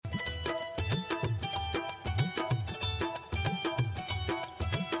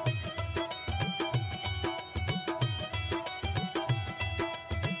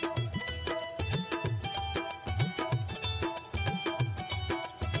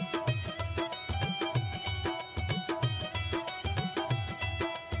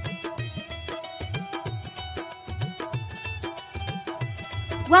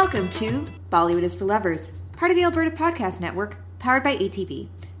Welcome to Bollywood is for Lovers, part of the Alberta Podcast Network, powered by ATB.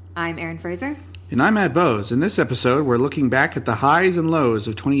 I'm Erin Fraser. And I'm Matt Bowes. In this episode, we're looking back at the highs and lows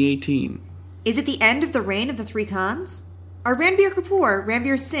of 2018. Is it the end of the reign of the three Khans? Are Ranbir Kapoor,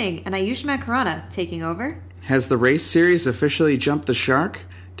 Ranveer Singh, and Ayushmann Khurrana taking over? Has the race series officially jumped the shark?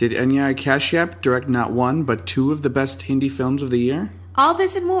 Did Anyay Kashyap direct not one, but two of the best Hindi films of the year? All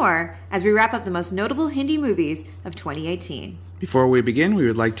this and more as we wrap up the most notable Hindi movies of 2018. Before we begin, we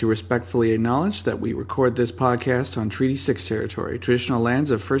would like to respectfully acknowledge that we record this podcast on Treaty 6 territory, traditional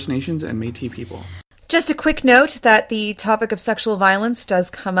lands of First Nations and Métis people. Just a quick note that the topic of sexual violence does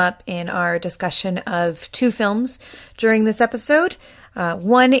come up in our discussion of two films during this episode.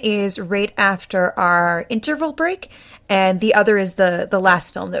 One is right after our interval break, and the other is the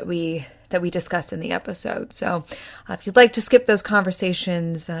last film that we discuss in the episode. So if you'd like to skip those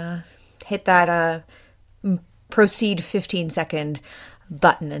conversations, hit that proceed 15-second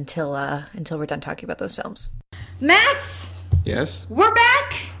button until we're done talking about those films. Matt! Yes? We're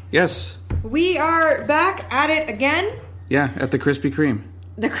back! Yes. We are back at it again. Yeah, at the Krispy Kreme.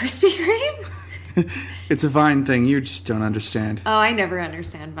 The Krispy Kreme? It's a Vine thing. You just don't understand. Oh, I never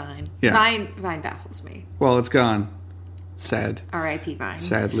understand Vine. Yeah. Vine baffles me. Well, it's gone. Sad. R.I.P. Vine.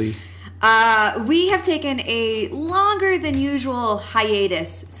 Sadly. We have taken a longer than usual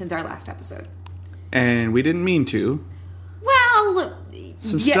hiatus since our last episode. And we didn't mean to. Well,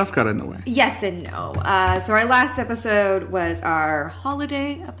 Some stuff got in the way. Yes and no. So our last episode was our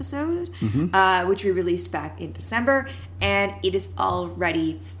holiday episode, which we released back in December, and it is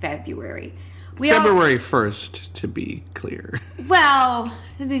already February. February 1st, to be clear. Well,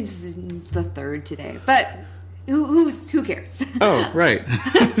 this is the 3rd today, but who cares? Oh, right.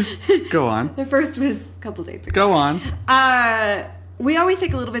 Go on. The 1st was a couple days ago. Go on. We always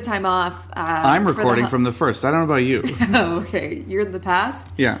take a little bit of time off. I'm recording from the 1st. I don't know about you. Oh, okay. You're in the past?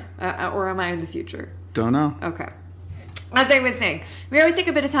 Yeah. Or am I in the future? Don't know. Okay. As I was saying, we always take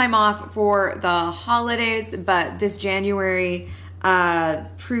a bit of time off for the holidays, but this January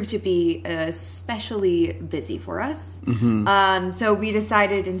proved to be especially busy for us. So we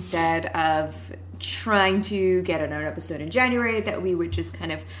decided, instead of trying to get another episode in January, that we would just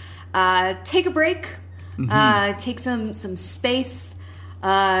kind of take a break, take some space,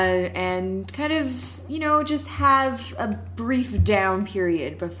 and kind of, just have a brief down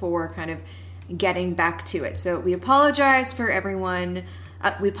period before kind of getting back to it. So we apologize for everyone.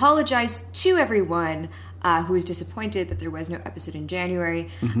 We apologize to everyone who was disappointed that there was no episode in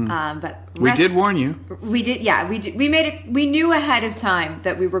January. But we did warn you. We did, yeah. We did. We made it. We knew ahead of time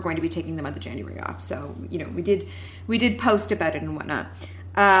that we were going to be taking the month of January off. So we did post about it and whatnot.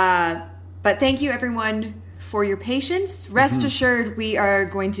 But thank you, everyone, for your patience. Rest assured, we are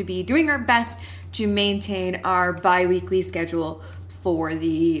going to be doing our best to maintain our bi-weekly schedule for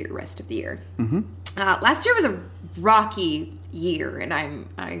the rest of the year. Last year was a rocky year, and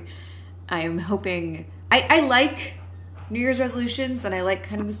I am hoping... I like New Year's resolutions, and I like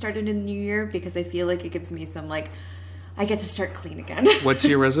kind of the start of the new year because I feel like it gives me some, I get to start clean again. What's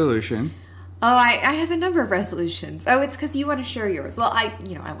your resolution? Oh, I have a number of resolutions. Oh, it's because you want to share yours. Well, I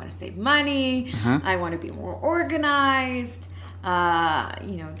want to save money. I want to be more organized. I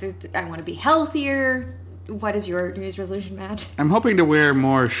want to be healthier. What is your New Year's resolution, Matt? I'm hoping to wear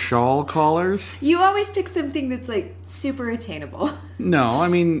more shawl collars. You always pick something that's, super attainable. No, I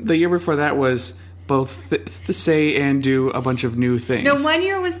mean, the year before that was both to say and do a bunch of new things. No, one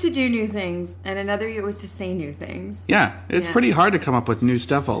year was to do new things, and another year was to say new things. Yeah, it's pretty hard to come up with new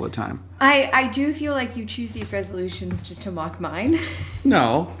stuff all the time. I do feel like you choose these resolutions just to mock mine.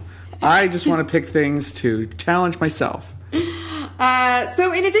 No, I just want to pick things to challenge myself.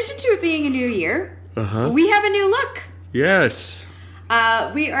 So in addition to it being a new year, we have a new look. Yes.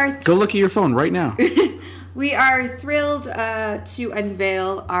 Go look at your phone right now. We are thrilled to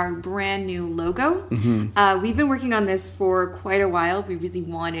unveil our brand new logo. We've been working on this for quite a while. We really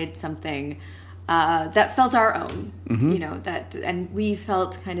wanted something that felt our own, and we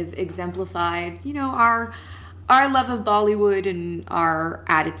felt kind of exemplified, our love of Bollywood and our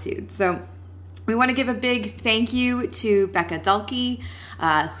attitude. So we want to give a big thank you to Becca Dalkey,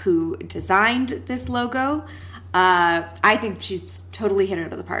 who designed this logo. I think she's totally hit it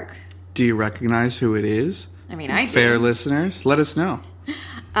out of the park. Do you recognize who it is? I mean, I do. Fair listeners, let us know.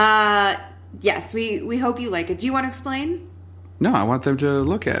 Yes, we hope you like it. Do you want to explain? No, I want them to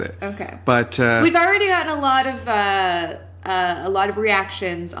look at it. Okay. But we've already gotten a lot of a lot of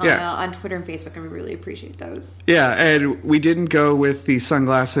reactions on Twitter and Facebook, and we really appreciate those. Yeah, and we didn't go with the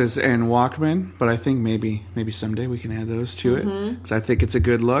sunglasses and Walkman, but I think maybe someday we can add those to it, because I think it's a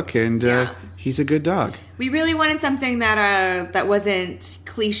good look, and he's a good dog. We really wanted something that wasn't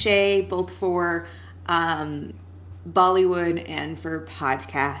cliche, both for Bollywood and for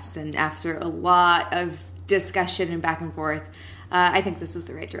podcasts, and after a lot of discussion and back and forth, I think this is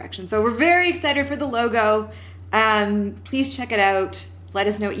the right direction. So we're very excited for the logo. Please check it out. Let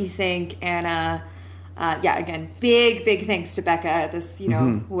us know what you think. And again, big thanks to Becca. This,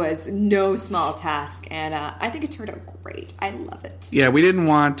 was no small task. And I think it turned out great. I love it. Yeah, we didn't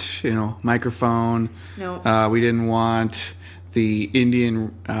want, microphone. No. We didn't want the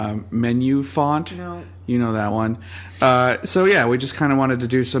Indian menu font. No. You know that one. So yeah, we just kind of wanted to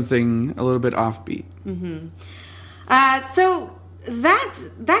do something a little bit offbeat. So that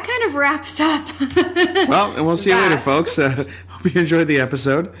kind of wraps up. Well, and we'll see you later, folks. Hope you enjoyed the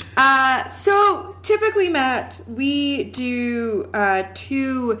episode. So typically, Matt, we do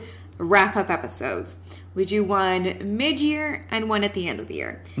 2 wrap-up episodes. We do one mid-year and one at the end of the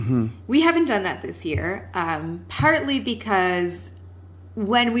year. We haven't done that this year, partly because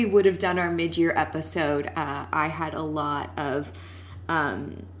when we would have done our mid-year episode, I had a lot of... I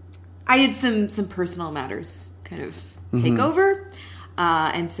had some personal matters kind of take over,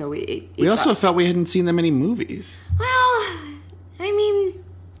 and so we also felt we hadn't seen that many movies. Well,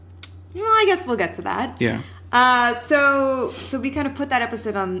 I guess we'll get to that. Yeah. So we kind of put that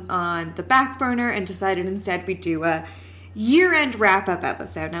episode on the back burner and decided instead we'd do a year-end wrap-up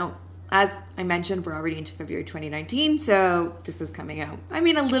episode. Now, as I mentioned, we're already into February 2019, so this is coming out. A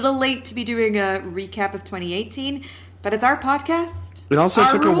little late to be doing a recap of 2018, but it's our podcast. It also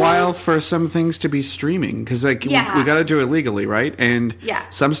took rules. a while for some things to be streaming, because we got to do it legally, right? And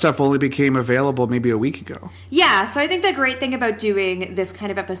some stuff only became available maybe a week ago. Yeah, so I think the great thing about doing this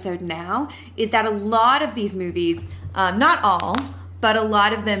kind of episode now is that a lot of these movies, not all, but a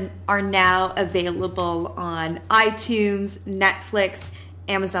lot of them are now available on iTunes, Netflix,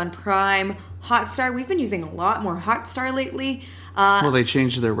 Amazon Prime, Hotstar. We've been using a lot more Hotstar lately. Well, they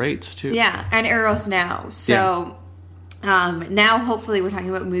changed their rates, too. Yeah, and Eros Now. So... now, hopefully, we're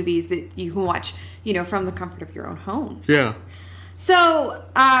talking about movies that you can watch, from the comfort of your own home. Yeah. So,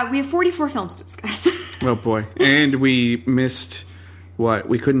 we have 44 films to discuss. Oh, boy. And we missed,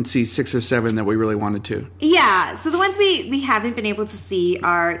 we couldn't see 6 or 7 that we really wanted to. Yeah. So, the ones we haven't been able to see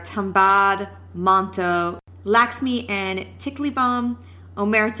are Tambad, Manto, Lakshmi and Tikli Bomb,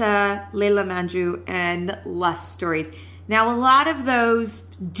 Omerta, Leila Manju, and Lust Stories. Now, a lot of those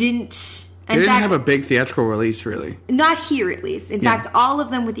didn't... They didn't have a big theatrical release, really. Not here, at least. In fact, all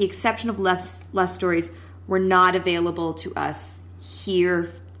of them, with the exception of Lust Stories, were not available to us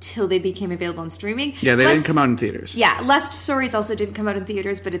here till they became available on streaming. Yeah, they didn't come out in theaters. Yeah, Lust Stories also didn't come out in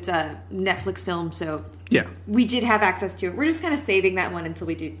theaters, but it's a Netflix film, so yeah, we did have access to it. We're just kind of saving that one until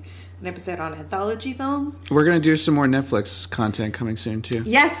we do an episode on anthology films. We're going to do some more Netflix content coming soon, too.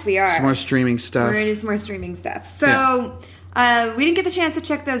 Yes, we are. Some more streaming stuff. We're going to do some more streaming stuff. So, we didn't get the chance to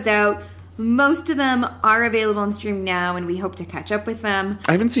check those out. Most of them are available on stream now, and we hope to catch up with them.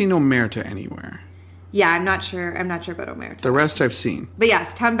 I haven't seen Omerta anywhere. Yeah, I'm not sure about Omerta. The rest I've seen. But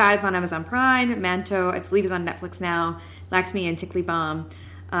yes, Tambad is on Amazon Prime. Manto, I believe, is on Netflix now. Lakshmi and Tikli Bomb.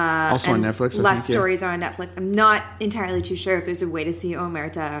 Also on Netflix, Lust Stories are on Netflix. I'm not entirely too sure if there's a way to see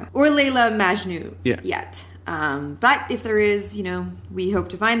Omerta or Leila Majnu yet. But if there is, we hope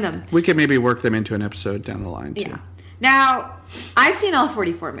to find them. We could maybe work them into an episode down the line, too. Yeah. Now, I've seen all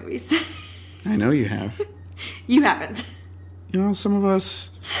 44 movies. I know you have. You haven't. Some of us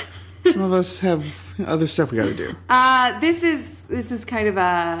have other stuff we got to do. This is kind of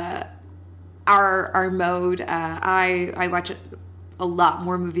our mode. I watch a lot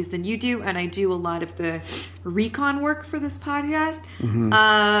more movies than you do, and I do a lot of the recon work for this podcast.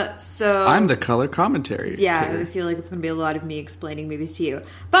 Mm-hmm. So I'm the color commentary. Yeah, I feel like it's going to be a lot of me explaining movies to you.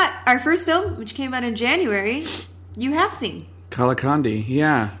 But our first film, which came out in January, you have seen. Kalakandi,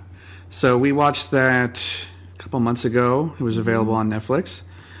 yeah. So we watched that a couple months ago. It was available on Netflix.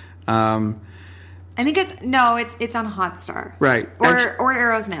 I think it's on Hotstar. Right. Or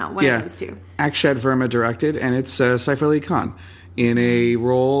Eros Now, one of those two. Akshat Verma directed, and it's Saif Ali Khan in a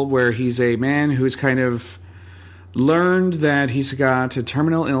role where he's a man who's kind of learned that he's got a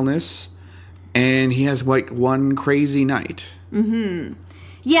terminal illness, and he has one crazy night. Mm-hmm.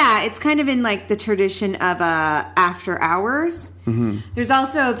 Yeah, it's kind of in the tradition of After Hours. Mm-hmm. There's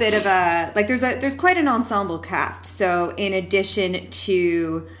also a bit of there's quite an ensemble cast. So in addition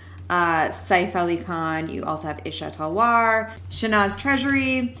to Saif Ali Khan, you also have Isha Talwar, Shanaz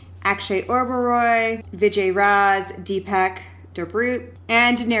Treasury, Akshay Oberoi, Vijay Raz, Deepak Dobrut,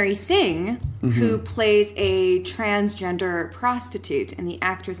 and Neri Singh, who plays a transgender prostitute, and the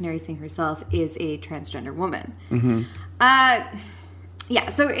actress Neri Singh herself is a transgender woman. Yeah,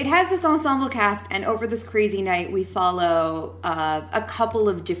 so it has this ensemble cast, and over this crazy night, we follow a couple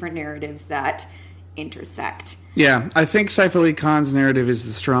of different narratives that intersect. Yeah, I think Saif Ali Khan's narrative is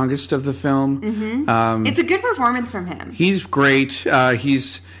the strongest of the film. It's a good performance from him. He's great.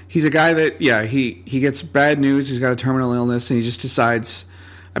 He's a guy that, he gets bad news. He's got a terminal illness, and he just decides,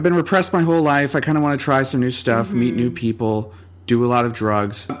 I've been repressed my whole life. I kind of want to try some new stuff, meet new people, do a lot of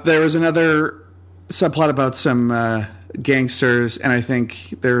drugs. There was another subplot about some gangsters, and I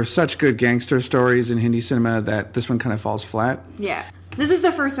think there are such good gangster stories in Hindi cinema that this one kind of falls flat. Yeah. This is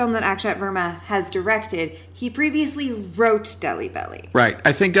the first film that Akshat Verma has directed. He previously wrote Delhi Belly. Right.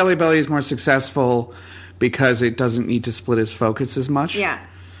 I think Delhi Belly is more successful because it doesn't need to split his focus as much. Yeah.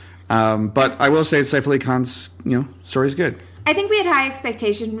 But I will say that Saif Ali Khan's, story's good. I think we had high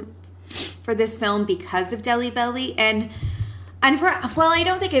expectation for this film because of Delhi Belly, and while I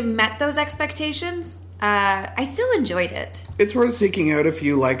don't think it met those expectations, I still enjoyed it. It's worth seeking out if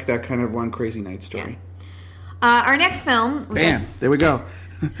you like that kind of one crazy night story. Yeah. Our next film... Bam! There we go.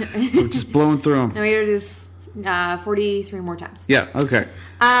 We're just blowing through them. No, we gotta do this 43 more times. Yeah, okay.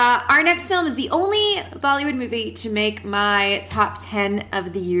 Our next film is the only Bollywood movie to make my top 10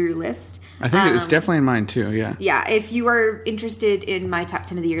 of the year list. I think it's definitely in mine too, yeah. Yeah, if you are interested in my top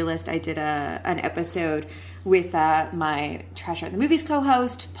 10 of the year list, I did an episode with my Trash Art the Movies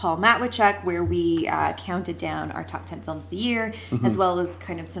co-host, Paul Matwichuk, where we counted down our top 10 films of the year, as well as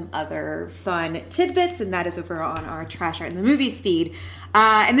kind of some other fun tidbits, and that is over on our Trash Art the Movies feed.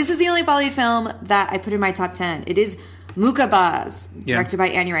 And this is the only Bollywood film that I put in my top 10. It is Mukkabaz, directed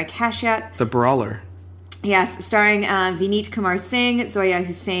by Anurai Kashyap. The Brawler. Yes, starring Vineet Kumar Singh, Zoya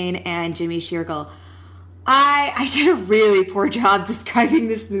Hussain, and Jimmy Shergill. I did a really poor job describing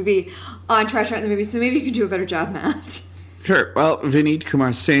this movie on Trash Art the Movie, so maybe you can do a better job, Matt. Sure. Well, Vineet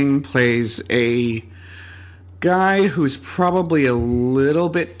Kumar Singh plays a guy who's probably a little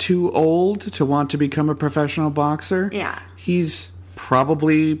bit too old to want to become a professional boxer. Yeah. He's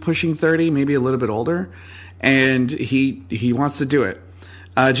probably pushing 30, maybe a little bit older, and he wants to do it.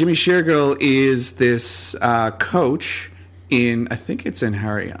 Jimmy Shergill is this coach in, I think it's in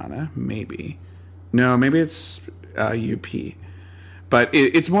Haryana, maybe. No, maybe it's UP. But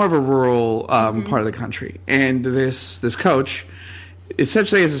it's more of a rural part of the country. And this coach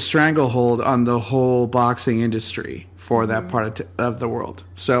essentially has a stranglehold on the whole boxing industry for that part of the world.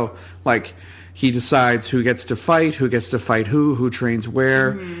 So, he decides who gets to fight who trains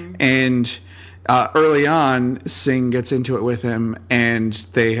where. And early on, Singh gets into it with him, and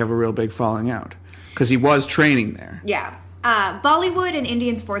they have a real big falling out. Because he was training there. Yeah. Bollywood and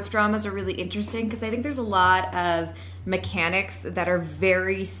Indian sports dramas are really interesting because I think there's a lot of mechanics that are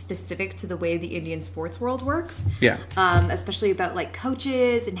very specific to the way the Indian sports world works. Yeah. Especially about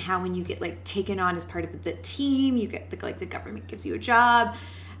coaches and how when you get taken on as part of the team, you get the government gives you a job.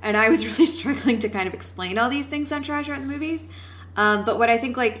 And I was really struggling to kind of explain all these things on Trash Art the Movies. But what I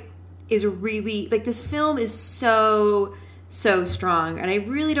think is really this film is so strong, and I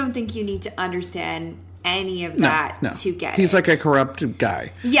really don't think you need to understand any of that to get He's it. like a corrupt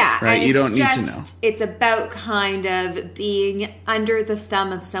guy. Yeah. Right? You don't need to know. It's about kind of being under the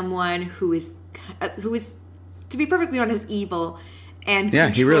thumb of someone who is, to be perfectly honest, evil and yeah,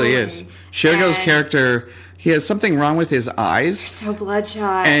 he really is. Shergill's character, he has something wrong with his eyes. They're so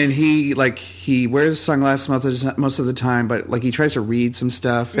bloodshot. And he wears sunglasses most of the time, but he tries to read some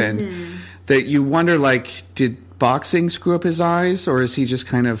stuff, and that you wonder did boxing screw up his eyes, or is he just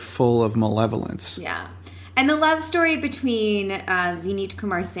kind of full of malevolence? Yeah. And the love story between Vineet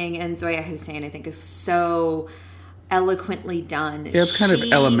Kumar Singh and Zoya Hussain, I think, is so eloquently done. Yeah, it's kind of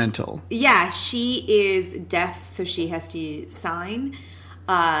elemental. Yeah, she is deaf, so she has to sign.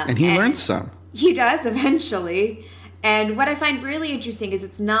 And he learns some. He does, eventually. And what I find really interesting is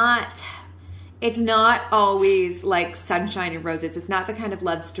it's not always like sunshine and roses. It's not the kind of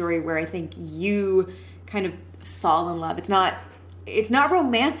love story where I think you kind of fall in love. It's not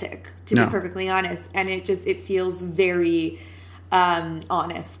romantic, to be perfectly honest, and it feels very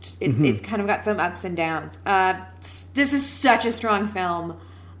honest. It's kind of got some ups and downs. This is such a strong film.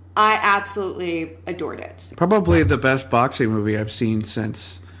 I absolutely adored it. Probably the best boxing movie I've seen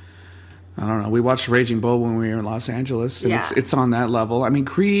since, I don't know, we watched Raging Bull when we were in Los Angeles, and it's on that level. I mean,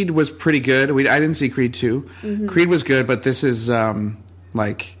 Creed was pretty good. I didn't see Creed 2. Creed was good, but this is about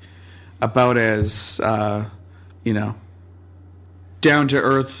as down to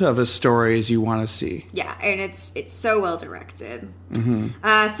earth of a story as you want to see. Yeah, and it's so well directed.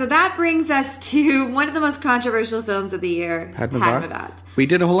 So that brings us to one of the most controversial films of the year, Padmavat. We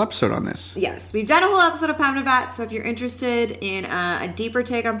did a whole episode on this. Yes, we've done a whole episode of Padmavat, so if you're interested in a deeper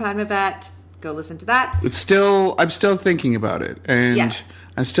take on Padmavat, go listen to that. I'm still thinking about it, and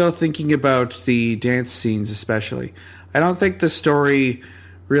I'm still thinking about the dance scenes especially. I don't think the story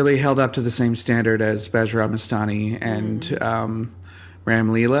really held up to the same standard as Bajra Mastani and Ram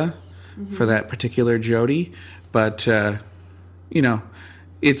Leela for that particular Jodi, but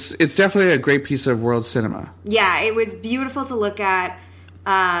it's definitely a great piece of world cinema. Yeah, it was beautiful to look at,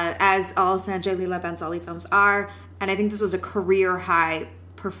 as all Sanjay Leela Bhansali films are, and I think this was a career high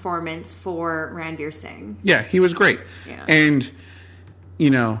performance for Ranveer Singh. Yeah, he was great. Yeah. And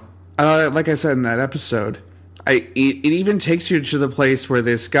like I said in that episode, it even takes you to the place where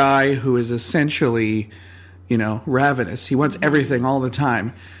this guy who is essentially ravenous. He wants everything all the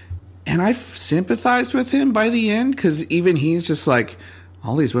time. And I've sympathized with him by the end, because even he's just like,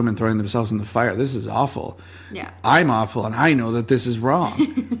 all these women throwing themselves in the fire. This is awful. Yeah. I'm awful, and I know that this is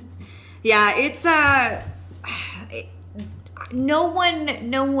wrong. Yeah, it's no one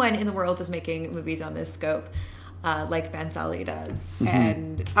in the world is making movies on this scope like Bhansali does.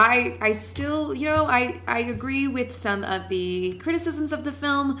 And I still, I agree with some of the criticisms of the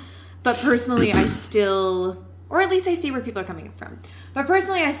film, but personally I still, or at least I see where people are coming from. But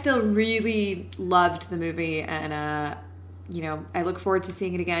personally I still really loved the movie, and I look forward to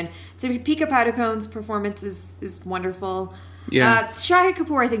seeing it again. So Deepika Padukone's performance is wonderful. Yeah. Shahid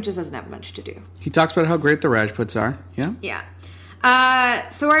Kapoor I think just doesn't have much to do. He talks about how great the Rajputs are. Yeah. Yeah.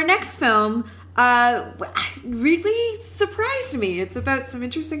 So our next film really surprised me. It's about some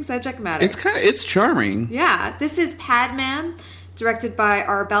interesting subject matter. It's charming. Yeah. This is Padman, directed by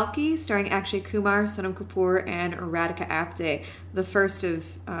R. Balki, starring Akshay Kumar, Sonam Kapoor, and Radhika Apte. The first of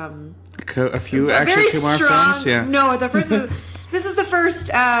a few Akshay Kumar films. Yeah. No, the first. This is the first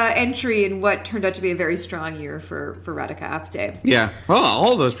entry in what turned out to be a very strong year for Radhika Apte. Yeah. Well,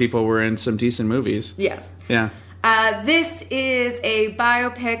 all those people were in some decent movies. Yes. Yeah. This is a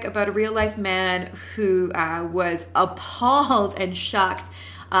biopic about a real-life man who was appalled and shocked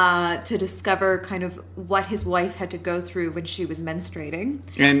to discover kind of what his wife had to go through when she was menstruating.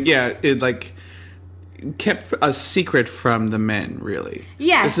 And yeah, it kept a secret from the men, really.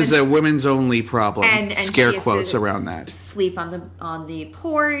 Yes. This is a women's only problem. And scare quotes around that. Sleep on the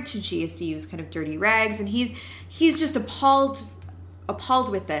porch, and she has to use kind of dirty rags, and he's just appalled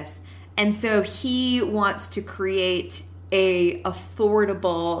with this. And so he wants to create a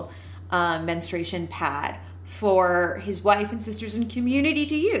affordable menstruation pad for his wife and sisters and community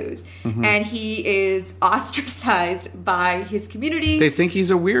to use. And he is ostracized by his community. They think he's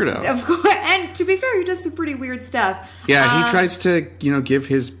a weirdo. Of course. And to be fair, he does some pretty weird stuff. Yeah, he tries to, give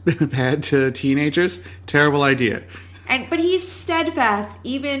his pad to teenagers. Terrible idea. But he's steadfast,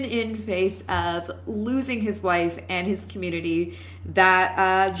 even in face of losing his wife and his community,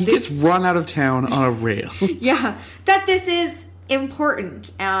 that he gets run out of town on a rail. Yeah, that this is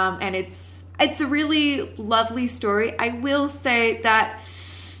important, and it's a really lovely story. I will say that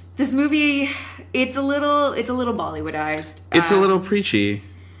this movie, it's a little Bollywoodized. It's a little preachy.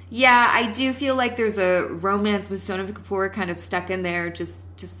 Yeah, I do feel like there's a romance with Sonam Kapoor kind of stuck in there just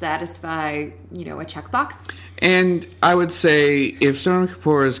to satisfy, a checkbox. And I would say if Sonam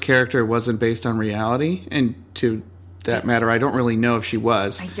Kapoor's character wasn't based on reality, and to that matter, I don't really know if she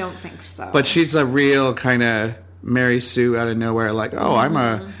was. I don't think so. But she's a real kind of Mary Sue out of nowhere, like, oh, I'm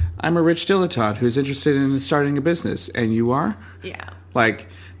a rich dilettante who's interested in starting a business, and you are? Yeah. Like,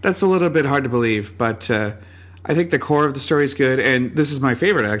 that's a little bit hard to believe, but I think the core of the story is good, and this is my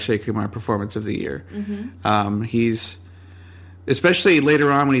favorite Akshay Kumar performance of the year. He's, especially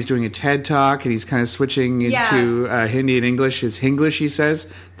later on when he's doing a TED Talk and he's kind of switching into Hindi and English, his Hinglish, he says,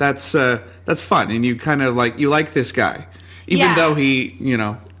 that's fun, and you kind of you like this guy, even though he,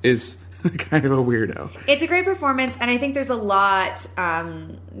 is kind of a weirdo. It's a great performance, and I think there's a lot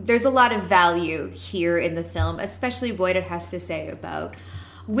of value here in the film, especially what it has to say about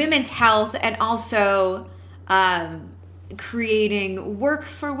women's health and also creating work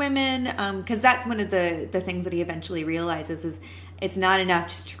for women, because that's one of the things that he eventually realizes is it's not enough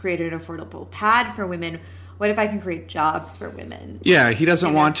just to create an affordable pad for women. What if I can create jobs for women? Yeah, he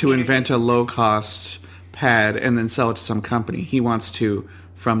doesn't want to invent a low-cost pad and then sell it to some company. He wants to,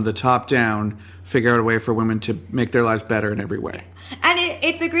 from the top down, figure out a way for women to make their lives better in every way. Yeah. And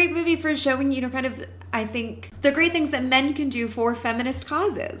it's a great movie for showing, I think, the great things that men can do for feminist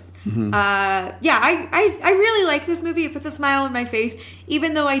causes. I really like this movie. It puts a smile on my face,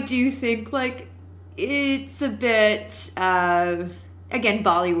 even though I do think, it's a bit, again,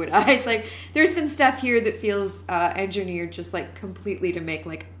 Bollywood eyes. Like, there's some stuff here that feels engineered just, like, completely to make,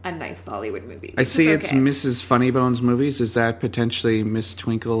 like, a nice Bollywood movie. I see it's Mrs. Funnybones Movies. Is that potentially Miss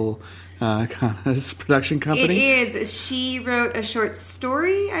Twinkle Khanna's production company? It is. She wrote a short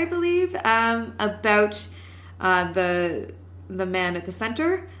story, I believe, about the man at the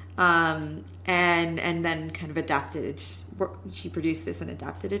center, and then kind of adapted. She produced this and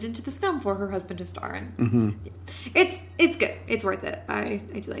adapted it into this film for her husband to star in. Mm-hmm. It's good. It's worth it. I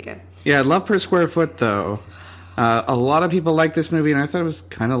do like it. Yeah, Love Per Square Foot, though. A lot of people like this movie, and I thought it was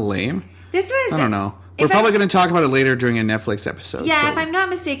kind of lame. This was... I don't know. We're probably going to talk about it later during a Netflix episode. Yeah, so. if I'm not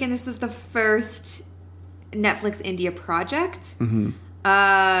mistaken, this was the first Netflix India project. Mm-hmm.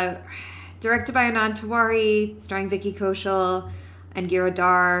 Directed by Anand Tiwari, starring Vicky Kaushal and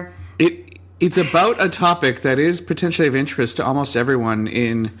Giridhar. It's about a topic that is potentially of interest to almost everyone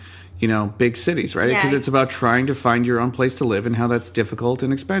in, big cities, right? Because it's about trying to find your own place to live and how that's difficult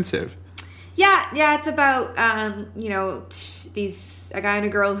and expensive. Yeah, it's about, a guy and a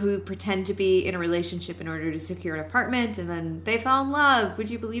girl who pretend to be in a relationship in order to secure an apartment, and then they fall in love.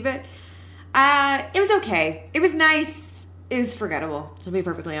 Would you believe it? It was okay. It was nice. It was forgettable, to be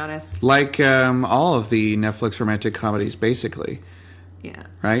perfectly honest. Like all of the Netflix romantic comedies, basically. Yeah.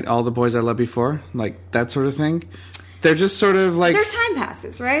 Right? All the Boys I Loved Before, like that sort of thing. They're just sort of like... They're time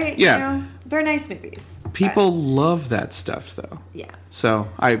passes, right? Yeah. They're nice movies. People love that stuff, though. Yeah. So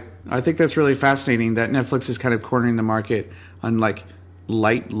I think that's really fascinating that Netflix is kind of cornering the market on, like,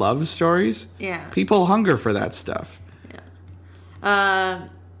 light love stories. Yeah. People hunger for that stuff. Yeah.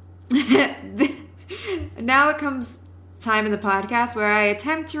 Now it comes time in the podcast where I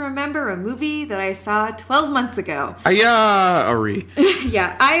attempt to remember a movie that I saw 12 months ago. Ayari.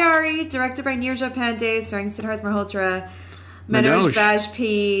 Yeah, Ayari, directed by Neerja Pandey, starring Siddharth Malhotra, Manoj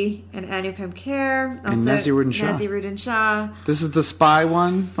Bajpayee, and Anupam Kher. And Naziruddin Shah. This is the spy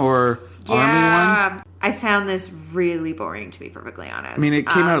one or army one? I found this really boring, to be perfectly honest. I mean, it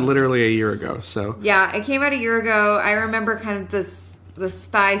came out literally a year ago, so... Yeah, it came out a year ago. I remember kind of the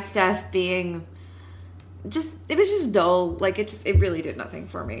spy stuff being... it was just dull. Like, it really did nothing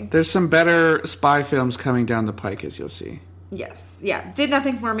for me. There's some better spy films coming down the pike, as you'll see. Yes. Yeah. Did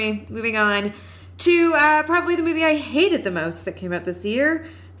nothing for me. Moving on to probably the movie I hated the most that came out this year.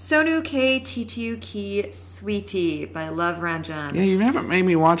 Sonu K. Titu Ki Sweetie by Love Ranjan. Yeah, you haven't made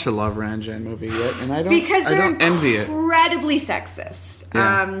me watch a Love Ranjan movie yet, and I don't envy it. Incredibly sexist.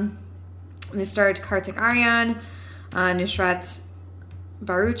 Yeah. They starred Kartik Aryan, Nusrat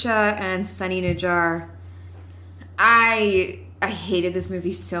Bharucha, and Sunny Najjar. I hated this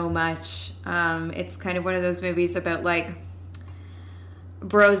movie so much. It's kind of one of those movies about, like,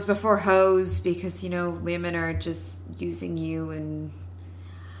 bros before hoes because, women are just using you. And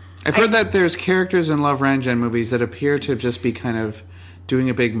I've heard that there's characters in Love Ranjan movies that appear to just be kind of doing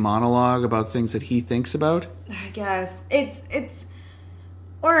a big monologue about things that he thinks about. I guess. It's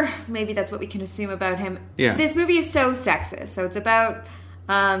or maybe that's what we can assume about him. Yeah. This movie is so sexist. So it's about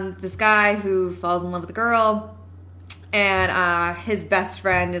this guy who falls in love with a girl. And his best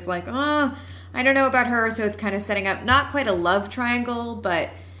friend is like, I don't know about her. So it's kind of setting up not quite a love triangle, but,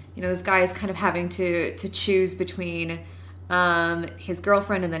 this guy is kind of having to choose between his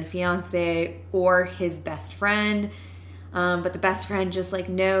girlfriend and then fiance or his best friend. But the best friend just, like,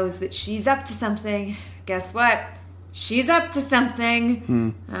 knows that she's up to something. Guess what? She's up to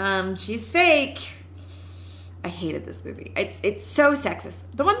something. She's fake. I hated this movie. It's so sexist.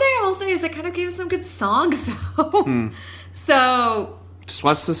 The one thing I will say is it kind of gave some good songs, though. So... Just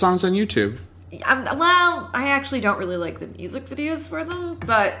watch the songs on YouTube. I actually don't really like the music videos for them,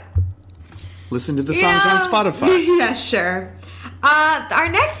 but... Listen to the songs on Spotify. Yeah, sure. Our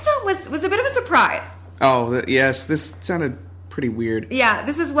next film was a bit of a surprise. Oh, yes. This sounded pretty weird. Yeah,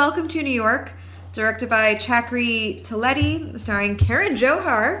 this is Welcome to New York. Directed by Chakri Toledi, starring Karan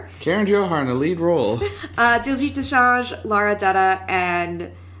Johar. Karan Johar in the lead role. Diljit Dosanjh, Lara Dutta,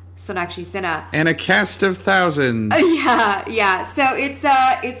 and Sonakshi Sinha. And a cast of thousands. Yeah. So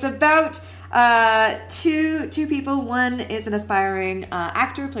it's about two people. One is an aspiring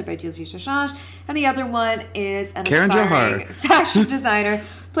actor played by Diljit Dosanjh, and the other one is an Karan aspiring Johar. fashion designer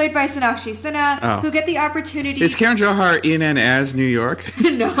played by Sonakshi Sinha, who get the opportunity... Is Karan Johar in and as New York?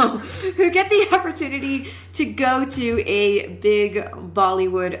 No. Who get the opportunity to go to a big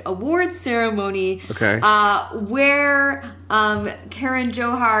Bollywood awards ceremony. Okay. Where Karan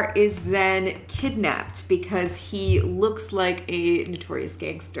Johar is then kidnapped because he looks like a notorious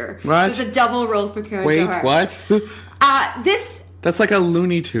gangster. What? So it's a double role for Karan Johar. Wait, what? That's like a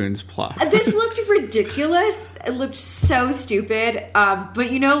Looney Tunes plot. This looked ridiculous. It looked so stupid.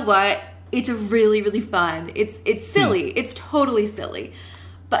 But you know what? it's really, really fun. It's silly. It's totally silly.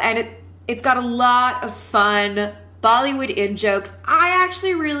 And it's got a lot of fun Bollywood in-jokes. I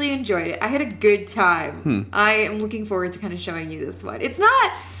actually really enjoyed it. I had a good time. I am looking forward to kind of showing you this one. It's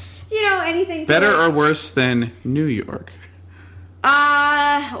not, anything... Better or worse than New York?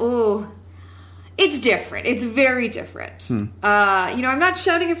 It's different. It's very different. I'm not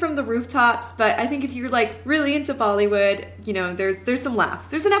shouting it from the rooftops, but I think if you're like really into Bollywood, there's some laughs.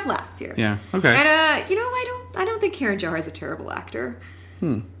 There's enough laughs here. Yeah. Okay. And I don't think Karan Johar is a terrible actor.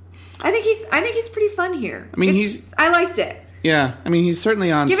 I think he's pretty fun here. I mean, I liked it. Yeah. I mean, he's certainly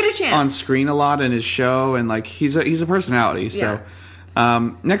Give it a chance. on screen a lot in his show, and like he's a personality. So.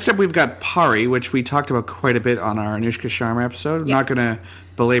 Yeah. Next up, we've got Pari, which we talked about quite a bit on our Anushka Sharma episode. I'm not going to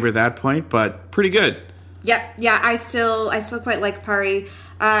belabor that point, but pretty good. Yeah. I still quite like Pari.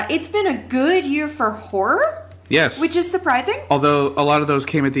 It's been a good year for horror. Yes. Which is surprising. Although a lot of those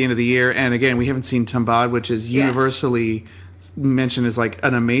came at the end of the year, and again, we haven't seen Tambad, which is universally mentioned as like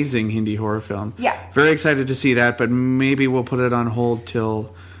an amazing Hindi horror film. Yeah. Very excited to see that, but maybe we'll put it on hold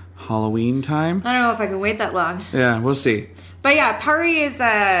till Halloween time. I don't know if I can wait that long. Yeah, we'll see. But yeah, Pari is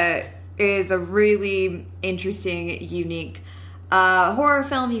a really interesting, unique horror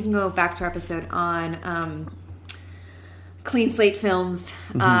film. You can go back to our episode on Clean Slate Films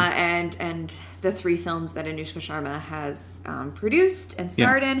and the 3 films that Anushka Sharma has produced and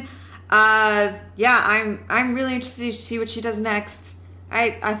starred in. I'm really interested to see what she does next.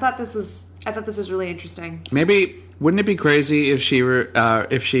 I thought this was really interesting. Maybe wouldn't it be crazy if she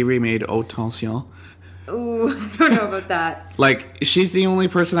remade Haute Tension? Ooh, I don't know about that. Like, she's the only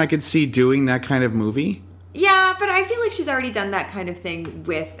person I could see doing that kind of movie. Yeah, but I feel like she's already done that kind of thing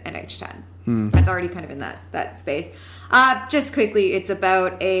with NH10. That's already kind of in that space. Just quickly, it's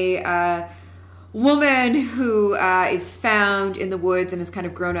about a woman who is found in the woods and has kind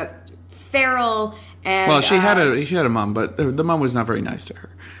of grown up feral. And well, she had a mom, but the mom was not very nice to her.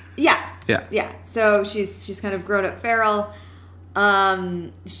 Yeah. So she's kind of grown up feral.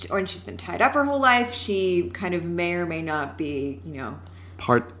 And she's been tied up her whole life. She kind of may or may not be,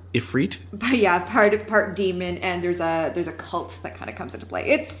 part Ifrit. But yeah, part demon, and there's a cult that kind of comes into play.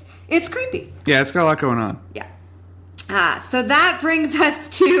 It's creepy. Yeah, it's got a lot going on. Yeah. So that brings us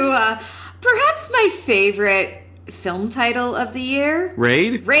to perhaps my favorite film title of the year.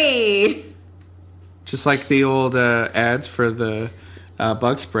 Raid. Just like the old ads for the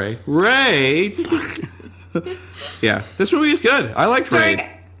bug spray. Raid. Yeah, this movie is good. I liked Starring Raid.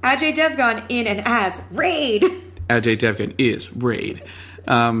 Ajay Devgan in and as Raid. Ajay Devgan is Raid.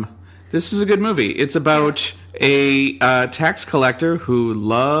 This is a good movie. It's about a tax collector who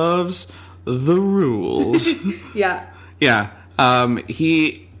loves the rules. Yeah.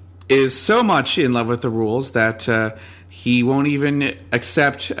 He is so much in love with the rules that he won't even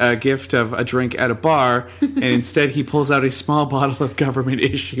accept a gift of a drink at a bar, and instead he pulls out a small bottle of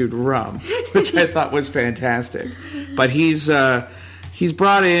government-issued rum, which I thought was fantastic. But he's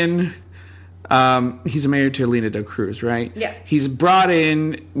brought in... he's married to Lena Del Cruz, right? Yeah. He's brought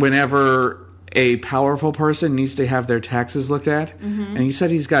in whenever a powerful person needs to have their taxes looked at. Mm-hmm. And he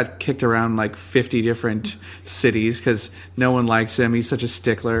said he's got kicked around like 50 different cities because no one likes him. He's such a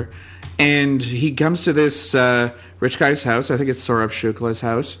stickler. And he comes to this rich guy's house. I think it's Saurabh Shukla's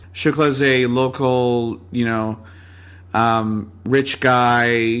house. Shukla's a local, rich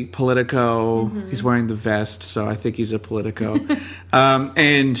guy, politico. Mm-hmm. He's wearing the vest, so I think he's a politico.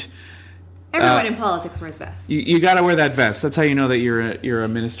 And... Everyone in politics wears vests. You got to wear that vest. That's how you know that you're a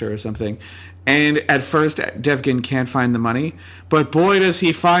minister or something. And at first, Devgan can't find the money, but boy, does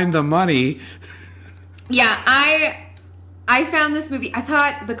he find the money! Yeah, I found this movie. I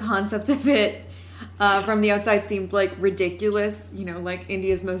thought the concept of it from the outside seemed like ridiculous. Like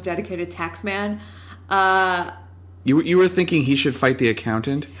India's most dedicated taxman. You were thinking he should fight the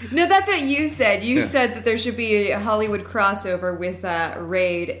accountant? No, that's what you said. You said that there should be a Hollywood crossover with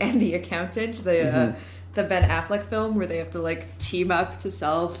Raid and the accountant, the Ben Affleck film where they have to like team up to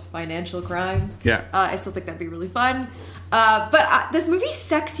solve financial crimes. Yeah. I still think that'd be really fun. But this movie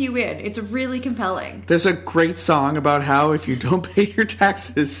sucks you in. It's really compelling. There's a great song about how if you don't pay your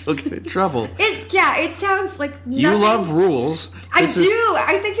taxes, you'll get in trouble. It sounds like nothing. You love rules. I do.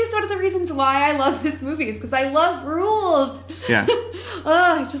 I think it's one of the reasons why I love this movie is because I love rules. Yeah.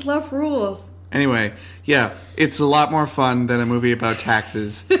 I just love rules. Anyway, yeah, it's a lot more fun than a movie about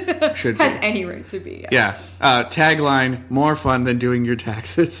taxes should be. Has any right to be. Yeah. Tagline, more fun than doing your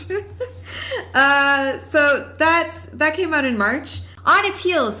taxes. So that came out in March. On its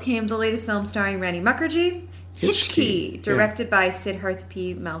heels came the latest film starring Rani Mukherjee, Hichki, directed by Siddharth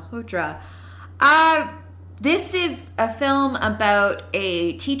P. Malhotra. This is a film about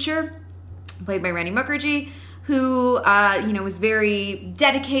a teacher played by Randy Mukherjee, who, was very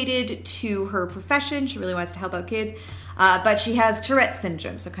dedicated to her profession. She really wants to help out kids. But she has Tourette's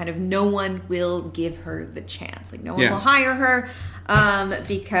syndrome, so kind of no one will give her the chance. Like, no one will hire her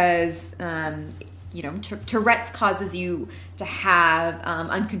because, Tourette's causes you to have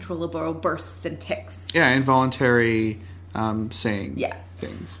uncontrollable bursts and tics. Yeah, involuntary saying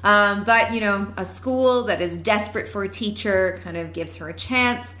things. But, a school that is desperate for a teacher kind of gives her a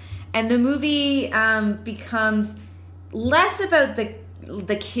chance. And the movie becomes less about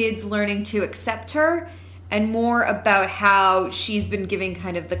the kids learning to accept her and more about how she's been giving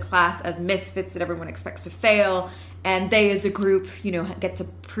kind of the class of misfits that everyone expects to fail. And they, as a group, get to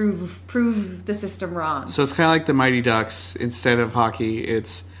prove the system wrong. So it's kind of like the Mighty Ducks. Instead of hockey,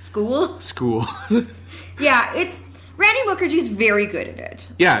 it's... School? Yeah, it's... Randy Mukherjee's very good at it.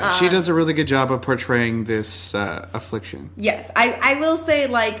 Yeah, she does a really good job of portraying this affliction. Yes, I will say,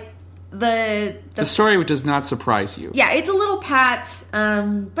 like, the story does not surprise you. Yeah, it's a little pat,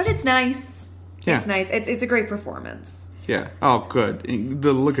 but it's nice. Yeah. It's nice. It's a great performance. Yeah. Oh, good.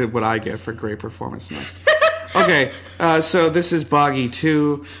 Look at what I get for great performance. Nice. Okay, so this is Boggy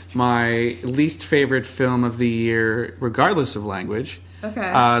 2, my least favorite film of the year, regardless of language.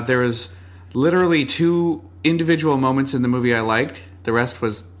 Okay. There was literally 2 individual moments in the movie I liked. The rest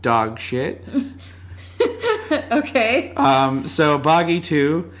was dog shit. Okay. So Boggy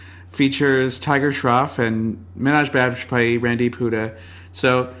 2 features Tiger Shroff and Minaj Bajpayee, Randy Puda.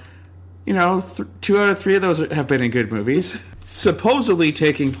 So, 2 out of 3 of those have been in good movies. Supposedly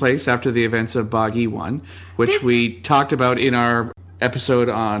taking place after the events of Boggy 1, which we talked about in our episode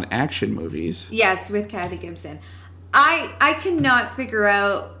on action movies. Yes, with Kathy Gibson. I cannot figure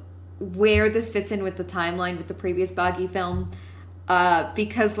out where this fits in with the timeline with the previous Boggy film.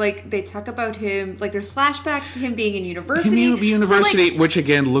 Because, like, they talk about him, like, there's flashbacks to him being in university. University, so, like, which,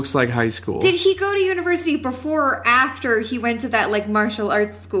 again, looks like high school. Did he go to university before or after he went to that, like, martial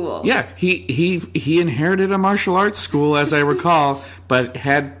arts school? Yeah, he inherited a martial arts school, as I recall, but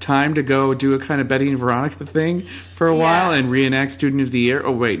had time to go do a kind of Betty and Veronica thing for a while and reenact Student of the Year.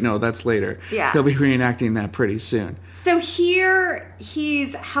 Oh, wait, no, that's later. Yeah. He'll be reenacting that pretty soon. So here,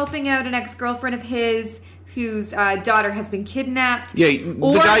 he's helping out an ex-girlfriend of his whose daughter has been kidnapped. Yeah,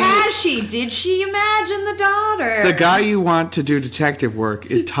 or has she? Did she imagine the daughter? The guy you want to do detective work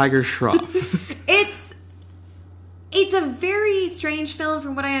is Tiger Shroff. It's a very strange film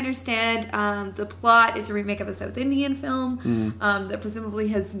from what I understand. The plot is a remake of a South Indian film that presumably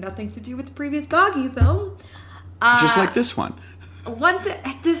has nothing to do with the previous Boggy film. Just like this one.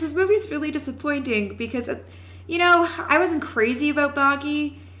 This movie is really disappointing because, I wasn't crazy about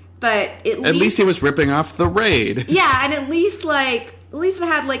Boggy. But at least he was ripping off The Raid. Yeah, and at least it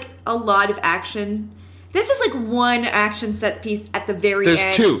had, like, a lot of action. This is, like, one action set piece at the very end.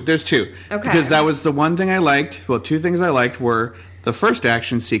 There's two. Okay. Because that was the one thing I liked. Well, 2 things I liked were the first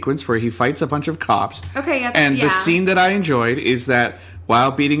action sequence where he fights a bunch of cops. Okay, yes, and the scene that I enjoyed is that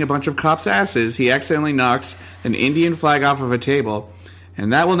while beating a bunch of cops' asses, he accidentally knocks an Indian flag off of a table.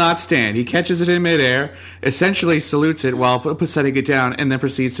 And that will not stand. He catches it in midair, essentially salutes it while setting it down, and then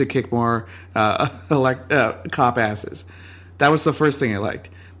proceeds to kick more cop asses. That was the first thing I liked.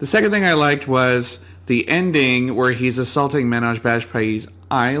 The second thing I liked was the ending where he's assaulting Minaj Bajpayee's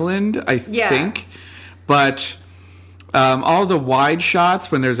island, I think. But all the wide shots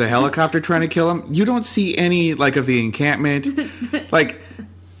when there's a helicopter trying to kill him, you don't see any, like, of the encampment. Like,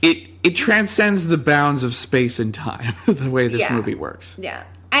 it transcends the bounds of space and time, the way this movie works. Yeah.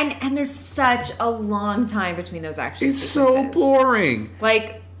 And there's such a long time between those action sequences. It's so boring.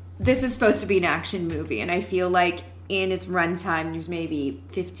 Like, this is supposed to be an action movie, and I feel like in its runtime, there's maybe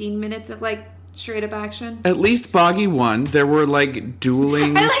 15 minutes of, like, straight up action. At least Boggy 1, there were, like,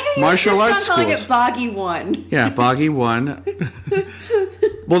 dueling martial arts schools. I like how you calling it Boggy 1. Yeah, Boggy 1.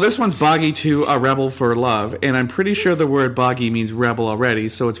 Well, this one's Boggy 2, A Rebel for Love, and I'm pretty sure the word Boggy means rebel already,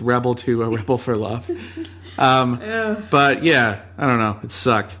 so it's Rebel 2, A Rebel for Love. But yeah, I don't know. It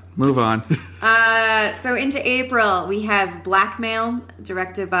sucked. Move on. So into April, we have Blackmail,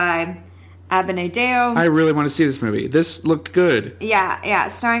 directed by Abhinay Deo. I really want to see this movie. This looked good. Yeah,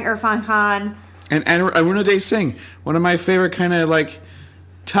 starring Irfan Khan. And Aruna Day Singh, one of my favorite kind of, like,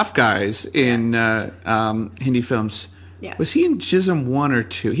 tough guys in Hindi films. Yeah. Was he in Jism 1 or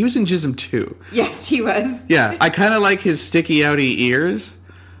 2? He was in Jism 2. Yes, he was. Yeah, I kind of like his sticky outy ears.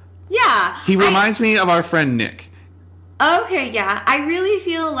 Yeah. He reminds me of our friend Nick. Okay, yeah. I really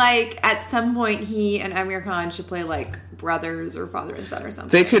feel like at some point he and Amir Khan should play, like, brothers or father and son or something.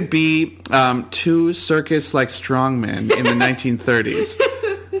 They could be 2 circus, like, strongmen in the 1930s.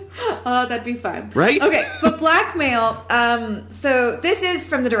 Oh, that'd be fun. Right? Okay, but Blackmail. So this is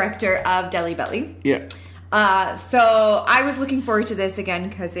from the director of Delhi Belly. Yeah. So I was looking forward to this again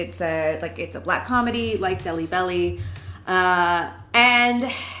because it's a black comedy like Delhi Belly,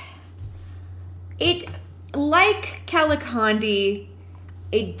 and it, like Kalakandi,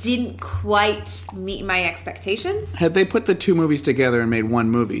 it didn't quite meet my expectations. Had they put the two movies together and made one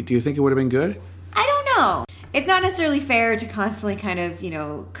movie, do you think it would have been good? I don't know. It's not necessarily fair to constantly kind of,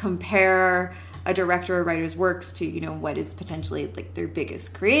 compare a director or writer's works to, what is potentially like their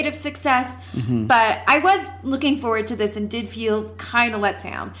biggest creative success. Mm-hmm. But I was looking forward to this and did feel kind of let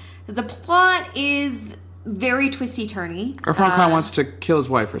down. The plot is very twisty-turny. Irfan Khan wants to kill his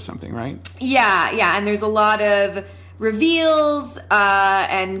wife or something, right? Yeah. And there's a lot of reveals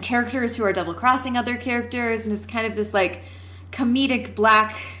and characters who are double-crossing other characters. And it's kind of this like comedic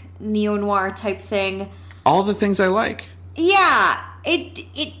black neo-noir type thing. All the things I like. Yeah,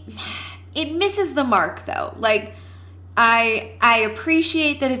 it misses the mark though. Like I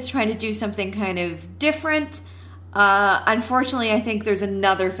appreciate that it's trying to do something kind of different. Unfortunately, I think there's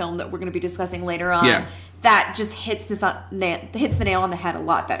another film that we're going to be discussing later on that just hits the nail on the head a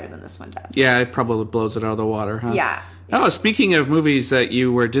lot better than this one does. Yeah, it probably blows it out of the water, huh? Yeah. Oh, speaking of movies that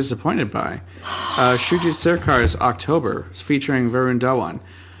you were disappointed by, Shujit Sircar's October, featuring Varun Dhawan.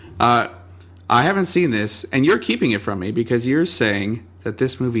 I haven't seen this, and you're keeping it from me because you're saying that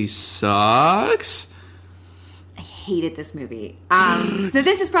this movie sucks. I hated this movie. So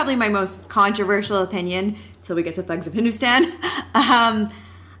this is probably my most controversial opinion till we get to Thugs of Hindustan.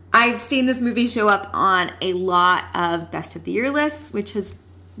 I've seen this movie show up on a lot of best of the year lists, which has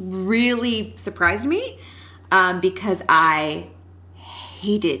really surprised me because I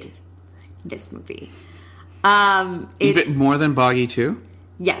hated this movie. Even more than Boggy 2?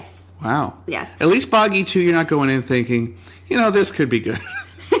 Yes. Wow. Yes. At least Boggy 2, you're not going in thinking, this could be good.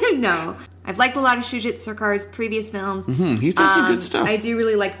 No. I've liked a lot of Shujit Sircar's previous films. Mm-hmm. He's done some good stuff. I do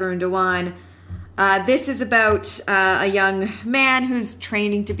really like Varun Dhawan. This is about a young man who's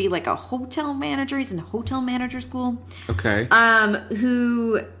training to be like a hotel manager. He's in a hotel manager school. Okay.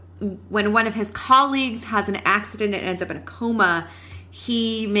 Who, when one of his colleagues has an accident and ends up in a coma,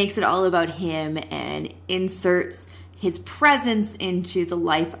 he makes it all about him and inserts his presence into the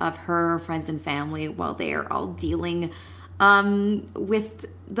life of her friends and family while they are all dealing with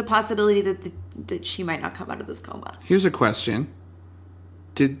the possibility that she might not come out of this coma. Here's a question.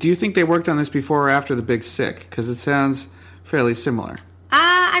 Do you think they worked on this before or after The Big Sick? Because it sounds fairly similar.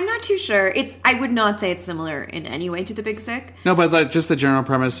 I'm not too sure. I would not say it's similar in any way to The Big Sick. No, but just the general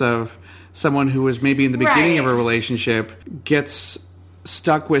premise of someone who was maybe in the beginning of a relationship gets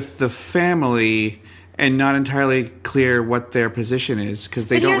stuck with the family and not entirely clear what their position is because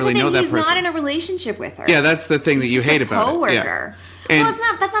they don't really know that person. He's not in a relationship with her. Yeah, that's the thing that you hate about it. Coworker. Yeah. Well,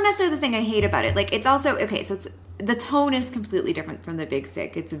 that's not necessarily the thing I hate about it. Like, it's also so it's the tone is completely different from The Big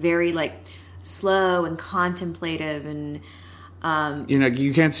Sick. It's very like slow and contemplative and.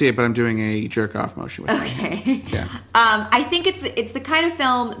 You can't see it, but I'm doing a jerk off motion with my hand. Yeah. I think it's the kind of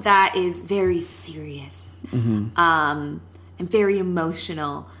film that is very serious, and very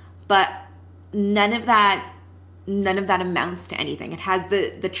emotional, but none of that amounts to anything. It has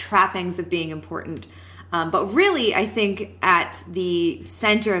the trappings of being important, but really, I think at the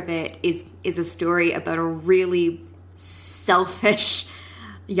center of it is a story about a really selfish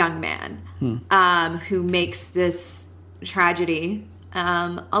young man who makes this tragedy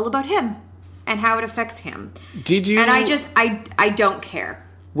all about him and how it affects him. Did you? And I don't care.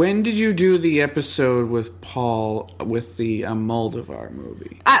 When did you do the episode with Paul with the Moldovar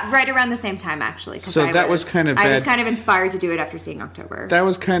movie? Right around the same time, actually. So that was kind of bad. I was kind of inspired to do it after seeing October. That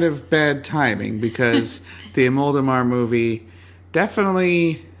was kind of bad timing because the Moldovar movie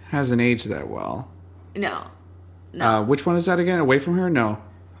definitely hasn't aged that well. No. Which one is that again? Away from Her? No.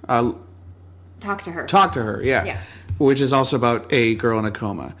 Talk to Her. Talk to Her, yeah. Which is also about a girl in a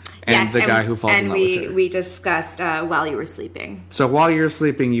coma. And the guy who falls in love with her. And we discussed While You Were Sleeping. So While You're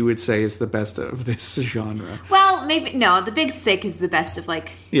Sleeping, you would say, is the best of this genre. Well, maybe... No, The Big Sick is the best of,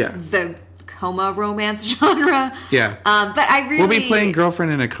 the coma romance genre. Yeah. But I really... We'll be playing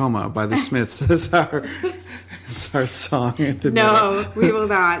Girlfriend in a Coma by the Smiths as our song at the middle. No, we will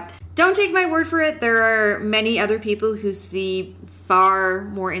not. Don't take my word for it. There are many other people who see far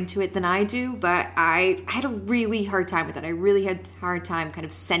more into it than I do, but I had a really hard time with it. I really had a hard time kind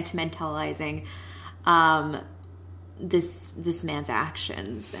of sentimentalizing this man's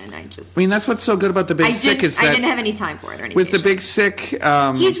actions, and I mean, that's what's so good about The Big Sick is that I didn't have any time for it or anything. With The Big Sick,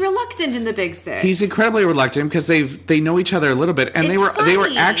 he's reluctant in The Big Sick. He's incredibly reluctant because they know each other a little bit, and they were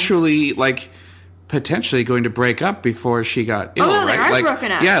actually potentially going to break up before she got ill, no, they right? are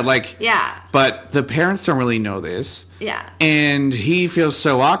broken up. Yeah. But the parents don't really know this. Yeah. And he feels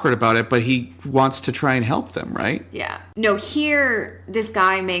so awkward about it, but he wants to try and help them, right? Yeah. No, here, this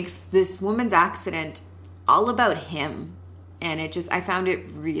guy makes this woman's accident all about him. And I found it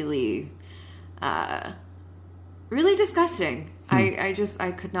really, really disgusting.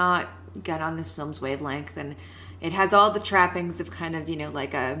 I could not get on this film's wavelength. And it has all the trappings of kind of,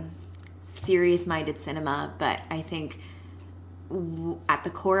 like a serious-minded cinema, but I think at the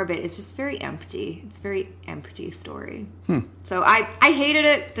core of it, it's just very empty. It's a very empty story. So I hated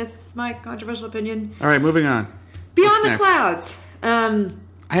it. That's my controversial opinion. All right, moving on. Beyond the Clouds. I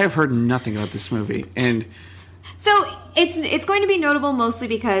have heard nothing about this movie, and so it's going to be notable mostly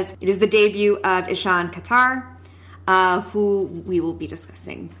because it is the debut of Ishan Qatar, who we will be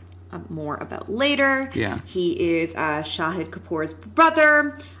discussing more about later. Yeah. He is Shahid Kapoor's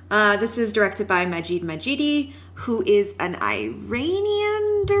brother. This is directed by Majid Majidi, who is an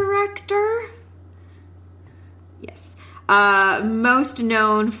Iranian director. Yes. Most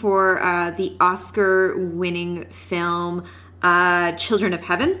known for the Oscar-winning film Children of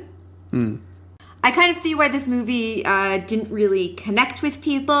Heaven. I kind of see why this movie didn't really connect with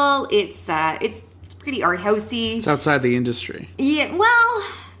people. It's pretty art housey. It's outside the industry. Yeah, well,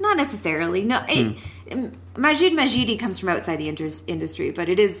 not necessarily. No, Majid Majidi comes from outside the industry, but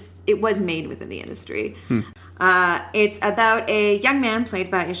it was made within the industry. It's about a young man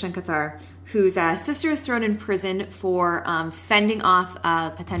played by Ishan Qatar whose sister is thrown in prison for fending off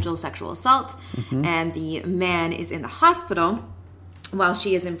potential sexual assault, and the man is in the hospital while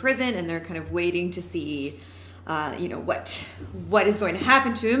she is in prison, and they're kind of waiting to see, what is going to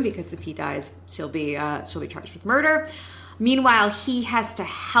happen to him, because if he dies, she'll be charged with murder. Meanwhile, he has to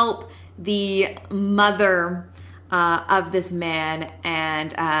help the mother of this man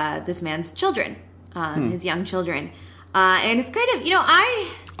and this man's children, his young children, and it's kind of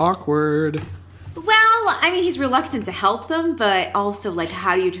awkward. Well, I mean, he's reluctant to help them, but also, like,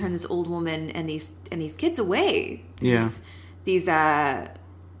 how do you turn this old woman and these kids away? These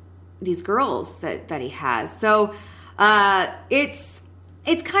girls that he has. So it's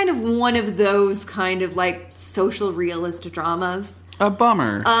kind of one of those kind of like social realist dramas. A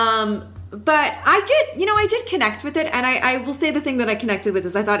bummer. But I did connect with it, and I will say the thing that I connected with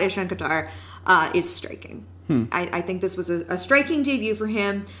is I thought Ishan Qatar is striking. I think this was a striking debut for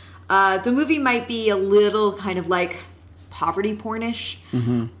him. The movie might be a little kind of like poverty pornish,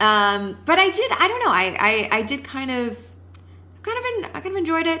 but I did kind of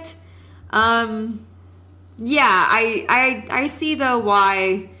enjoyed it. I see though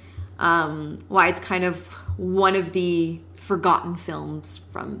why it's kind of one of the forgotten films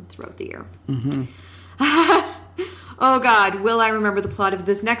from throughout the year. Oh God, will I remember the plot of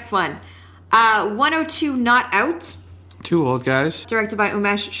this next one? 102 Not Out. Two old guys. Directed by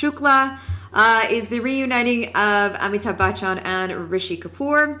Umesh Shukla, is the reuniting of Amitabh Bachchan and Rishi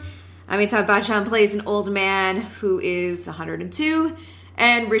Kapoor. Amitabh Bachchan plays an old man who is 102,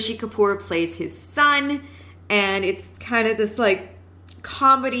 and Rishi Kapoor plays his son, and it's kind of this like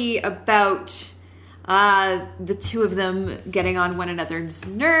comedy about the two of them getting on one another's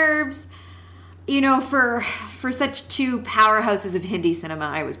nerves. For such two powerhouses of Hindi cinema,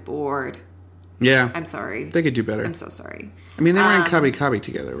 I was bored. Yeah. I'm sorry. They could do better. I'm so sorry. I mean, they were in Kabi Kabi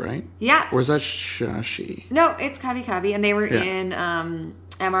together, right? Yeah. Or is that Shashi? No, it's Kabi Kabi, and they were in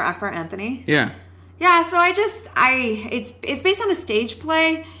Amar Akbar Anthony. Yeah. Yeah, so it's based on a stage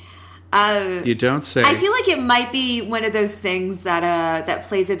play. You don't say. I feel like it might be one of those things that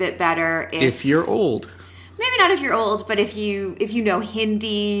plays a bit better if you're old. Maybe not if you're old, but if you know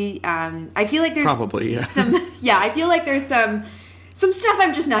Hindi, I feel like there's probably I feel like there's some stuff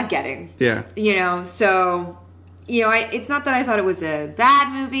I'm just not getting. Yeah. So it's not that I thought it was a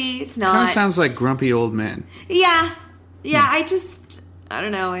bad movie. It's not. Kind of sounds like grumpy old men. Yeah. I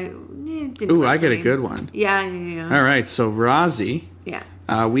don't know. Ooh, I get a good one. Yeah. All right, so Razi. Yeah.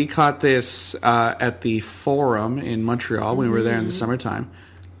 We caught this at the Forum in Montreal when we were there in the summertime.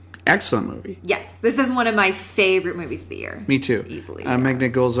 Excellent movie. Yes, this is one of my favorite movies of the year. Me too. Easily.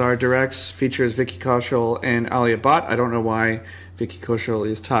 Meghna Gulzar directs, features Vicky Kaushal and Alia Bhatt. I don't know why Vicky Kaushal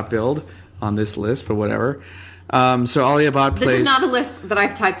is top billed on this list, but whatever. So Alia Bhatt plays... This is not a list that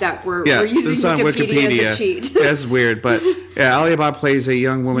I've typed out. We're using Wikipedia as a cheat. That's weird, but Alia Bhatt plays a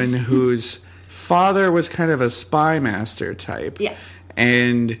young woman whose father was kind of a spy master type. Yeah.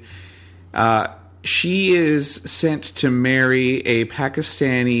 And she is sent to marry a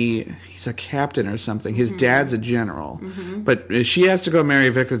Pakistani... He's a captain or something. His dad's a general. But she has to go marry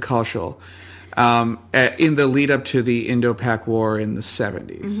Vicky Kaushal. in the lead up to the Indo-Pak War in the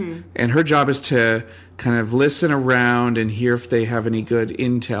 70s. And her job is to kind of listen around and hear if they have any good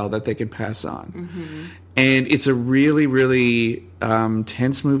intel that they could pass on. And it's a really, really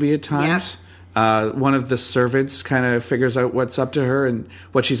tense movie at times. One of the servants kind of figures out what's up to her and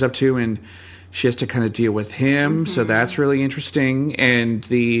what she's up to, and she has to kind of deal with him. So that's really interesting. And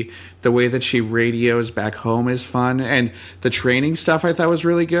the way that she radios back home is fun. And the training stuff I thought was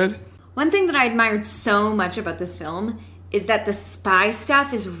really good. One thing that I admired so much about this film is that the spy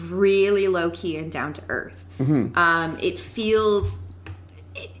stuff is really low-key and down-to-earth. It feels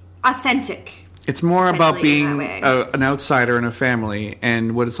authentic. It's more about being an outsider in a family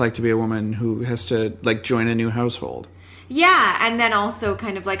and what it's like to be a woman who has to like join a new household. Yeah, and then also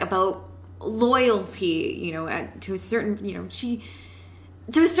kind of like about loyalty, you know, to a certain, you know,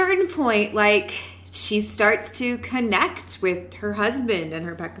 to a certain point, like she starts to connect with her husband and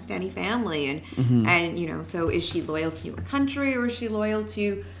her Pakistani family, and you know, so is she loyal to her country or is she loyal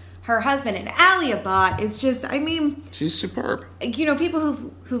to her husband? And Alia Bhatt is just, I mean, she's superb. You know, people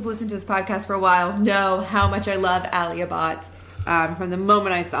who've listened to this podcast for a while know how much I love Alia Bhatt from the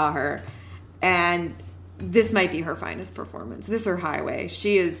moment I saw her, and this might be her finest performance. This or Highway.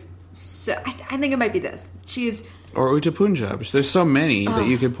 She is so. I think it might be this. She is. Or Uta Punjab. There's so many that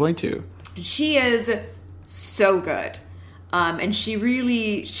you could point to. She is so good, and she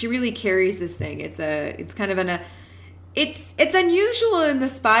really carries this thing. It's kind of it's unusual in the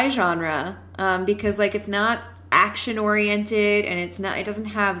spy genre because like it's not action oriented and it doesn't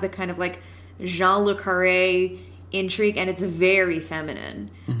have the kind of like Jean Le Carré intrigue, and it's very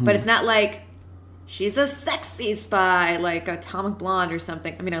feminine, but it's not like she's a sexy spy like Atomic Blonde or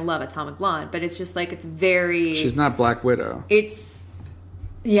something. I mean, I love Atomic Blonde, but it's just like it's very. She's not Black Widow.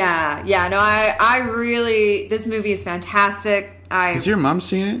 Yeah. No, I really. This movie is fantastic. Has your mom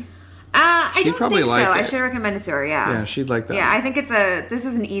seen it? I don't think so. It. I should recommend it to her. Yeah, she'd like that. Yeah, I think this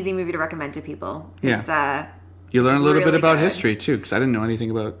is an easy movie to recommend to people. Yeah. You learn a little bit about history too, because I didn't know anything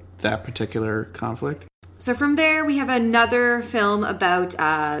about that particular conflict. So from there, we have another film about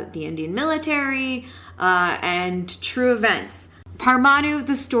the Indian military and true events. Parmanu,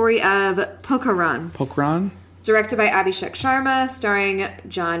 the story of Pokhran. Pokhran? Directed by Abhishek Sharma, starring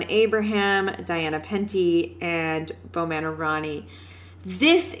John Abraham, Diana Penty, and Bomana Rani.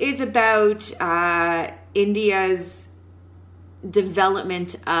 This is about India's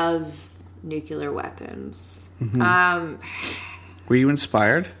development of nuclear weapons. Were you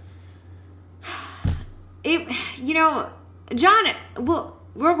inspired? We'll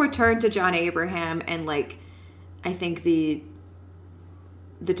return to John Abraham and like, I think the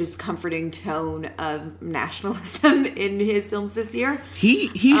discomforting tone of nationalism in his films this year. He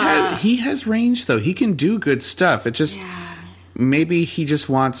has range though. He can do good stuff. It just maybe he just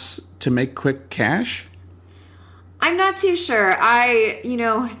wants to make quick cash. I'm not too sure.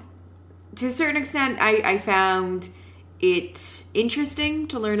 To a certain extent, I found it interesting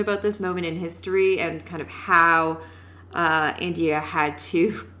to learn about this moment in history and kind of how India had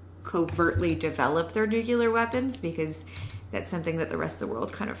to covertly develop their nuclear weapons, because that's something that the rest of the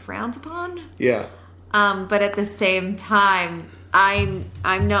world kind of frowns upon. Yeah. But at the same time, I'm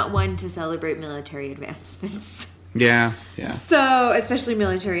not one to celebrate military advancements. Yeah. So, especially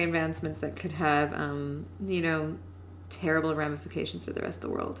military advancements that could have, terrible ramifications for the rest of the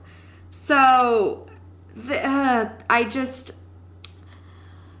world. So, I just,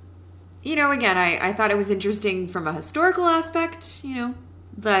 again, I thought it was interesting from a historical aspect,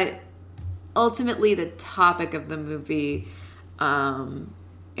 but ultimately the topic of the movie and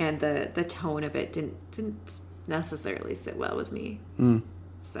the tone of it didn't necessarily sit well with me.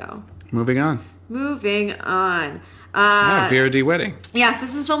 So moving on. Vera D. Wedding. Yes,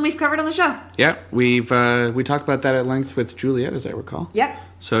 this is a film we've covered on the show. Yeah, we talked about that at length with Juliet, as I recall. Yep.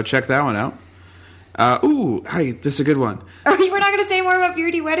 So check that one out. Hi, this is a good one. We're not going to say more about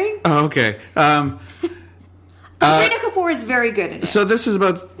Vera D. Wedding? Oh, okay. Kareena Kapoor is very good in it. So this is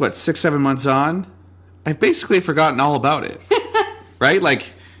about, 6-7 months on? I've basically forgotten all about it. Right?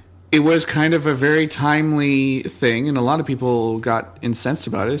 Like, it was kind of a very timely thing, and a lot of people got incensed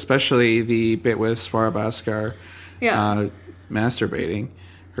about it, especially the bit with Swara Bhaskar masturbating,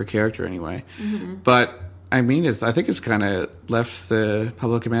 her character anyway. But, I mean, I think it's kind of left the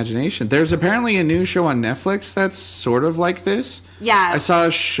public imagination. There's apparently a new show on Netflix that's sort of like this. Yeah. I saw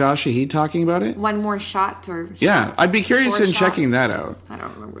Shah Shahid talking about it. One More Shot or Yeah, shots? I'd be curious in checking that out. I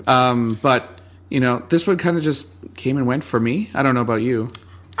don't remember. But, this one kind of just came and went for me. I don't know about you.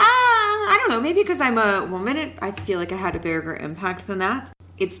 I don't know. Maybe because I'm a woman, I feel like it had a bigger impact than that.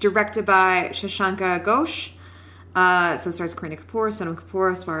 It's directed by Shashanka Ghosh. So it stars Kareena Kapoor, Sonam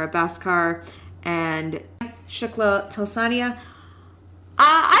Kapoor, Swara Bhaskar, and Shukla Talsania.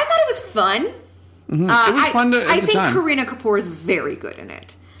 I thought it was fun. Mm-hmm. It was fun at the time. I think Kareena Kapoor is very good in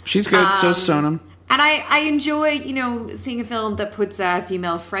it. She's good. So's Sonam. And I enjoy, seeing a film that puts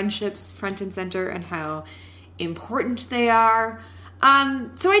female friendships front and center and how important they are.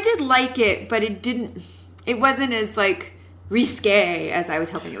 So I did like it, but it wasn't as, like, risque as I was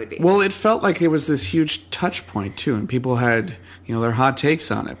hoping it would be. Well, it felt like it was this huge touch point, too, and people had, their hot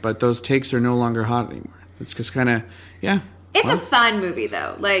takes on it, but those takes are no longer hot anymore. It's just kind of, It's a fun movie,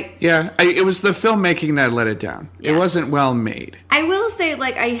 though. Like, it was the filmmaking that let it down. Yeah. It wasn't well made. I will say,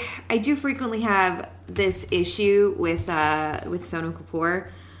 like, I do frequently have this issue with Sonam Kapoor.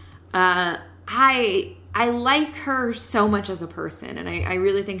 I like her so much as a person, and I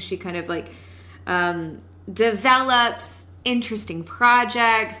really think she kind of, like, develops interesting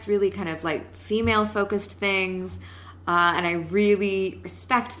projects, really kind of, like, female-focused things, and I really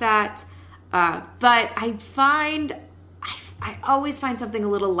respect that. But I always find something a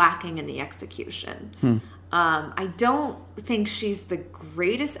little lacking in the execution. I don't think she's the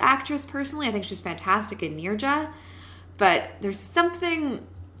greatest actress personally. I think she's fantastic in Neerja, but there's something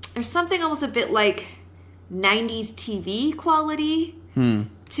almost a bit like 90s TV quality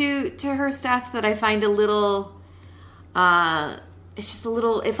to her stuff that I find a little it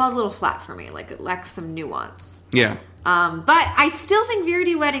falls a little flat for me. Like, it lacks some nuance. Yeah. But I still think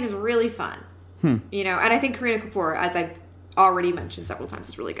Verity Wedding is really fun. And I think Kareena Kapoor, as I've already mentioned several times,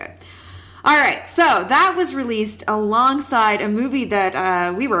 is really good. All right, so that was released alongside a movie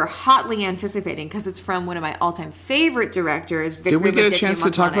that we were hotly anticipating because it's from one of my all-time favorite directors, Vikramagaditya Did we get a chance to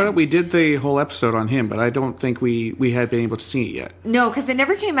talk about it? We did the whole episode on him, but I don't think we had been able to see it yet. No, because it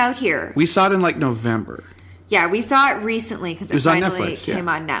never came out here. We saw it in, like, November. Yeah, we saw it recently because it finally Netflix, came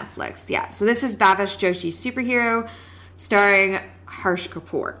on Netflix. Yeah, so this is Bhavesh Joshi Superhero, starring Harsh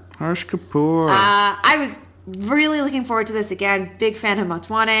Kapoor. Harsh Kapoor. I was really looking forward to this again. Big fan of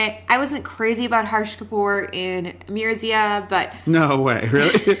Motwane. I wasn't crazy about Harsh Kapoor in Mirzia, but... No way,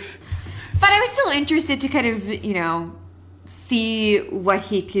 really? But I was still interested to kind of, see what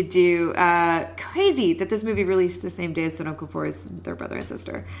he could do. Crazy that this movie released the same day as Sonam Kapoor's Their Brother and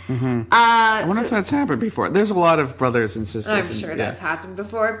Sister. Mm-hmm. I wonder if that's happened before. There's a lot of brothers and sisters. I'm sure that's happened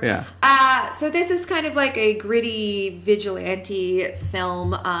before. Yeah. So this is kind of like a gritty vigilante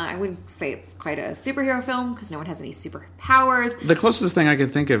film. I wouldn't say it's quite a superhero film because no one has any superpowers. The closest thing I can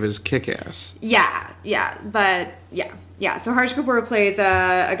think of is Kick-Ass. Yeah. So Harsh Kapoor plays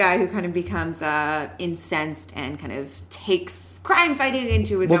a guy who kind of becomes incensed and kind of takes crime fighting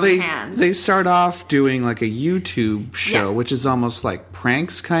into his own hands. They start off doing like a YouTube show, which is almost like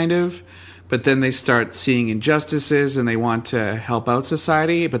pranks kind of, but then they start seeing injustices and they want to help out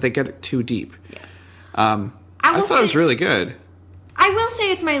society, but they get it too deep. Yeah. I thought it was really good. I will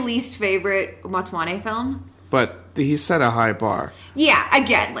say it's my least favorite Motwane film. But he set a high bar. Yeah,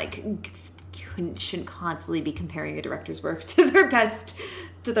 again, like... shouldn't constantly be comparing a director's work to their best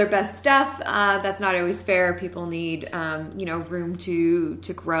stuff. That's not always fair. People need room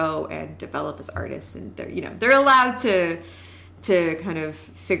to grow and develop as artists, and they're allowed to kind of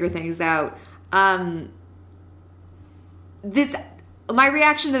figure things out. My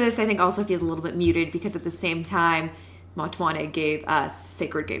reaction to this, I think, also feels a little bit muted because at the same time, Motwane gave us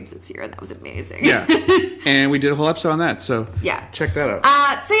Sacred Games this year, and that was amazing. Yeah, and we did a whole episode on that, so check that out.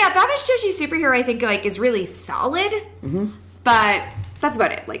 Bhavesh Joshi Superhero, I think, like, is really solid, but that's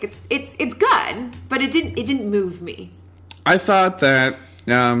about it. Like, it's good, but it didn't move me. I thought that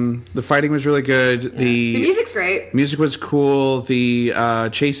the fighting was really good. Yeah. The music's great. Music was cool. The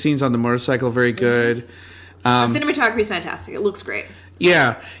chase scenes on the motorcycle very good. The cinematography is fantastic. It looks great.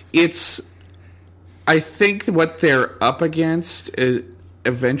 Yeah, I think what they're up against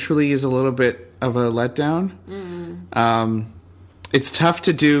eventually is a little bit of a letdown. It's tough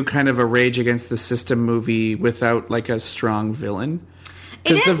to do kind of a Rage Against the System movie without like a strong villain,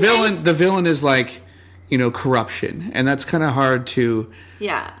 because the villain is like, corruption, and that's kind of hard to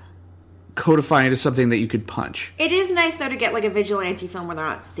codify into something that you could punch. It is nice though to get like a vigilante film where they're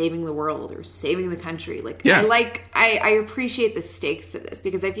not saving the world or saving the country. Like I appreciate the stakes of this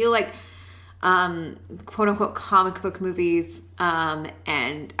because I feel like quote unquote comic book movies and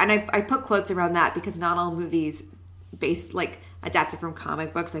I put quotes around that because not all movies based like adapted from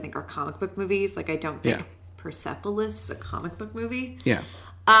comic books I think are comic book movies. Like I don't think Persepolis is a comic book movie.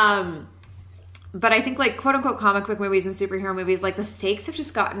 But I think like quote unquote comic book movies and superhero movies, like the stakes have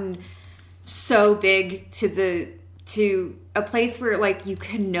just gotten so big to a place where like you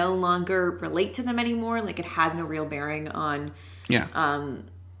can no longer relate to them anymore. Like it has no real bearing on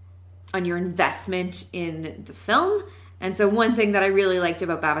your investment in the film. And so one thing that I really liked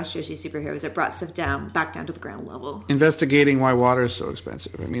about Babish Joshi Superhero is it brought stuff back down to the ground level. Investigating why water is so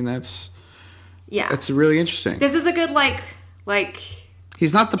expensive. I mean, that's really interesting. This is a good, like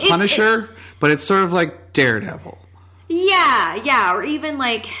he's not the Punisher, but it's sort of like Daredevil. Yeah, or even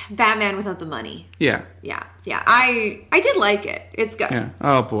like Batman without the money. Yeah. I did like it. It's good. Yeah.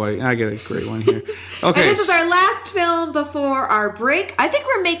 Oh boy, I get a great one here. Okay. And this is our last film before our break. I think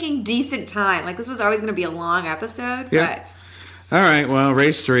we're making decent time. Like, this was always going to be a long episode. Yeah. But... All right. Well,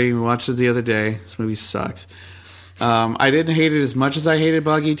 Race 3. We watched it the other day. This movie sucked. I didn't hate it as much as I hated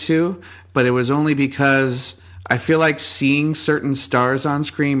Buggy 2, but it was only because I feel like seeing certain stars on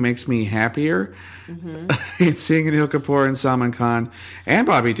screen makes me happier. Mm-hmm. Seeing Anil Kapoor and Salman Khan and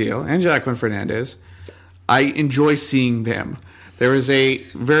Bobby Deol and Jacqueline Fernandez, I enjoy seeing them. There is a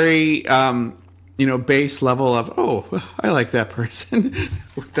very, base level of, oh, I like that person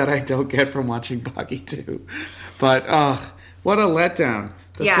that I don't get from watching Boggy 2. But, what a letdown.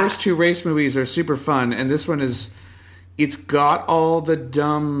 The first 2 race movies are super fun, and this one it's got all the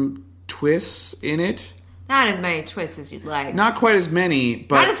dumb twists in it. Not as many twists as you'd like. Not quite as many,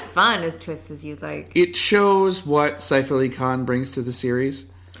 but... Not as fun as twists as you'd like. It shows what Saif Ali Khan brings to the series.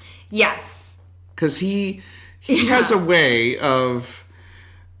 Yes. Because he has a way of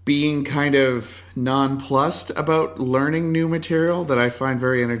being kind of nonplussed about learning new material that I find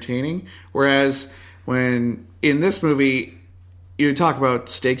very entertaining. Whereas when in this movie, you talk about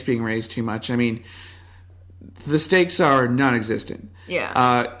stakes being raised too much. I mean, the stakes are non-existent.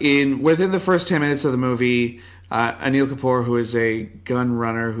 Yeah. Within the first 10 minutes of the movie, Anil Kapoor, who is a gun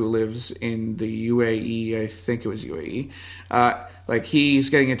runner who lives in the UAE, I think it was UAE, he's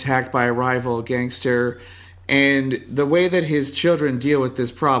getting attacked by a rival gangster, and the way that his children deal with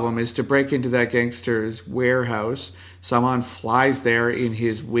this problem is to break into that gangster's warehouse. Someone flies there in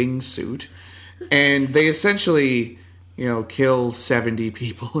his wingsuit, and they essentially, kill 70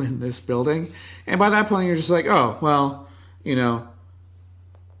 people in this building. And by that point, you're just like, oh, well,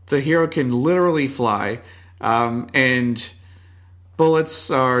 the hero can literally fly, and bullets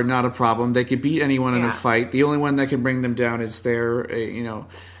are not a problem. They could beat anyone in a fight. The only one that can bring them down is their,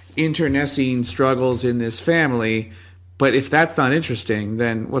 internecine struggles in this family. But if that's not interesting,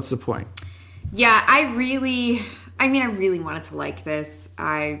 then what's the point? Yeah, I really wanted to like this.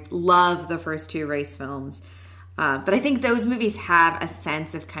 I love the first 2 race films. But I think those movies have a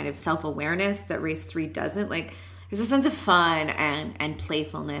sense of kind of self-awareness that Race 3 doesn't. Like, there's a sense of fun and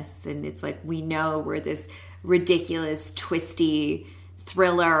playfulness, and it's like, we know we're this ridiculous, twisty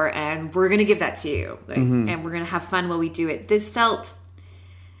thriller, and we're going to give that to you. And we're going to have fun while we do it. This felt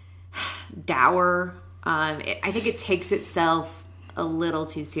dour. I think it takes itself a little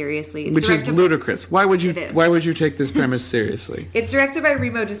too seriously. Which is ludicrous. Why would you take this premise seriously? It's directed by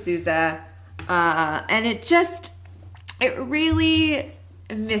Remo D'Souza, and it really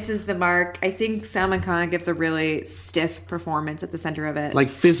misses the mark. I think Salman Khan gives a really stiff performance at the center of it. Like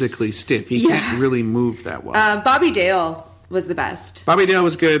physically stiff. He can't really move that well. Bobby Deol was the best. Bobby Deol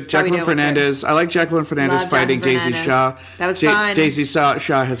was good. Jacqueline Fernandez. I like Jacqueline Fernandez fighting Daisy Shaw. That was fun. Daisy Shaw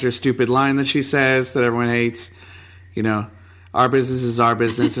has her stupid line that she says that everyone hates. Our business is our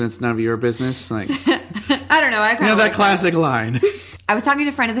business and it's none of your business. Like, I don't know. That classic line. I was talking to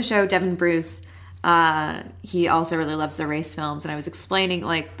a friend of the show, Devin Bruce. He also really loves the race films, and I was explaining,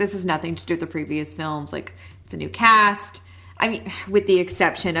 like, this has nothing to do with the previous films. Like, it's a new cast. I mean, with the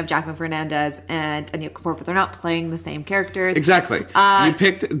exception of Jacqueline Fernandez and Anil Kapoor, but they're not playing the same characters. Exactly. You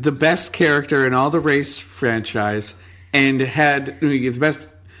picked the best character in all the race franchise and had the best,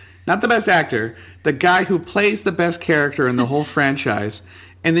 not the best actor, the guy who plays the best character in the whole franchise,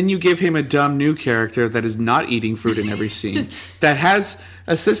 and then you give him a dumb new character that is not eating fruit in every scene, that has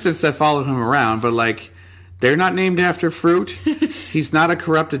assistants that follow him around, but like, they're not named after fruit. He's not a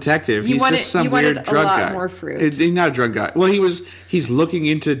corrupt detective. He's just some weird drug guy. A lot more fruit. He's not a drug guy. Well, he's looking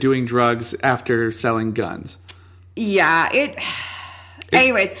into doing drugs after selling guns. Yeah.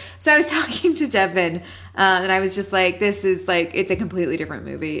 Anyways, so I was talking to Devin, and I was just like, this is like, it's a completely different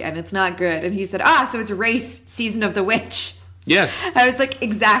movie, and it's not good. And he said, so it's Race, Season of the Witch. Yes. I was like,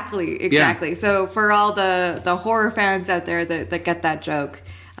 exactly. Yeah. So for all the horror fans out there that get that joke,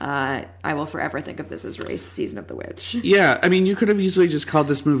 I will forever think of this as Race, Season of the Witch. Yeah, I mean, you could have easily just called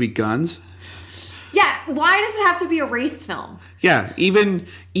this movie Guns. Yeah, why does it have to be a race film? Yeah, even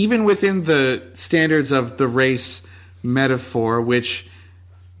within the standards of the race metaphor, which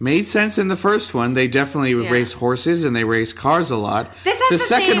made sense in the first one. They definitely race horses and they race cars a lot. The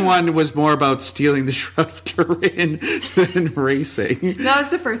second one was more about stealing the Shroud of Turin than racing. That was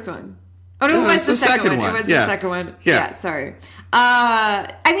the first one. Oh, no, it was the second one. one. It was Yeah. the second one. Yeah. Yeah, sorry.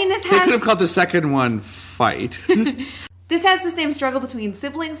 I mean, this They could have has called the second one Fight. this has the same struggle between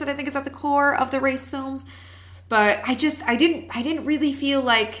siblings that I think is at the core of the race films. But I didn't really feel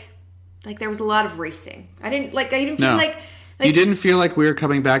like there was a lot of racing. I didn't feel No. like You didn't feel like we were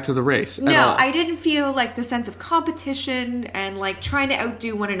coming back to the race at all. I didn't feel like the sense of competition and like trying to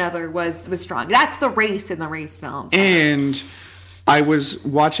outdo one another was strong. That's the race in the race films. And I was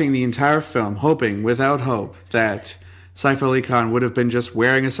watching the entire film, hoping, without hope, that Saif Ali Khan would have been just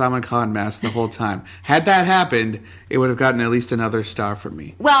wearing a Salman Khan mask the whole time. Had that happened, it would have gotten at least another star from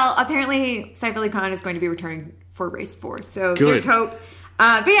me. Well, apparently Saif Ali Khan is going to be returning for Race 4, so Good. there's hope.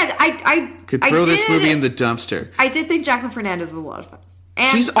 But yeah, I Could throw this movie in the dumpster. I did think Jacqueline Fernandez was a lot of fun.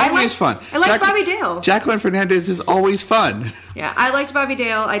 And She's always fun. I like Bobby Dale. Jacqueline Fernandez is always fun. Yeah, I liked Bobby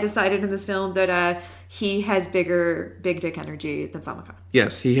Dale. I decided in this film that he has big dick energy than Salman Khan.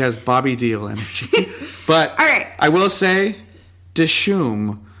 Yes, he has Bobby Deal energy. But All right. I will say,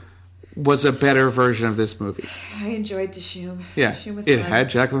 Dishoom was a better version of this movie. I enjoyed Dishoom. Yeah, Dishoom was it fun. had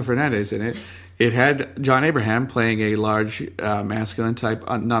Jacqueline Fernandez in it. It had John Abraham playing a large masculine type,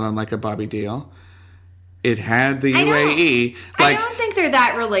 not unlike a Bobby Deal. It had the UAE. I don't think they're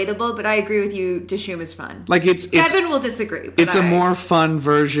that relatable, but I agree with you. Dishoom is fun. Like Kevin will disagree. But It's a more fun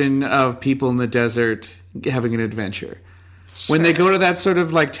version of people in the desert having an adventure. Sure. When they go to that sort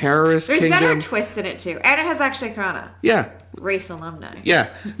of like terrorist There's kingdom. better twists in it too, and it has Akshay Khurana, Yeah, race alumni. yeah.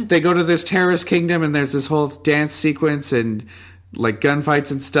 They go to this terrorist kingdom and there's this whole dance sequence and like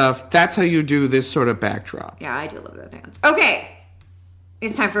gunfights and stuff. That's how you do this sort of backdrop. Yeah, I do love that dance. Okay,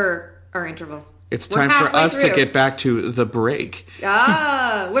 it's time for our interval. It's We're time for halfway us to through. get back to the break.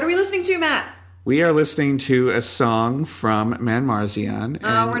 What are we listening to, Matt? We are listening to a song from Man Marzian.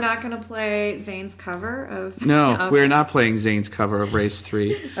 and- We're not going to play Zayn's cover of... No, Okay. we're not playing Zayn's cover of Race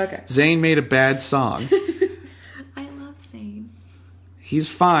 3. Okay. Zayn made a bad song. I love Zayn. He's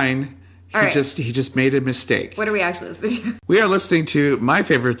fine. He All right. just made a mistake. What are we actually listening to? We are listening to my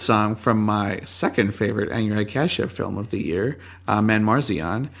favorite song from my second favorite Anurai Kashyap film of the year, Man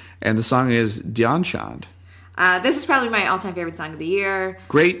Marzian, and the song is Dhyan Chand. This is probably my all-time favorite song of the year.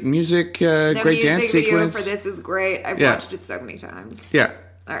 Great music, The great dance music video sequence. for this is great. I've Yeah. watched it so many times. Yeah.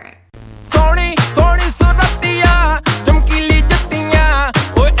 All right. Soni Soni सुरतियां चमकीली जत्तियां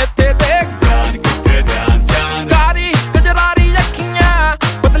ओ इत्थे देख ध्यान किथे ध्यान चांद कारी गजरारी अखियां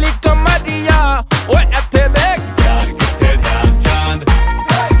पतली कमरिया ओ इत्थे देख ध्यान किथे ध्यान चांद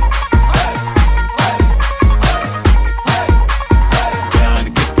ध्यान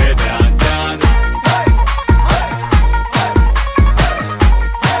किथे ध्यान चांद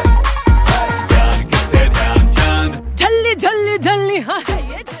ध्यान किथे ध्यान चांद झल्ली झल्ली झल्ली हाँ है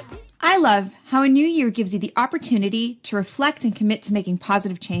ये I love how a new year gives you the opportunity to reflect and commit to making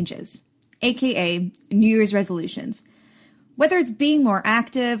positive changes, aka New Year's resolutions. Whether it's being more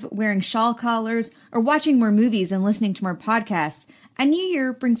active, wearing shawl collars, or watching more movies and listening to more podcasts, a new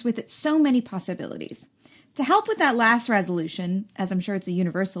year brings with it so many possibilities. To help with that last resolution, as I'm sure it's a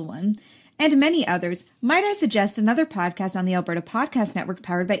universal one, and many others, might I suggest another podcast on the Alberta Podcast Network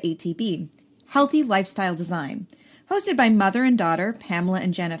powered by ATB, Healthy Lifestyle Design. Hosted by mother and daughter, Pamela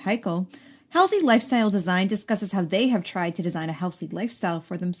and Janet Heichel, Healthy Lifestyle Design discusses how they have tried to design a healthy lifestyle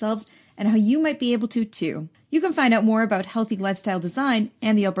for themselves and how you might be able to too. You can find out more about Healthy Lifestyle Design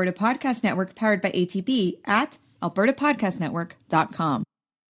and the Alberta Podcast Network powered by ATB at albertapodcastnetwork.com.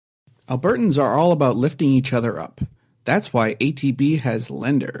 Albertans are all about lifting each other up. That's why ATB has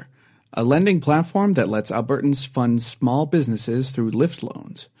Lender, a lending platform that lets Albertans fund small businesses through Lift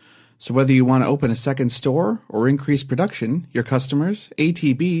loans. So whether you want to open a second store or increase production, your customers,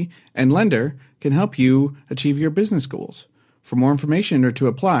 ATB, and Lender can help you achieve your business goals. For more information or to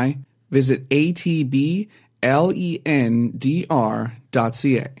apply, visit atblendr.ca.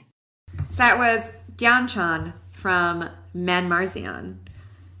 So that was Dhyan Chand from Man Marzian.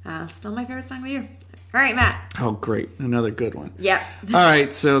 Still my favorite song of the year. All right, Matt. Oh, great. Another good one. Yep. All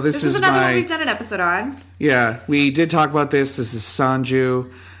right, so This is another one we've done an episode on. Yeah, we did talk about this. This is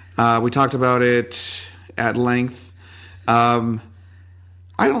Sanju. We talked about it at length. I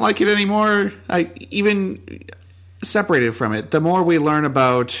don't like it anymore. I even separated from it. The more we learn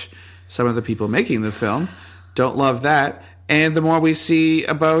about some of the people making the film, don't love that. And the more we see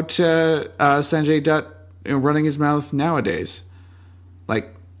about Sanjay Dutt running his mouth nowadays.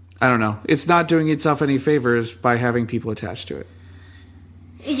 Like, I don't know. It's not doing itself any favors by having people attached to it.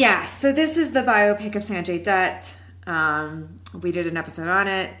 Yeah, so this is the biopic of Sanjay Dutt. We did an episode on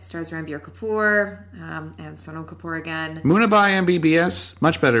it. It stars Ranbir Kapoor and Sonal Kapoor again. Munabai MBBS,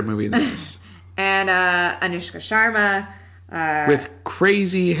 much better movie than this. And Anushka Sharma. with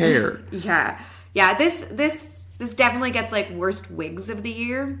crazy hair. Yeah. This definitely gets like worst wigs of the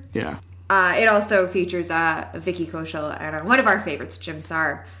year. Yeah. It also features Vicky Kaushal and one of our favorites, Jim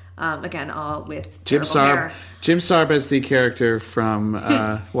Sarb. Again, all with Jim hair. Jim Sarb as the character from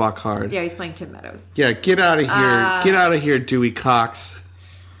Walk Hard. Yeah, he's playing Tim Meadows. Yeah, get out of here. Get out of here, Dewey Cox.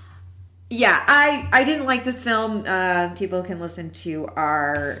 Yeah, I didn't like this film. People can listen to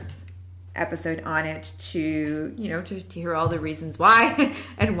our episode on it to hear all the reasons why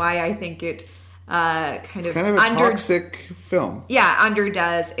and why I think it kind of a toxic film. Yeah,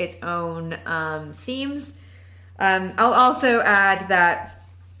 underdoes its own themes. I'll also add that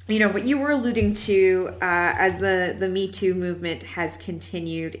what you were alluding to as the Me Too movement has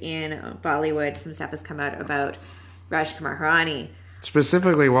continued in Bollywood. Some stuff has come out about Rajkumar Hirani.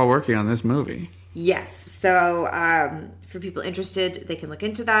 Specifically while working on this movie. Yes. So for people interested, they can look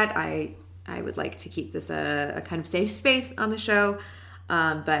into that. I would like to keep this a kind of safe space on the show.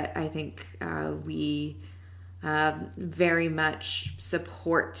 But I think we very much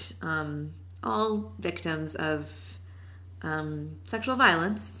support all victims of sexual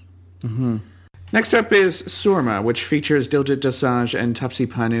violence. Mm-hmm. Next up is Surma, which features Diljit Dosanjh and Taapsee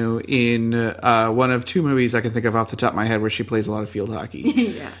Pannu in one of two movies I can think of off the top of my head where she plays a lot of field hockey.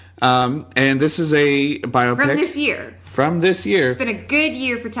 Yeah. And this is a biopic. From this year. It's been a good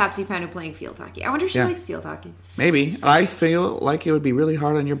year for Taapsee Pannu playing field hockey. I wonder if she likes field hockey. Maybe. I feel like it would be really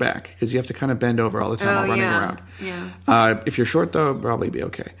hard on your back because you have to kind of bend over all the time while running around. Yeah. If you're short, though, it'll probably be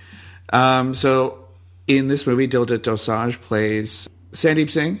okay. So in this movie, Diljit Dosanjh plays Sandeep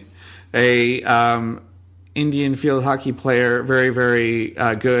Singh, a Indian field hockey player, very, very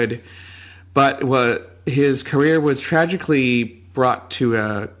good. But his career was tragically brought to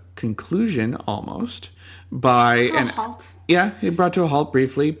a conclusion almost by a halt. Yeah, it brought to a halt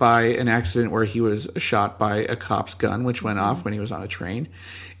briefly by an accident where he was shot by a cop's gun, which went off when he was on a train.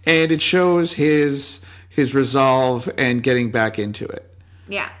 And it shows his resolve and getting back into it.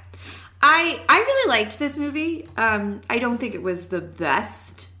 Yeah. I really liked this movie. I don't think it was the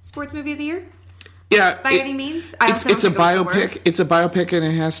best sports movie of the year. Yeah, by any means. It's a biopic. It's a biopic, and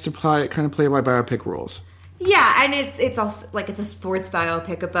it has to play by biopic rules. Yeah, and it's also like it's a sports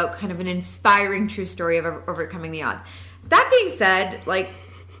biopic about kind of an inspiring true story of overcoming the odds. That being said, I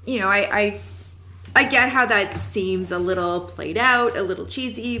get how that seems a little played out, a little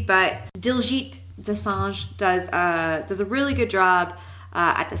cheesy, but Diljit Dosanjh does a really good job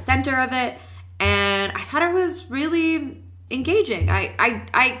at the center of it, and I thought it was really engaging.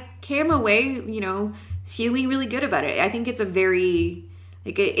 I came away, feeling really good about it. I think it's a very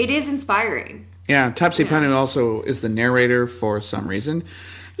it is inspiring. Yeah, Taapsee Pannu also is the narrator for some reason.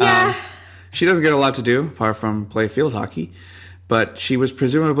 Yeah. She doesn't get a lot to do apart from play field hockey, but she was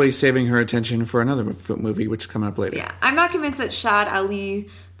presumably saving her attention for another movie, which is coming up later. Yeah, I'm not convinced that Shad Ali,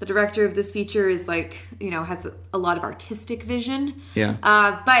 the director of this feature, is has a lot of artistic vision. Yeah.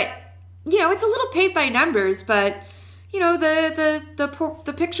 But it's a little paint by numbers, but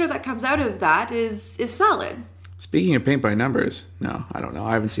the picture that comes out of that is solid. Speaking of paint by numbers, no, I don't know.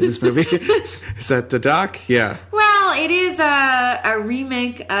 I haven't seen this movie. Is that the doc? Yeah. Well, it is a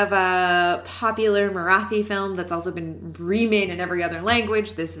remake of a popular Marathi film that's also been remade in every other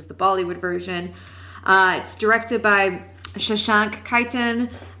language. This is the Bollywood version. It's directed by Shashank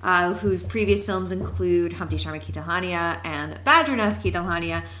Khaitan, whose previous films include Humpty Sharma Ki Dalhania and Badranath Ki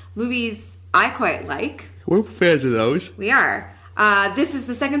Dalhania, movies I quite like. We're fans of those. We are. This is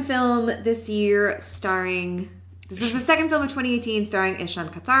the second film this year This is the second film of 2018 starring Ishan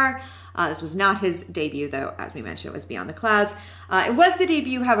Qatar. This was not his debut, though, as we mentioned, it was Beyond the Clouds. It was the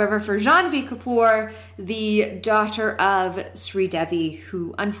debut, however, for Janhvi Kapoor, the daughter of Sri Devi,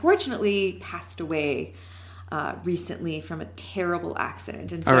 who unfortunately passed away recently from a terrible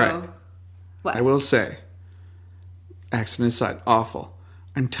accident. And so, all right. What? I will say, accident aside, awful.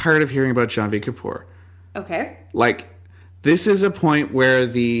 I'm tired of hearing about Janhvi Kapoor. Okay. This is a point where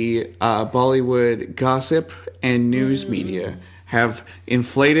the Bollywood gossip and news media have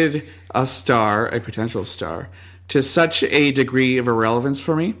inflated a potential star, to such a degree of irrelevance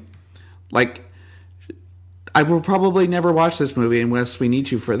for me. I will probably never watch this movie unless we need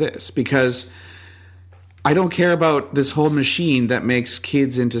to for this, because I don't care about this whole machine that makes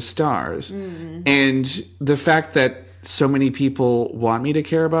kids into stars. Mm-hmm. And the fact that so many people want me to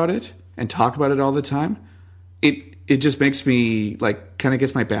care about it and talk about it all the time, it just makes me, kind of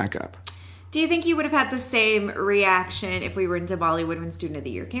gets my back up. Do you think you would have had the same reaction if we were into Bollywood when Student of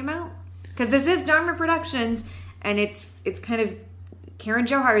the Year came out? Because this is Dharma Productions, and it's kind of Karan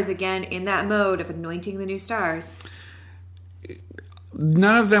Johar is again in that mode of anointing the new stars.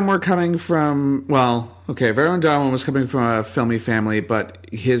 none of them were coming from, well, okay, Varun Dhawan was coming from a filmy family, but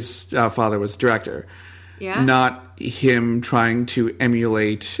his father was a director. Yeah. Not him trying to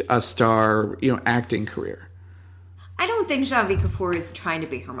emulate a star, acting career. I don't think Janvi Kapoor is trying to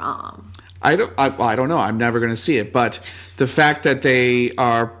be her mom. I don't know. I'm never going to see it. But the fact that they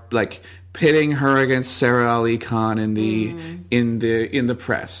are like pitting her against Sarah Ali Khan in the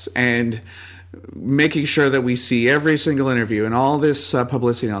press and making sure that we see every single interview and all this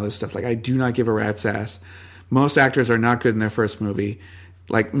publicity and all this stuff. Like, I do not give a rat's ass. Most actors are not good in their first movie.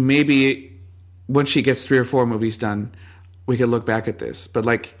 Like, maybe once she gets 3 or 4 movies done, we could look back at this. But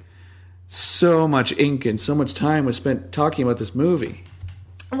like, so much ink and so much time was spent talking about this movie.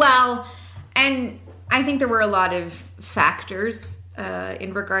 Well, and I think there were a lot of factors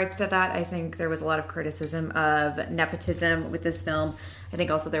in regards to that. I think there was a lot of criticism of nepotism with this film. I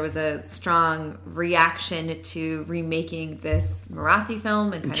think also there was a strong reaction to remaking this Marathi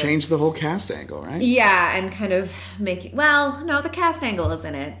film and kind change the whole cast angle, right? Yeah, and kind of making... Well, no, the cast angle is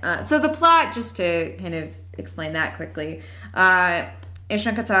in it. So the plot, just to kind of explain that quickly...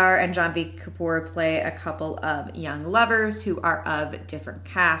 Ishan Khatter and Janvi Kapoor play a couple of young lovers who are of different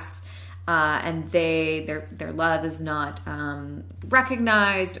castes, and their love is not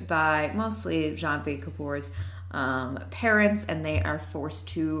recognized by mostly Janvi Kapoor's parents, and they are forced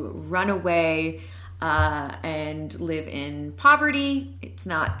to run away and live in poverty. It's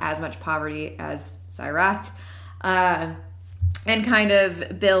not as much poverty as Sairat. And kind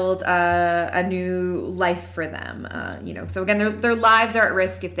of build a new life for them, So again, their lives are at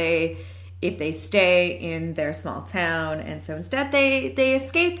risk if they stay in their small town, and so instead they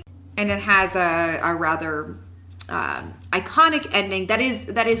escape. And it has a rather iconic ending that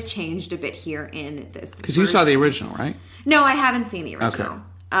is changed a bit here in this. Because you saw the original, right? No, I haven't seen the original. Okay.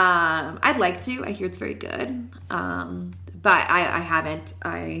 I'd like to. I hear it's very good, but I haven't.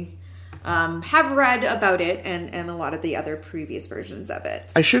 I have read about it and a lot of the other previous versions of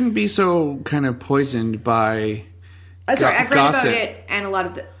it. I shouldn't be so kind of poisoned by I've read gossip. about it and a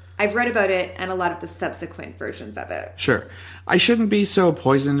lot of the subsequent versions of it. Sure. I shouldn't be so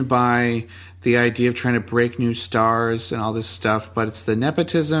poisoned by the idea of trying to break new stars and all this stuff, but it's the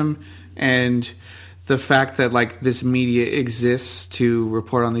nepotism and the fact that like this media exists to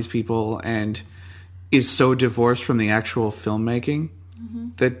report on these people and is so divorced from the actual filmmaking.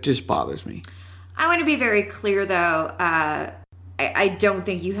 That just bothers me. I want to be very clear, though. I don't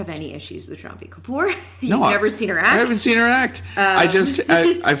think you have any issues with Janvi Kapoor. You've never seen her act. I haven't seen her act.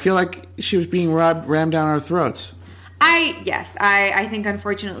 I feel like she was being rammed down our throats. I think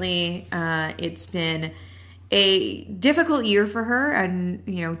unfortunately it's been a difficult year for her, and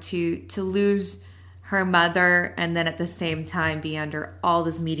to lose her mother and then at the same time be under all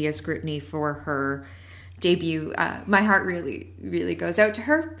this media scrutiny for her debut. My heart really, really goes out to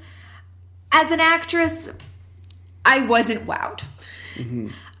her. As an actress, I wasn't wowed.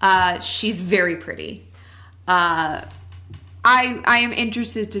 Mm-hmm. She's very pretty. I am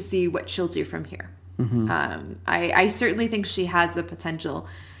interested to see what she'll do from here. Mm-hmm. I certainly think she has the potential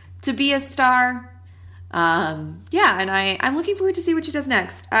to be a star. And I'm looking forward to see what she does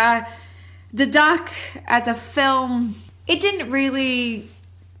next. The Duck as a film, it didn't really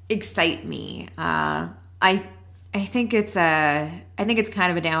excite me. I think it's kind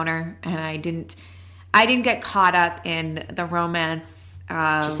of a downer, and I didn't get caught up in the romance.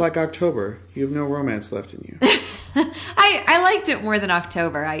 Just like October, you have no romance left in you. I liked it more than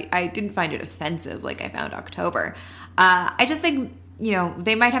October. I didn't find it offensive like I found October. I just think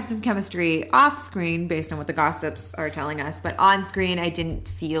they might have some chemistry off screen based on what the gossips are telling us, but on screen I didn't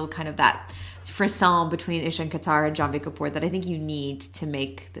feel kind of that frisson between Ishan Khatter and Janvi Kapoor that I think you need to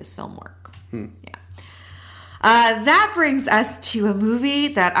make this film work. Yeah. That brings us to a movie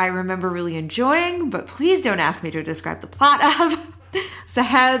that I remember really enjoying, but please don't ask me to describe the plot of.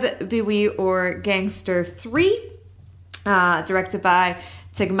 Saheb Biwi or Gangster 3, directed by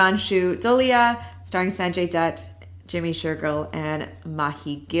Tigmanshu Dolia, starring Sanjay Dutt, Jimmy Shergill, and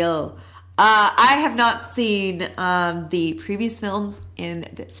Mahi Gill. I have not seen the previous films in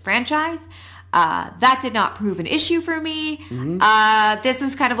this franchise. That did not prove an issue for me. Mm-hmm. This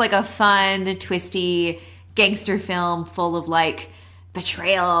is kind of like a fun, twisty gangster film full of like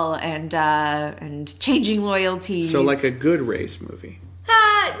betrayal and changing loyalties. So like a Good Race movie.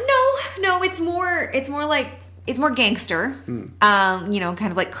 No, it's more gangster.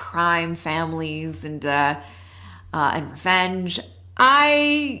 Kind of like crime families and revenge.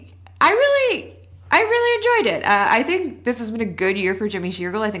 I really enjoyed it. I think this has been a good year for Jimmy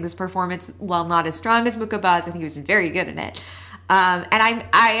Shergill. I think this performance, while not as strong as Mukabbaz, I think he was very good in it. And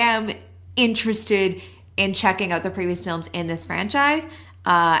I am interested in checking out the previous films in this franchise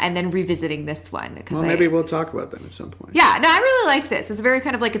and then revisiting this one. Well, maybe we'll talk about them at some point. Yeah, no, I really like this. It's very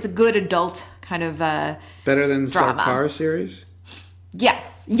kind of like, it's a good adult kind of better than drama. Sarkar series?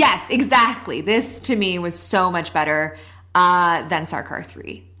 Yes, exactly. This, to me, was so much better than Sarkar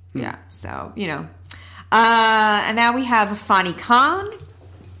 3. Yeah, so, you know. And now we have Fani Khan.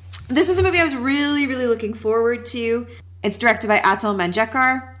 This was a movie I was really, really looking forward to. It's directed by Atul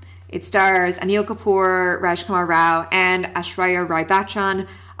Manjekar. It stars Anil Kapoor, Rajkumar Rao, and Aishwarya Rai Bachchan.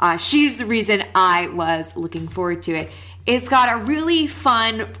 She's the reason I was looking forward to it. It's got a really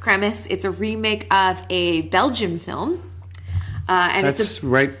fun premise. It's a remake of a Belgian film. And that's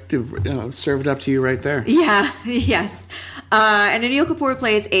right, served up to you right there. Yeah, yes. And Anil Kapoor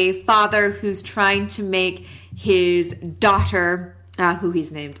plays a father who's trying to make his daughter, who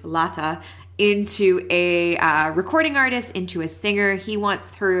he's named Lata, into a recording artist, into a singer. He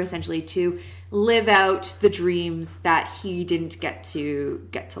wants her essentially to live out the dreams that he didn't get to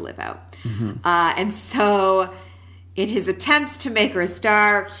live out. Mm-hmm. And so in his attempts to make her a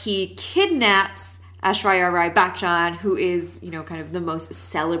star, he kidnaps Aishwarya Rai Bachchan, who is, you know, kind of the most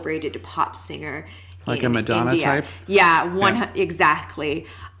celebrated pop singer. Like a Madonna India. type? Yeah, exactly.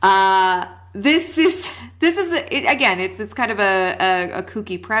 This is again, it's kind of a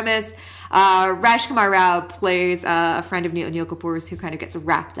kooky premise. Rajkumar Rao plays a friend of Anil Kapoor's who kind of gets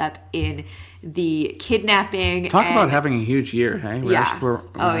wrapped up in the kidnapping. Talk about having a huge year, hey? Yeah.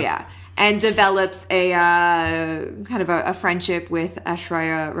 Yeah. And develops a kind of a friendship with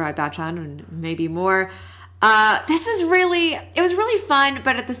Aishwarya Rai Bachchan and maybe more. This was really fun,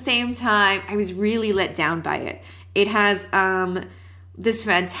 but at the same time, I was really let down by it. It has this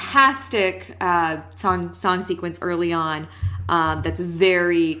fantastic song sequence early on that's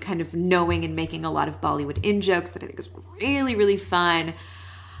very kind of knowing and making a lot of Bollywood in-jokes that I think is really, really fun.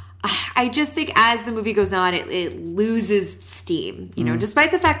 I just think as the movie goes on, it loses steam. You know, despite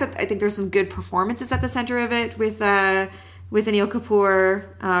the fact that I think there's some good performances at the center of it with Anil Kapoor,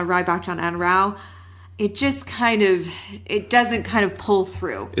 Rai Bachchan, and Rao, it just it doesn't kind of pull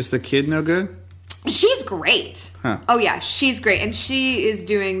through. Is the kid no good? She's great. Huh. Oh yeah, she's great, and she is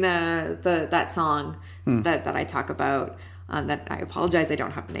doing that song that I talk about. That I apologize, I don't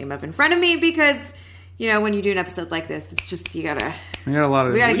have the name of in front of me because, you know, when you do an episode like this, it's just we got a lot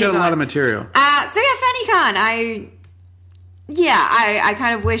of material. So yeah, Fani Khan. I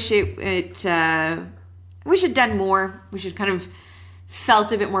kind of wish we should done more. We should kind of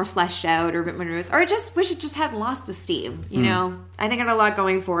felt a bit more fleshed out or a bit more nervous, or I just wish it just hadn't lost the steam. You know, I think it had a lot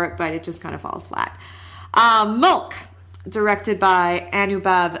going for it, but it just kind of falls flat. Mulk, directed by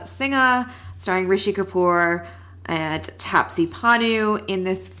Anubhav Singha, starring Rishi Kapoor and Taapsee Pannu. In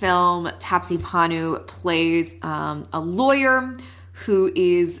this film, Taapsee Pannu plays a lawyer who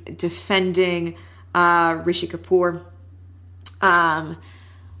is defending Rishi Kapoor.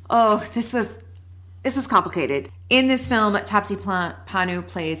 This was complicated. In this film, Taapsee Pannu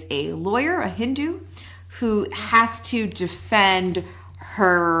plays a lawyer, a Hindu, who has to defend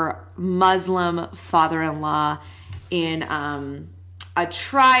her Muslim father-in-law in a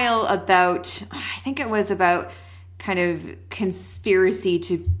trial about, I think it was about kind of conspiracy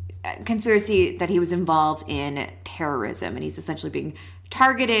that he was involved in terrorism, and he's essentially being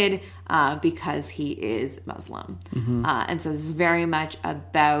targeted because he is Muslim. Mm-hmm. And so this is very much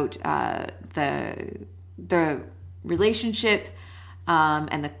about the relationship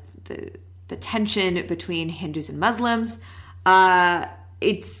and the tension between Hindus and Muslims.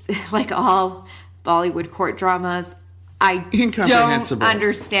 It's like all Bollywood court dramas. I don't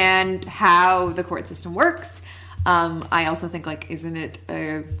understand how the court system works. I also think, like, isn't it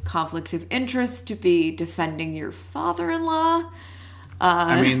a conflict of interest to be defending your father-in-law?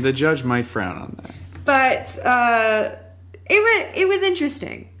 I mean, the judge might frown on that. But it was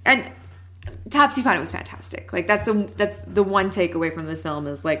interesting. And Taapsee Pannu was fantastic. Like, that's the one takeaway from this film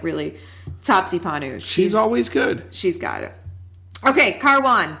is, like, really Taapsee Pannu. She's always good. She's got it. Okay,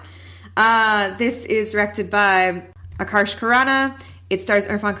 Karwan. This is directed by Akarsh Khurana. It stars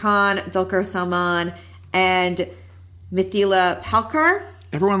Irfan Khan, Dulquer Salmaan, and Mithila Palkar.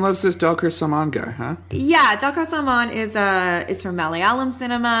 Everyone loves this Dulquer Salmaan guy, huh? Yeah, Dulquer Salmaan is from Malayalam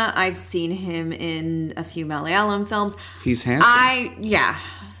cinema. I've seen him in a few Malayalam films. He's handsome. Yeah,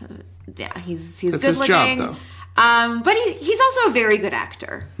 he's That's good his looking. Job, though. But he's also a very good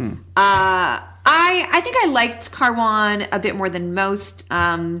actor. I think I liked Karwan a bit more than most.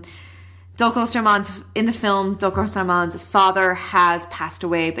 Dulquer Salmaan's father has passed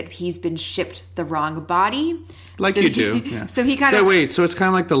away, but he's been shipped the wrong body. Like so you do. Yeah. So he kind of... Wait, so it's kind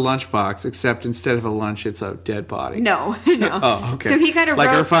of like the lunchbox, except instead of a lunch, it's a dead body. No. Oh, okay. So he kind of like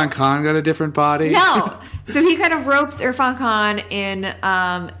Irfan Khan got a different body? No. So he kind of ropes Irfan Khan in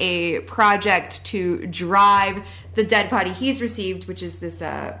a project to drive the dead body he's received, which is this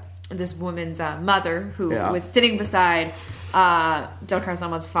woman's mother who was sitting beside Delkar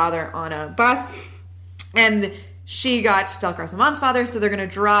Salman's father on a bus. And she got Delkar Salman's father, so they're going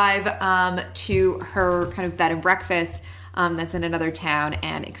to drive to her kind of bed and breakfast that's in another town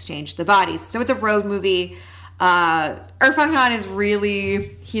and exchange the bodies. So it's a road movie. Irfan Khan is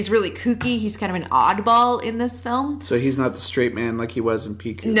he's really kooky. He's kind of an oddball in this film. So he's not the straight man like he was in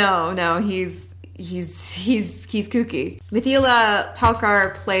Piku. No, he's kooky. Mithila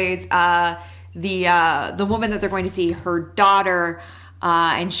Palkar plays the woman that they're going to see, her daughter,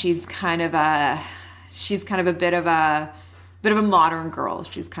 and she's kind of a bit of a modern girl.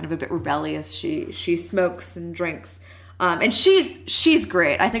 She's kind of a bit rebellious. She smokes and drinks. And she's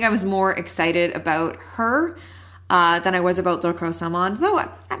great. I think I was more excited about her than I was about Delkar Salman. Though I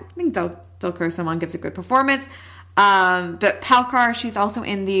think Delkar Salman gives a good performance. But Palkar, she's also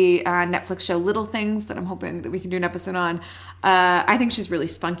in the Netflix show Little Things that I'm hoping that we can do an episode on. I think she's really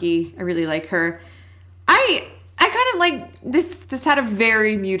spunky. I really like her. I kind of like this. This had a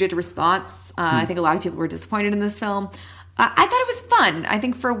very muted response. I think a lot of people were disappointed in this film. I thought it was fun. I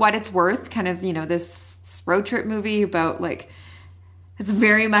think for what it's worth, kind of, this road trip movie about it's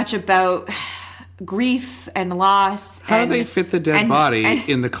very much about grief and loss. How do they fit the dead body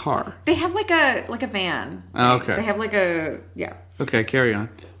in the car? They have like a van. Oh, okay. They have Okay, carry on.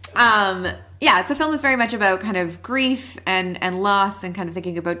 It's a film that's very much about kind of grief and loss and kind of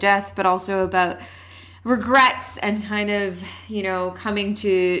thinking about death, but also about regrets and kind of, coming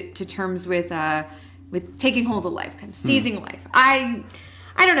to terms with taking hold of life, kind of seizing life.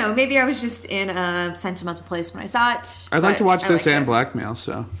 I don't know. Maybe I was just in a sentimental place when I saw it. I'd like to watch this and Blackmail,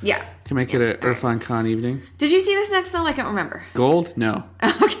 so yeah, can make it an Irfan Khan evening. Did you see this next film? I can't remember. Gold? No.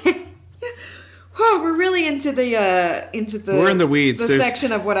 Okay. Oh, we're really into the we're in the weeds. The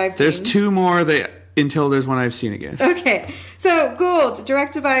section of what I've seen. There's two more until there's one I've seen again. Okay, so Gold,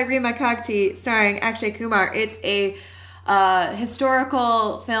 directed by Reema Kagti, starring Akshay Kumar. It's a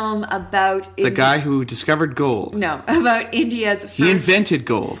historical film about the guy who discovered gold. No, about India's first... He invented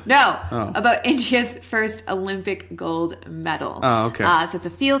gold. No, about India's first Olympic gold medal. Oh, okay. So it's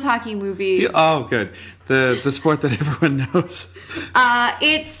a field hockey movie. Oh, good. The sport that everyone knows.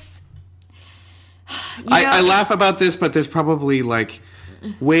 It's... I laugh about this, but there's probably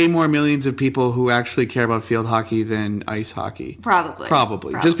way more millions of people who actually care about field hockey than ice hockey. Probably.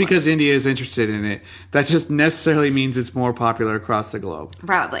 Just because India is interested in it, that just necessarily means it's more popular across the globe.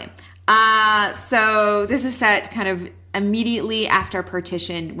 Probably. So this is set kind of immediately after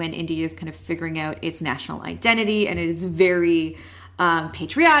partition, when India is kind of figuring out its national identity, and it is very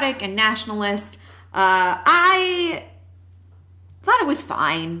patriotic and nationalist. I thought it was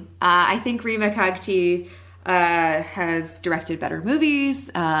fine. I think Reema Kagti has directed better movies.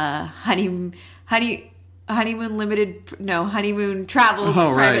 Honeymoon Travels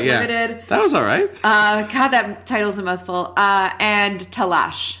Private Limited. That was all right. God, that title's a mouthful. And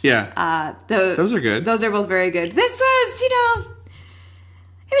Talash. Yeah. Those are good. Those are both very good. This was, it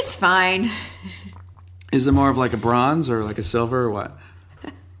was fine. Is it more of like a bronze or like a silver or what?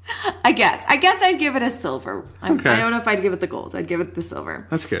 I guess I'd give it a silver. Okay. I don't know if I'd give it the gold. I'd give it the silver.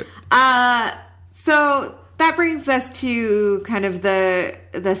 That's good. So that brings us to kind of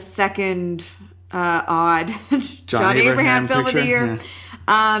the second odd John Abraham film of the year.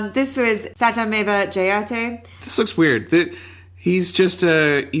 Yeah. This was Satyameva Jayate. This looks weird. He's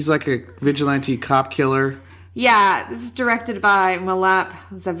like a vigilante cop killer. Yeah, this is directed by Malap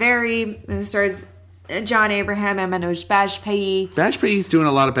Zaveri. This stars John Abraham and Manoj Bajpayee. Bajpayee's doing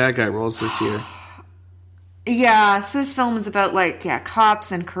a lot of bad guy roles this year. Yeah, so this film is about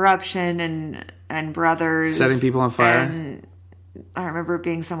cops and corruption and brothers setting people on fire. And I remember it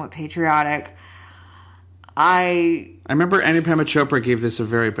being somewhat patriotic. I remember Anupama Chopra gave this a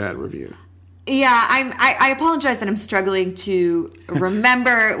very bad review. Yeah, I apologize that I'm struggling to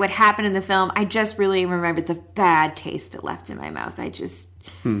remember what happened in the film. I just really remembered the bad taste it left in my mouth.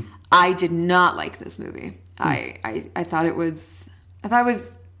 I did not like this movie. I thought it was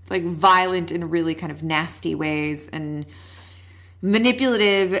violent in really kind of nasty ways and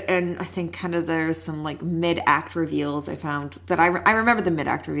manipulative, and I think kind of there's some mid-act reveals I found that I remember the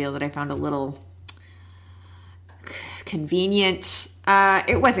mid-act reveal that I found a little convenient.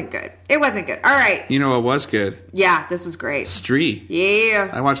 It wasn't good. All right. You know what was good? Yeah, this was great. Stree. Yeah.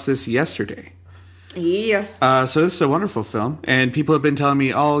 I watched this yesterday. Yeah. So this is a wonderful film, and people have been telling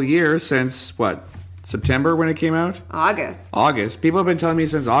me all year since, September when it came out? August. People have been telling me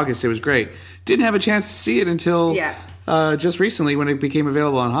since August it was great. Didn't have a chance to see it until just recently when it became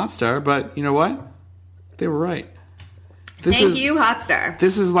available on Hotstar, but you know what? They were right. Thank you, Hotstar.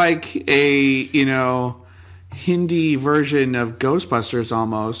 This is like a, Hindi version of Ghostbusters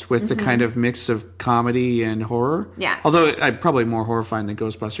almost, with the kind of mix of comedy and horror. Yeah. Although probably more horrifying than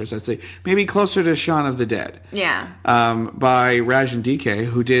Ghostbusters, I'd say. Maybe closer to Shaun of the Dead. Yeah. By Rajan DK,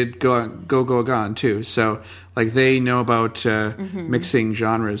 who did Go Gone too. So, they know about mixing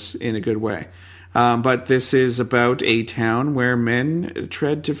genres in a good way. But this is about a town where men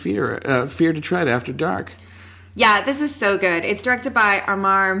fear to tread after dark. Yeah, this is so good. It's directed by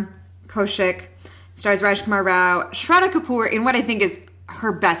Amar Kaushik. Stars Rajkumar Rao, Shraddha Kapoor in what I think is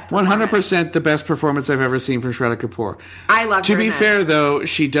her best performance. 100% the best performance I've ever seen from Shraddha Kapoor. I love her. To be fair, though,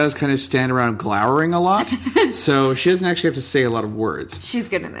 she does kind of stand around glowering a lot, so she doesn't actually have to say a lot of words. She's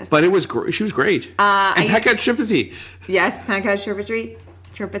good in this. But she was great. And Pankaj Tripathi. Yes, Pankaj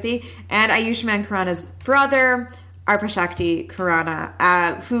Tripathi. And Ayushmann Khurrana's brother, Arpa Shakti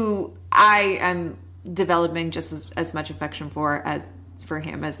Khurrana, who I am developing just as much affection for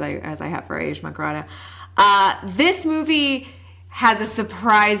him as I have for Ayushmann Khurrana. This movie has a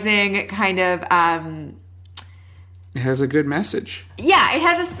surprising kind of it has a good message. Yeah, it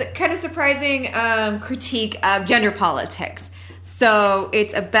has a kind of surprising critique of gender politics. So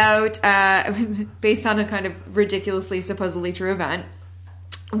it's about based on a kind of ridiculously supposedly true event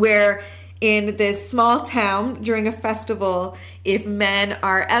where in this small town during a festival, if men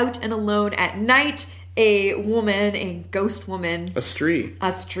are out and alone at night, a ghost woman, a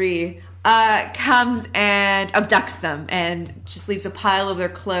stree, comes and abducts them and just leaves a pile of their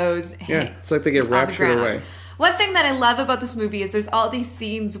clothes. Yeah, it's like they get raptured away. One thing that I love about this movie is there's all these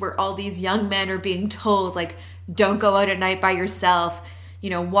scenes where all these young men are being told, don't go out at night by yourself,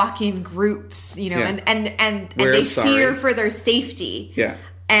 walk in groups, and they fear for their safety. Yeah.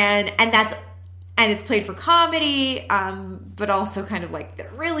 And it's played for comedy, but also kind of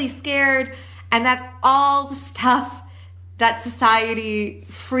they're really scared. And that's all the stuff that society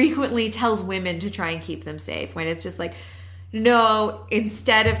frequently tells women to try and keep them safe. When it's just no,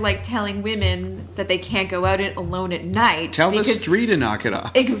 instead of telling women that they can't go out alone at night. Tell the street to knock it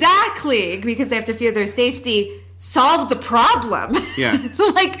off. Exactly. Because they have to fear their safety. Solve the problem. Yeah.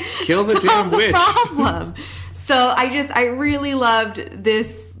 Kill the damn witch. Problem. So I really loved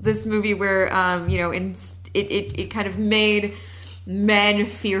this movie where, it kind of made men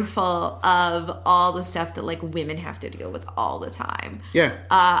fearful of all the stuff that women have to deal with all the time. Yeah.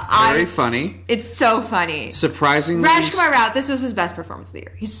 Very funny. It's so funny. Surprisingly, Rajkumar Rao, this was his best performance of the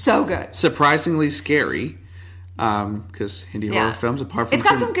year. He's so good. Surprisingly scary. Because Hindi horror films, apart from... It's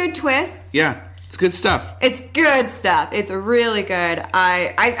got some good twists. Yeah. It's good stuff. It's good stuff. It's really good.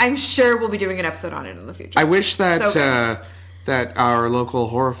 I'm sure we'll be doing an episode on it in the future. I wish that that our local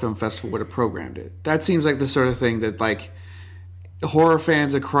horror film festival would have programmed it. That seems like the sort of thing that horror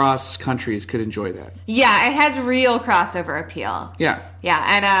fans across countries could enjoy that. Yeah, it has real crossover appeal. Yeah. Yeah,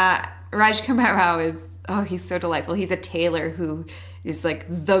 and Rajkumar Rao he's so delightful. He's a tailor who is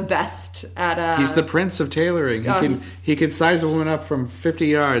the best at he's the prince of tailoring. He can size a woman up from 50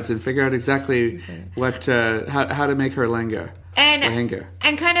 yards and figure out exactly what how to make her lehenga.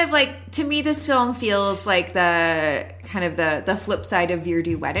 And kind of to me, this film feels like the flip side of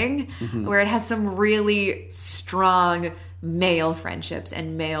Veer Wedding, where it has some really strong male friendships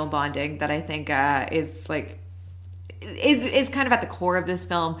and male bonding that I think is kind of at the core of this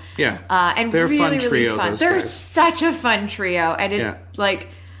film. Yeah, and they're really, a fun trio, really fun. They're such a fun trio, and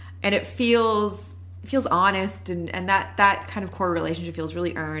it feels honest, and that kind of core relationship feels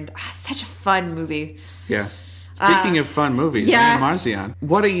really earned. Such a fun movie. Yeah. Speaking of fun movies, Man Marzian.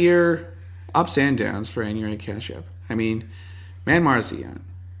 What a year, ups and downs for Anurag Kashyap. I mean, Man Marzian,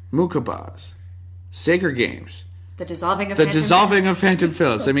 Mukkabaz, Sacred Games, The Dissolving of Phantom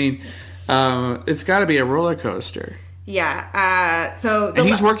Phillips. I mean, it's got to be a roller coaster. Yeah. And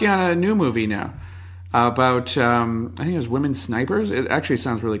he's working on a new movie now about, I think it was women snipers. It actually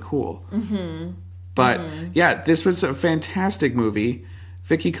sounds really cool. Mm-hmm. But, yeah, this was a fantastic movie.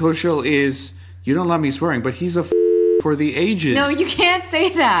 Vicky Kaushal is... You don't love me swearing, but he's a for the ages. No, you can't say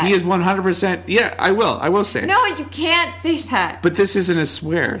that. He is 100%. Yeah, I will say it. No, you can't say that. But this isn't a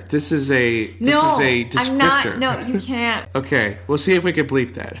swear. This is a descriptor. I'm not. No, you can't. Okay, we'll see if we can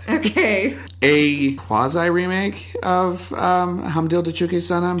bleep that. Okay. A quasi remake of Hum Dil De Chuke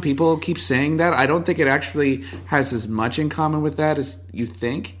Sanam. People keep saying that. I don't think it actually has as much in common with that as you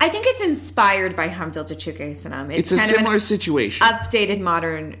think. I think it's inspired by Hum Dil De Chuke Sanam. It's a similar situation. Updated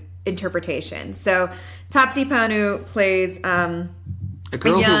modern interpretation. So Taapsee Pannu plays a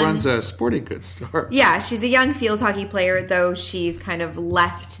girl who runs a sporting goods store. Yeah, she's a young field hockey player, though she's kind of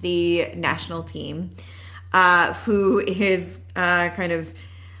left the national team, who is kind of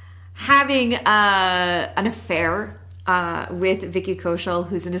having an affair with Vicky Kaushal,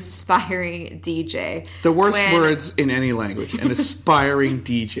 who's an aspiring DJ. The worst words in any language, an aspiring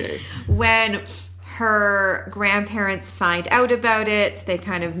DJ. When her grandparents find out about it, they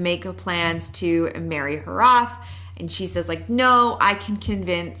kind of make plans to marry her off. And she says, like, no, I can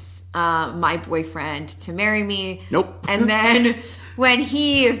convince my boyfriend to marry me. Nope. And then when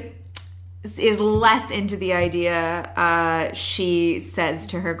he is less into the idea, she says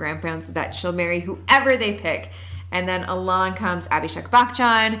to her grandparents that she'll marry whoever they pick. And then along comes Abhishek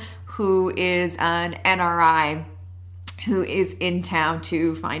Bachchan, who is an NRI who is in town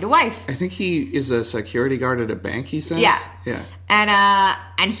to find a wife. I think he is a security guard at a bank, he says. Yeah.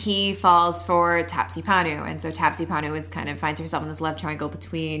 And he falls for Taapsee Pannu. And so Taapsee Pannu is kind of finds herself in this love triangle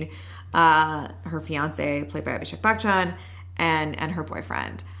between her fiance, played by Abhishek Bachchan, and her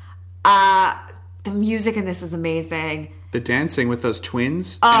boyfriend. The music in this is amazing. The dancing with those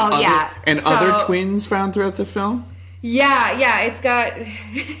twins. And other twins found throughout the film. Yeah, it's got...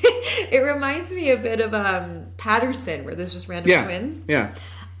 it reminds me a bit of Patterson, where there's just random twins. Yeah.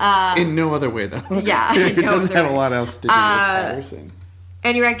 In no other way, though. Yeah. It doesn't have a lot else to do with Patterson.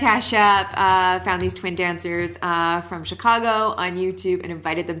 Anurag Kashyap found these twin dancers from Chicago on YouTube and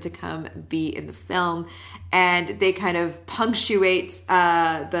invited them to come be in the film. And they kind of punctuate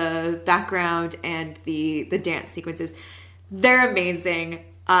the background and the dance sequences. They're amazing.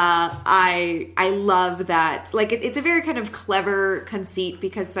 I love that. Like, it's a very kind of clever conceit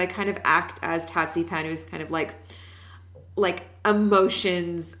because they kind of act as Taapsee Pannu's kind of like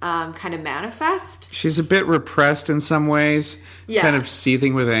emotions kind of manifest. She's a bit repressed in some ways. Yeah. Kind of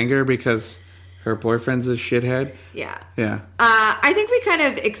seething with anger because her boyfriend's a shithead. Yeah. Yeah. I think we kind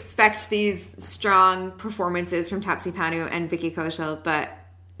of expect these strong performances from Taapsee Pannu and Vicky Kaushal, but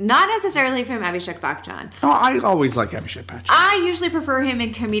not necessarily from Abhishek Bachchan. Oh, I always like Abhishek Bachchan. I usually prefer him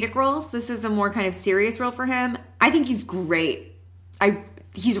in comedic roles. This is a more kind of serious role for him. I think he's great.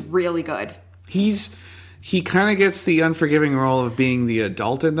 He's really good. He kind of gets the unforgiving role of being the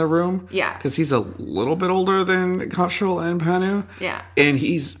adult in the room. Yeah. Because he's a little bit older than Kaushal and Pannu. Yeah. And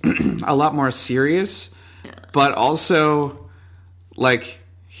he's a lot more serious. Yeah. But also, like,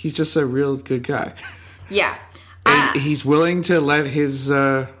 he's just a real good guy. Yeah. And he's willing to let his,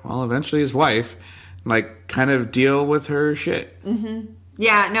 eventually his wife, like, kind of deal with her shit. Mm-hmm.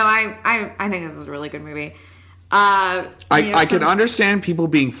 Yeah, no, I think this is a really good movie. I can understand people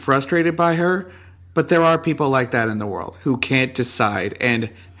being frustrated by her, but there are people like that in the world who can't decide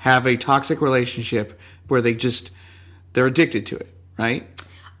and have a toxic relationship where they're addicted to it, right?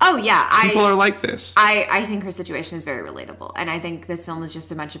 Oh, yeah. People are like this. I think her situation is very relatable. And I think this film is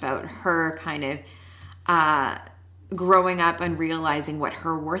just as much about her kind of growing up and realizing what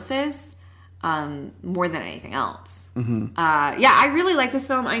her worth is more than anything else. Mm-hmm. I really like this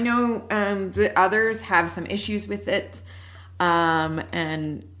film. I know the others have some issues with it.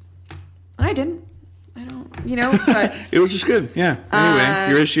 And I didn't. I don't, but... It was just good, yeah.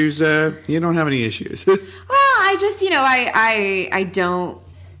 Anyway, your issues, you don't have any issues. Well, I just, I don't,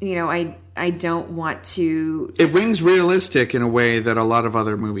 I don't want to... It rings realistic in a way that a lot of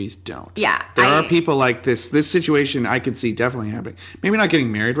other movies don't. Yeah. There are people like this. This situation I could see definitely happening. Maybe not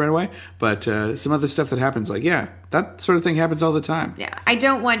getting married right away, but some other stuff that happens, like, yeah, that sort of thing happens all the time. Yeah. I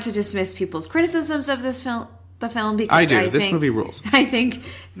don't want to dismiss people's criticisms of this film, because I do. This movie rules. I think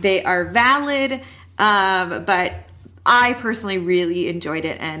they are valid. But I personally really enjoyed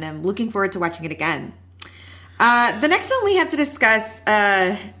it, and I'm looking forward to watching it again. The next film we have to discuss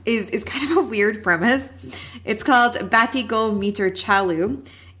is kind of a weird premise. It's called Bati Gul Meter Chalu.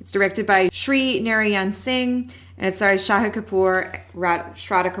 It's directed by Sri Narayan Singh, and it stars Shahid Kapoor,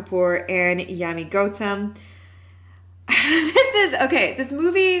 Shraddha Kapoor, and Yami Gautam. This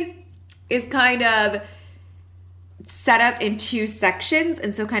movie is kind of set up in two sections,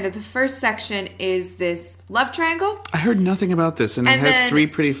 and so kind of the first section is this love triangle. I heard nothing about this, and it has three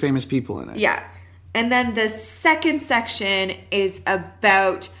pretty famous people in it. Yeah. And then the second section is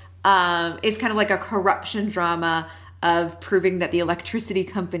about it's kind of like a corruption drama of proving that the electricity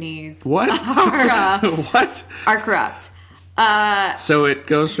companies are corrupt. So it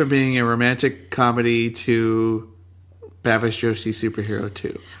goes from being a romantic comedy to Bhavesh Joshi Superhero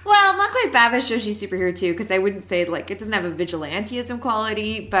 2. Well, not quite Bhavesh Joshi Superhero 2, because I wouldn't say, like, it doesn't have a vigilantism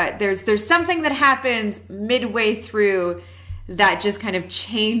quality, but there's something that happens midway through that just kind of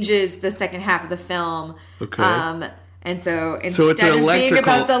changes the second half of the film. Okay. And so instead of being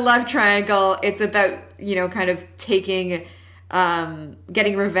about the love triangle, it's about, kind of taking,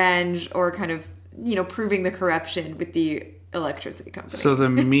 getting revenge or kind of, proving the corruption with the electricity company. So the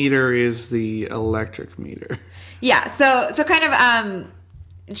meter is the electric meter. Yeah, so kind of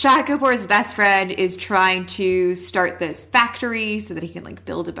Shahid Kapoor's best friend is trying to start this factory so that he can like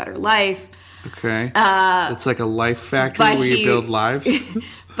build a better life. Okay. It's like a life factory where you build lives.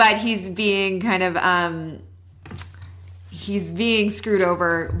 But he's being kind of he's being screwed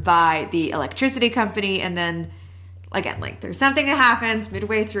over by the electricity company, and then again, like there's something that happens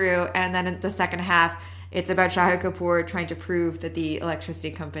midway through, and then in the second half, it's about Shahid Kapoor trying to prove that the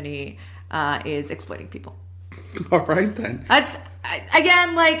electricity company is exploiting people. All right, then. That's,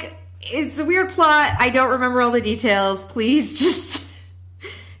 again, like, it's a weird plot. I don't remember all the details. Please just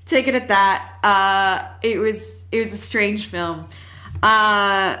take it at that. It was a strange film.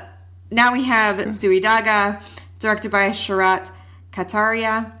 Now we have Zui Daga, directed by Sharat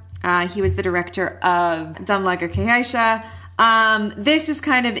Kataria. He was the director of Dum Laga Kehaisha. This is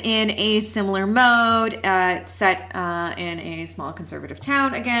kind of in a similar mode. It's set in a small conservative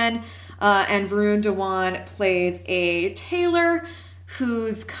town again. And Varun Dhawan plays a tailor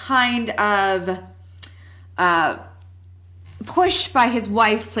who's kind of pushed by his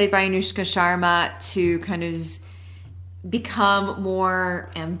wife, played by Anushka Sharma, to kind of become more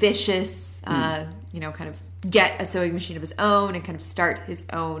ambitious, kind of get a sewing machine of his own and kind of start his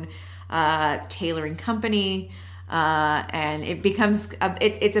own tailoring company. And it becomes,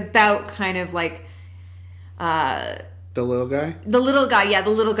 it's about kind of like... The little guy? The little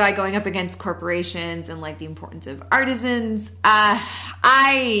guy going up against corporations and like the importance of artisans.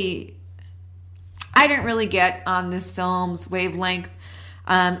 I didn't really get on this film's wavelength.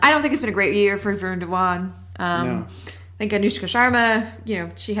 I don't think it's been a great year for Varun Dhawan. No. I think Anushka Sharma,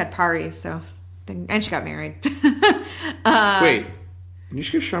 she had Pari, and she got married. Wait,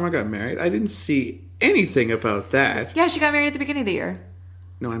 Anushka Sharma got married? I didn't see anything about that. Yeah, she got married at the beginning of the year.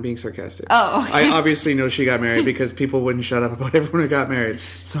 No, I'm being sarcastic. Oh, okay. I obviously know she got married because people wouldn't shut up about everyone who got married.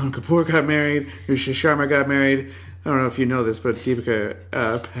 Sonam Kapoor got married. Anushka Sharma got married. I don't know if you know this, but Deepika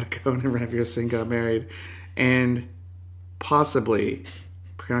Padukone and Ranveer Singh got married. And possibly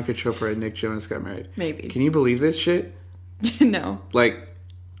Priyanka Chopra and Nick Jonas got married. Maybe. Can you believe this shit? No. Like,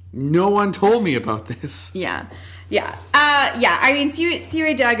 no one told me about this. Yeah. I mean,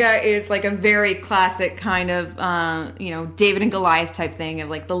 Zui Daga is like a very classic kind of, David and Goliath type thing of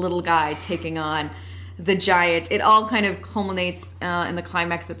like the little guy taking on the giant. It all kind of culminates in the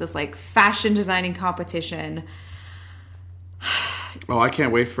climax at this like fashion designing competition. Oh, I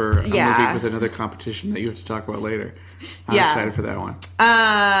can't wait for a movie with another competition that you have to talk about later. I'm excited for that one.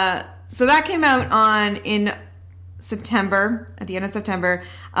 So that came out in September, at the end of September.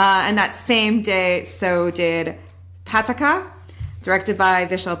 And that same day, so did Pataka, directed by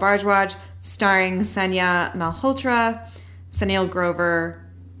Vishal Bhardwaj, starring Sanya Malhotra, Sunil Grover,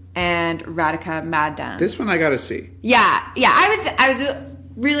 and Radhika Maddan. This one I gotta see. Yeah. I was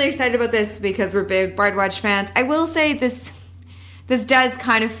really excited about this because we're big Bhardwaj fans. I will say this does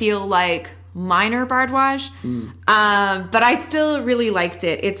kind of feel like minor Bhardwaj, but I still really liked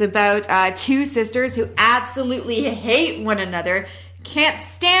it. It's about two sisters who absolutely hate one another, can't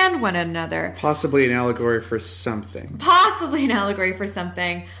stand one another. Possibly an allegory for something. They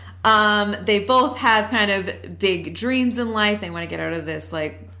both have kind of big dreams in life. They want to get out of this,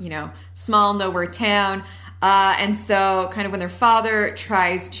 small nowhere town. And so kind of when their father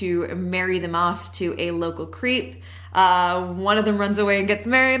tries to marry them off to a local creep, one of them runs away and gets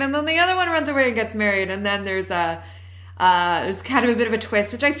married, and then the other one runs away and gets married. And then there's kind of a bit of a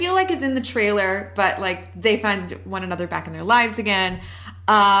twist, which I feel like is in the trailer, but like they find one another back in their lives again.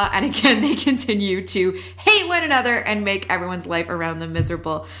 And again, they continue to hate one another and make everyone's life around them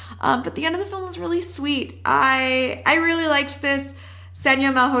miserable. But the end of the film was really sweet. I really liked this.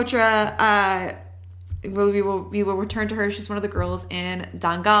 Sanya Malhotra, we will return to her. She's one of the girls in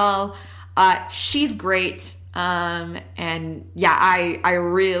Dangal. She's great. And yeah, I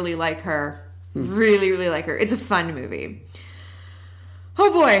really like her. Really, really like her. It's a fun movie.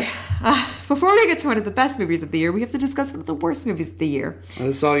 Oh boy. Before we get to one of the best movies of the year, we have to discuss one of the worst movies of the year.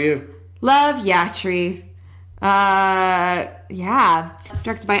 This is all you. Love Yatri. It's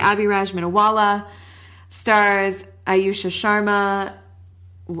directed by Abhiraj Minawala. Stars Ayusha Sharma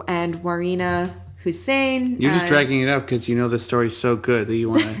and Warina Hussain. You're just dragging it up because you know the story's so good that you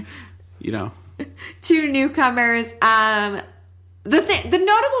want to, Two newcomers. The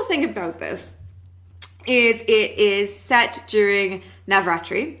notable thing about this is it is set during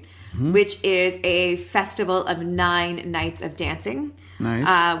Navratri, which is a festival of 9 nights of dancing.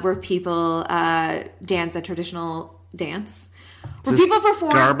 Nice. Where people dance a traditional dance. Where people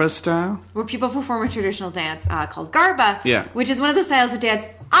perform Garba style? Where people perform a traditional dance called Garba, yeah, which is one of the styles of dance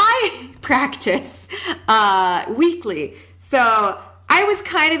I practice weekly. So I was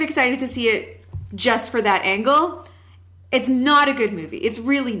kind of excited to see it just for that angle. It's not a good movie. It's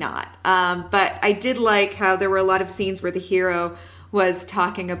really not. But I did like how there were a lot of scenes where the hero was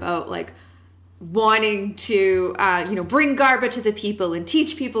talking about like wanting to, bring Garba to the people and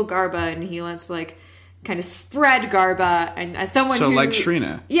teach people Garba, and he wants to like kind of spread Garba. And as someone So who, like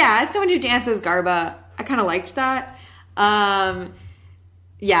Shrina. Yeah, as someone who dances Garba, I kind of liked that. The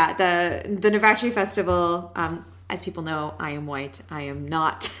Navaratri Festival, as people know, I am white. I am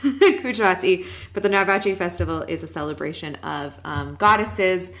not Gujarati, but the Navaratri Festival is a celebration of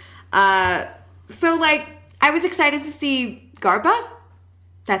goddesses. So, like, I was excited to see Garba.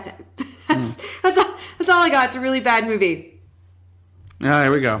 That's it. That's all I got. It's a really bad movie.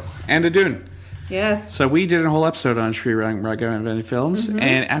 There we go. And a Dune. Yes. So we did a whole episode on Sri Raghavan Films,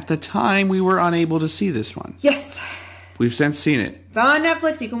 and at the time we were unable to see this one. Yes. We've since seen it. It's on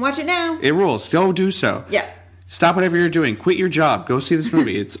Netflix. You can watch it now. It rules. Go do so. Yeah. Stop whatever you're doing. Quit your job. Go see this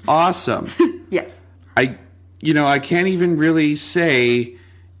movie. It's awesome. Yes. I can't even really say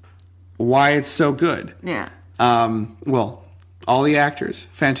why it's so good. Yeah. Well, all the actors,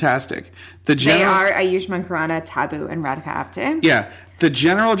 fantastic. They are Ayushmann Khurrana, Tabu, and Radhika Apte. Yeah. The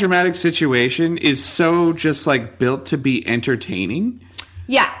general dramatic situation is so just like built to be entertaining.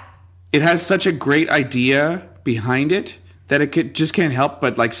 Yeah. It has such a great idea behind it that it just can't help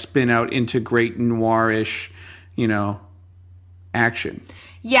but like spin out into great noirish, action.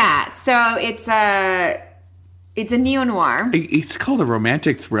 Yeah. So it's a neo-noir. It's called a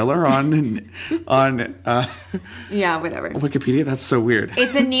romantic thriller on Yeah, whatever. Wikipedia. That's so weird.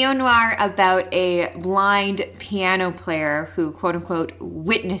 It's a neo-noir about a blind piano player who, quote unquote,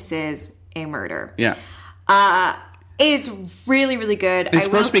 witnesses a murder. Yeah. It's really, really good. It's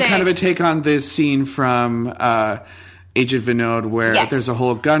supposed to be kind of a take on this scene from Age of Vinod where there's a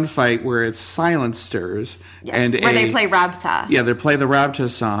whole gunfight where it's silensters. Yes, and where they play Rabta. Yeah, they play the Rabta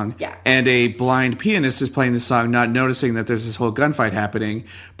song. Yeah. And a blind pianist is playing the song, not noticing that there's this whole gunfight happening.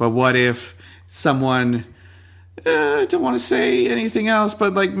 But what if someone... don't want to say anything else,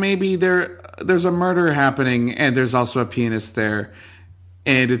 but like maybe there's a murder happening and there's also a pianist there.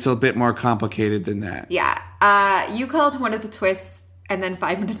 And it's a bit more complicated than that. Yeah. You called one of the twists, and then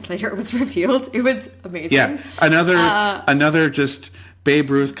 5 minutes later it was revealed. It was amazing. Yeah. Another just Babe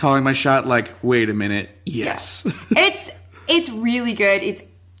Ruth calling my shot like, wait a minute. Yes. Yeah. It's really good. It's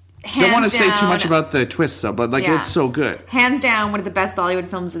hands Don't want to down, say too much about the twists though, but like it's so good. Hands down, one of the best Bollywood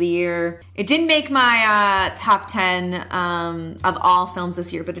films of the year. It didn't make my top 10 of all films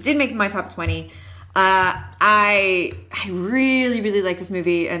this year, but it did make my top 20. I really, really like this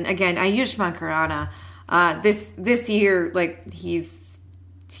movie, and again, Ayushmann Khurrana. This year, like he's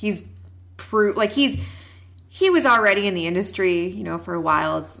proved like he was already in the industry, for a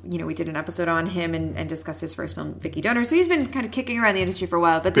while. As we did an episode on him and discussed his first film, Vicky Donor. So he's been kind of kicking around the industry for a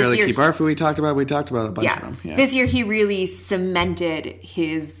while. But this year, Keep Arfu, we talked about a bunch of them. Yeah. This year he really cemented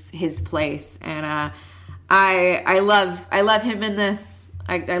his place, and I love him in this.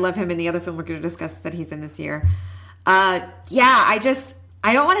 I love him in the other film we're going to discuss that he's in this year.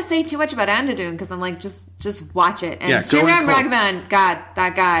 I don't want to say too much about Andhadhun because I'm like, just watch it. And Sriram Raghavan, God,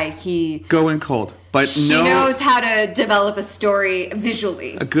 that guy, he... Go in cold. But he knows how to develop a story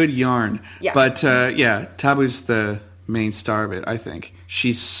visually. A good yarn. Yeah. But, Tabu's the main star of it, I think.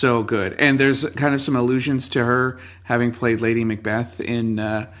 She's so good. And there's kind of some allusions to her having played Lady Macbeth in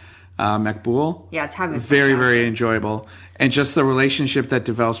Maqbool. Yeah, Tabu's very, very enjoyable. And just the relationship that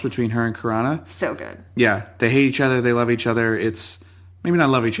develops between her and Khurrana. So good. Yeah. They hate each other. They love each other. It's... Maybe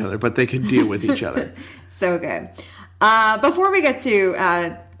not love each other, but they can deal with each other. So good. Before we get to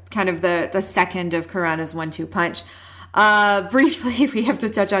kind of the second of Khurrana's 1-2 punch, briefly we have to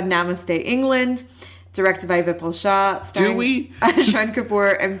touch on Namaste England, directed by Vipul Shah, starring Shaun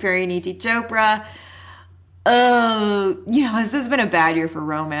Kapoor and Parineeti Chopra. This has been a bad year for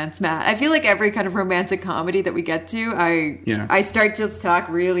romance, Matt. I feel like every kind of romantic comedy that we get to, I start to talk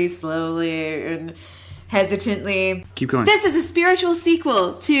really slowly and hesitantly. Keep going. This is a spiritual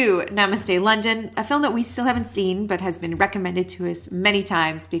sequel to Namaste London, a film that we still haven't seen but has been recommended to us many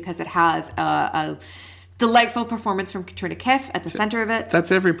times because it has a delightful performance from Katrina Kaif at the center of it.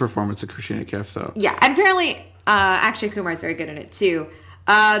 That's every performance of Katrina Kaif, though. Yeah, and apparently Akshay Kumar is very good in it too.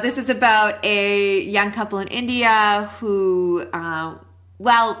 This is about a young couple in India who,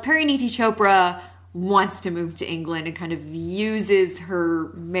 Parineeti Chopra wants to move to England and kind of uses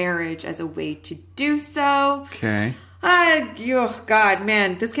her marriage as a way to do so. Okay. God,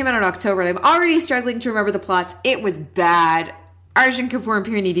 man, this came out in October and I'm already struggling to remember the plots. It was bad. Arjun Kapoor and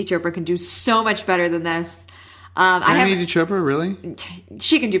Parineeti Chopra can do so much better than this. Parineeti Chopra, really?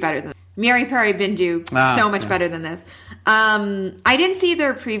 She can do better than Mary Perry Bindu, so much better than this. I didn't see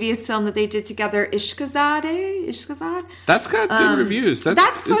their previous film that they did together, Ishqazade. That's got good reviews.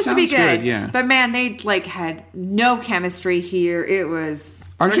 That's supposed to be good. Yeah. But man, they had no chemistry here. It was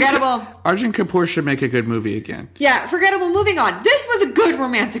forgettable. Arjun Kapoor should make a good movie again. Yeah, forgettable. Moving on. This was a good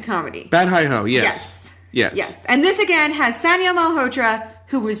romantic comedy. Bad Hi Ho, yes. Yes. And this again has Sanya Malhotra,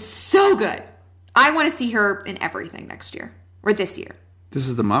 who was so good. I want to see her in everything next year. Or this year. This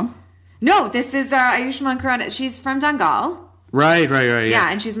is the mom? No, this is Ayushmann Khurrana. She's from Dangal. Right.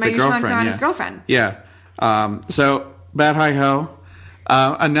 Yeah, and she's Ayushmann Khurrana's girlfriend. Yeah. So, Bad Hi Ho.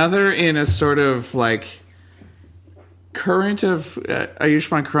 Another in a sort of current of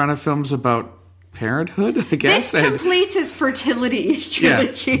Ayushmann Khurrana films about parenthood, I guess. This completes his fertility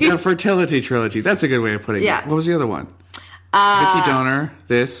trilogy. Yeah, the fertility trilogy. That's a good way of putting it. What was the other one? Vicky Donor,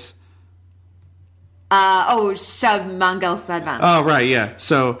 this. Shav Mangal Sadvan. Oh, right, yeah.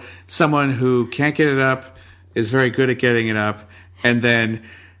 So someone who can't get it up is very good at getting it up, and then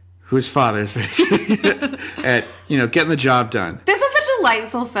whose father is very good at getting the job done. This is such a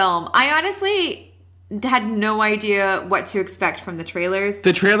delightful film. I honestly had no idea what to expect from the trailers.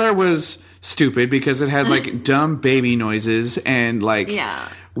 The trailer was stupid because it had dumb baby noises and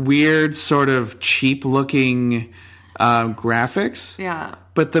weird sort of cheap looking graphics. Yeah.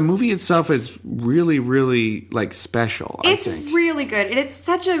 But the movie itself is really, really special. It's I think. really good, and it's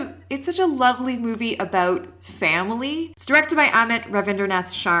such a lovely movie about family. It's directed by Amit Ravindranath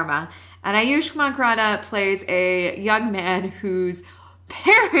Sharma, and Ayushmann Khurrana plays a young man whose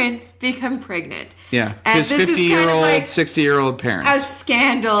parents become pregnant. Yeah, and his 50-year-old, 60-year-old parents. A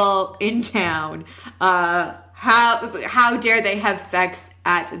scandal in town. How dare they have sex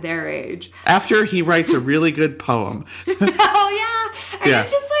at their age? After he writes a really good poem. Oh, yeah. And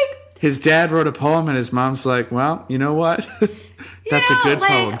it's just his dad wrote a poem and his mom's like, well, you know what? That's a good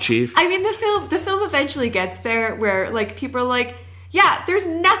poem, Chief. I mean, the film eventually gets there where, people are like, yeah, there's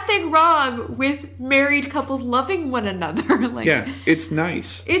nothing wrong with married couples loving one another. Yeah, it's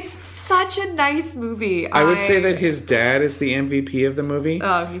nice. It's such a nice movie. I would say that his dad is the MVP of the movie.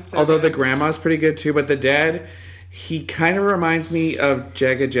 Oh, he's so Although good. the grandma's pretty good too, but the dad, he kind of reminds me of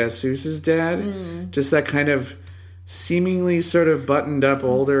Jaga Jasus's dad. Just that kind of seemingly sort of buttoned up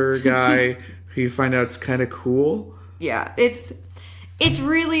older guy who you find out's kind of cool. Yeah, it's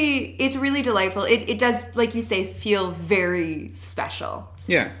really delightful. It does, like you say, feel very special.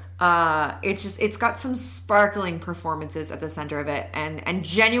 Yeah. It's got some sparkling performances at the center of it, and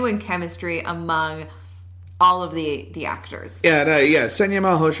genuine chemistry among all of the actors. Yeah, Sanya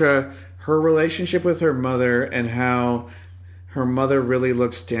Malhotra, her relationship with her mother and how her mother really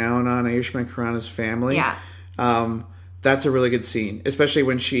looks down on Ayushmann Khurrana's family. Yeah. That's a really good scene, especially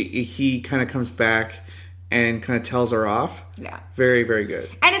when he kind of comes back and kind of tells her off. Yeah. Very, very good.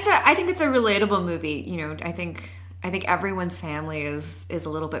 And I think it's a relatable movie. I think everyone's family is a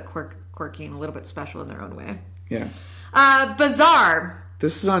little bit quirky and a little bit special in their own way. Yeah. Bazaar.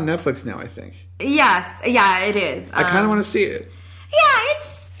 This is on Netflix now, I think. Yes. Yeah, it is. I kind of want to see it. Yeah,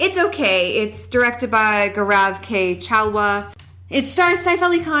 it's okay. It's directed by Gaurav K. Chalwa. It stars Saif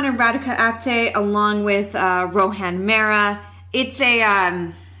Ali Khan and Radhika Apte along with Rohan Mehra. It's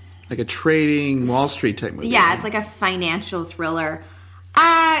a like a trading Wall Street type movie. Yeah, it's like a financial thriller.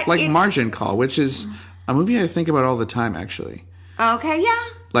 Margin Call, which is a movie I think about all the time, actually. Okay,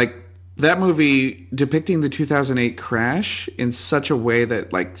 yeah. That movie depicting the 2008 crash in such a way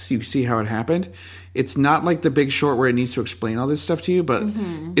that, you see how it happened. It's not like The Big Short where it needs to explain all this stuff to you, but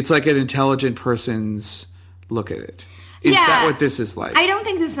it's like an intelligent person's look at it. Is that what this is like? I don't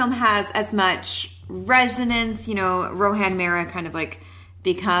think this film has as much resonance. Rohan Mehra kind of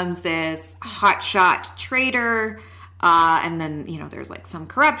becomes this hotshot trader, and then there's some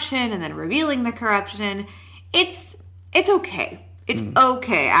corruption, and then revealing the corruption. It's okay. It's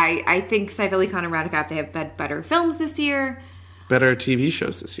okay. I think Saif Ali Khan and Radhika Apte have had better films this year. Better TV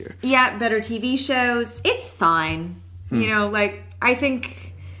shows this year. Yeah, better TV shows. It's fine.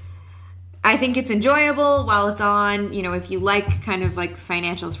 I think it's enjoyable while it's on. If you like kind of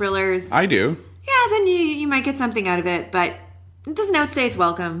financial thrillers. I do. Yeah, then you might get something out of it, but it doesn't outstay its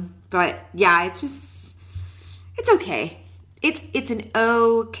welcome. But yeah, it's okay. It's an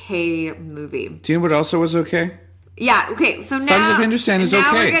okay movie. Do you know what also was okay? Yeah, okay. So now Thugs of Hindustan is now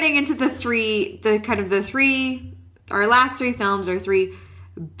okay. We're getting into our last three films are three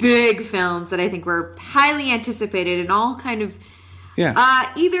big films that I think were highly anticipated and all kind of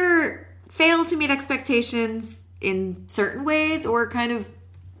either failed to meet expectations in certain ways or kind of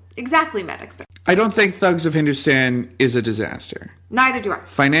exactly met expectations. I don't think Thugs of Hindustan is a disaster. Neither do I.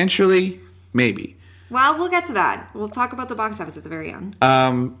 Financially, maybe. Well, we'll get to that. We'll talk about the box office at the very end.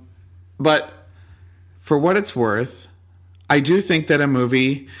 But for what it's worth, I do think that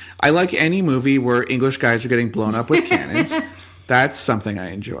I like any movie where English guys are getting blown up with cannons. That's something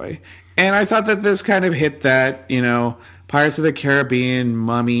I enjoy. And I thought that this kind of hit that, Pirates of the Caribbean,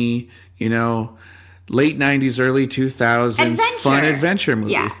 Mummy, late 90s, early 2000s, fun adventure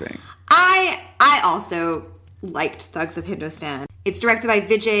movie thing. I also liked Thugs of Hindostan. It's directed by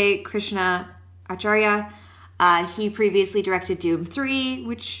Vijay Krishna Acharya. He previously directed Doom 3,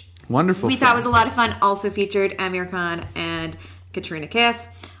 which we thought was a lot of fun. Also featured Amir Khan and Katrina Kaif.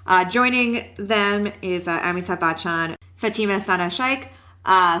 Joining them is Amitabh Bachchan, Fatima Sana Shaikh,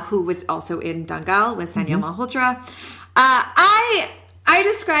 who was also in Dangal with Sanya Malhotra. I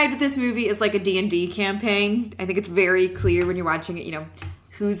described this movie as like a D&D campaign. I think it's very clear when you're watching it,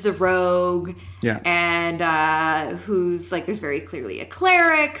 who's the rogue, and who's like, there's very clearly a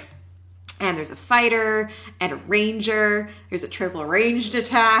cleric, and there's a fighter, and a ranger. There's a triple ranged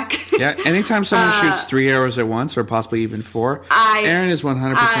attack. Yeah, anytime someone shoots 3 arrows at once, or possibly even 4, Aaron is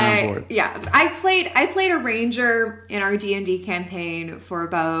 100% on board. Yeah, I played a ranger in our D&D campaign for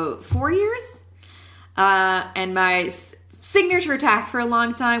about 4 years, and my signature attack for a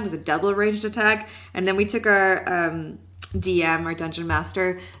long time was a double ranged attack, and then we took our DM, our dungeon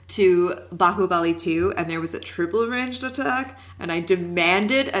master, to Bahubali 2, and there was a triple ranged attack, and I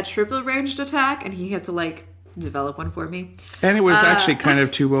demanded a triple ranged attack, and he had to develop one for me. And it was actually kind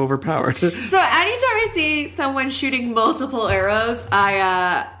of too overpowered. So anytime I see someone shooting multiple arrows,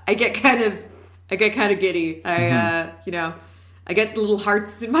 I get kind of giddy. I get little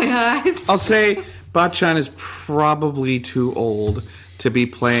hearts in my eyes. I'll say Bachchan is probably too old to be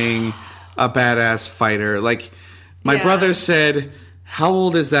playing a badass fighter. My brother said, how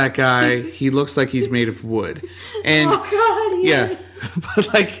old is that guy? He looks like he's made of wood. And yeah.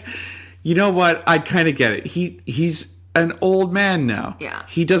 But you know what? I kind of get it. He's an old man now. Yeah.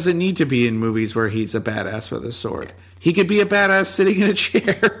 He doesn't need to be in movies where he's a badass with a sword. He could be a badass sitting in a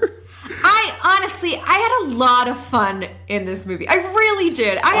chair. I had a lot of fun in this movie. I really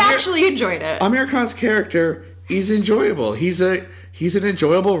did. I actually enjoyed it. Amir Khan's character, he's enjoyable. He's an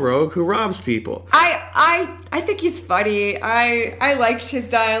enjoyable rogue who robs people. I think he's funny. I liked his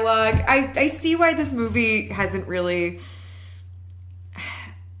dialogue. I see why this movie hasn't really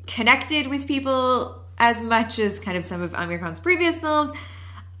connected with people as much as kind of some of Amir Khan's previous films.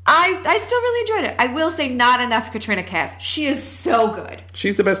 I still really enjoyed it. I will say not enough Katrina Kaif. She is so good.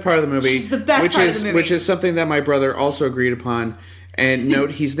 She's the best part of the movie. She's the best part of the movie. Which is something that my brother also agreed upon. And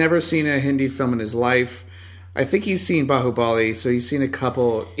note, he's never seen a Hindi film in his life. I think he's seen Bahubali, so he's seen a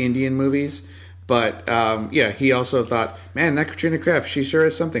couple Indian movies. But, he also thought, man, that Katrina Kaif, she sure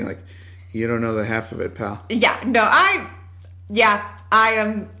is something. You don't know the half of it, pal. Yeah, no, I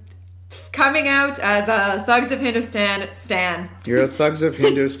am coming out as a Thugs of Hindostan stan. You're a Thugs of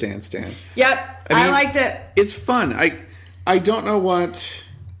Hindostan stan. Yep, I liked it. It's fun. I don't know what...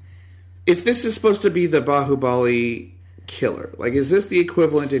 If this is supposed to be the Bahubali killer, is this the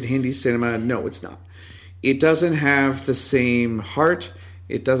equivalent in Hindi cinema? No, it's not. It doesn't have the same heart.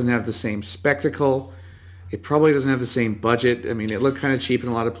 It doesn't have the same spectacle. It probably doesn't have the same budget. I mean, it looked kind of cheap in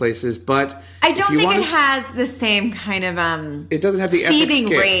a lot of places, but... I don't think it has the same kind of... it doesn't have the seething epic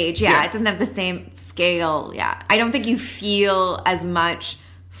scale. Rage. Yeah, it doesn't have the same scale. Yeah. I don't think you feel as much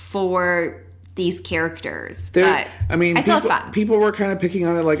for these characters. But I still had fun. People were kind of picking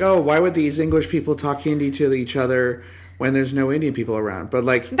on it why would these English people talk Hindi to each other when there's no Indian people around? But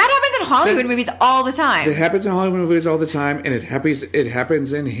that happens in Hollywood movies all the time. It happens in Hollywood movies all the time, and it happens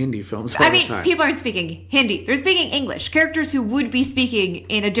in Hindi films all the time. People aren't speaking Hindi. They're speaking English. Characters who would be speaking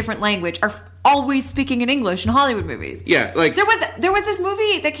in a different language are always speaking in English in Hollywood movies. Yeah, there was this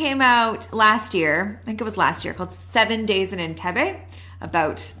movie that came out last year, I think it was last year, called 7 Days in Entebbe,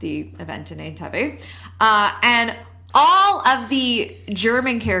 about the event in Entebbe. And all of the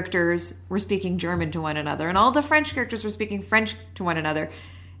German characters were speaking German to one another, and all the French characters were speaking French to one another.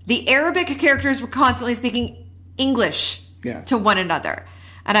 The Arabic characters were constantly speaking English to one another.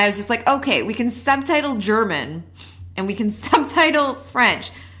 And I was just like, okay, we can subtitle German and we can subtitle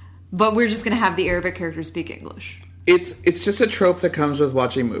French, but we're just going to have the Arabic characters speak English. It's just a trope that comes with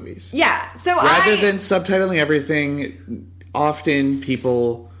watching movies. Yeah. So rather than subtitling everything, often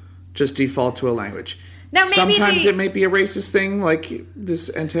people just default to a language. Now, maybe sometimes it may be a racist thing, like this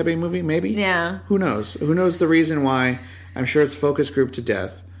Entebbe movie, maybe. Yeah. Who knows? Who knows the reason why? I'm sure it's focus group to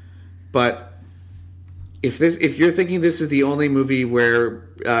death. But if you're thinking this is the only movie where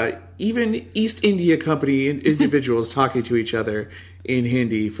even East India Company individuals talking to each other in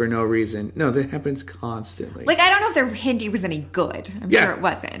Hindi for no reason. No, that happens constantly. Like, I don't know if their Hindi was any good. I'm sure it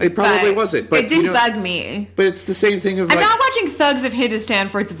wasn't. It probably wasn't. But it did bug me. But it's the same thing of I'm not watching Thugs of Hindustan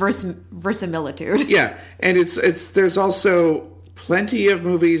for its verisimilitude. Yeah, and there's also plenty of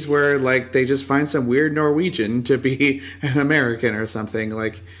movies where, like, they just find some weird Norwegian to be an American or something.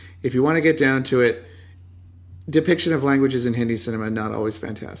 Like, if you want to get down to it, depiction of languages in Hindi cinema, not always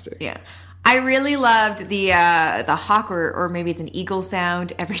fantastic. Yeah. I really loved the hawk or maybe it's an eagle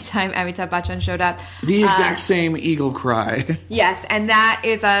sound every time Amitabh Bachchan showed up. The exact same eagle cry. Yes, and that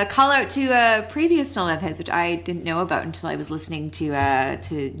is a call out to a previous film of his, which I didn't know about until I was listening to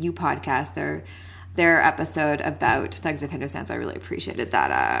You Podcast, their episode about Thugs of Hindustan. So I really appreciated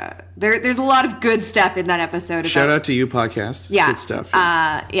that. There's a lot of good stuff in that episode. Shout out to You Podcast. Yeah, good stuff.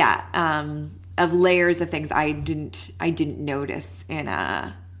 Of layers of things I didn't notice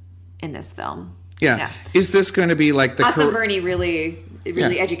in this film. Yeah. Is this going to be like the... Awesome Bernie really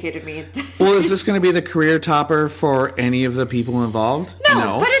educated me. Well, is this going to be the career topper for any of the people involved?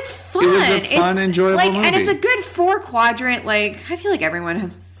 No, but it's fun. It was a fun, enjoyable movie. And it's a good 4-quadrant, like, I feel like everyone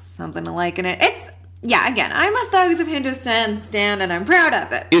has something to like in it. Again, I'm a Thugs of Hindustan stan, and I'm proud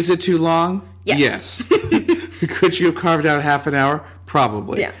of it. Is it too long? Yes. Could you have carved out half an hour?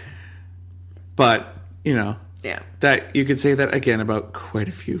 Probably. Yeah. But, yeah, that you could say that again about quite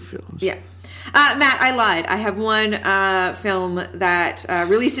a few films. Yeah. Matt, I lied. I have one film that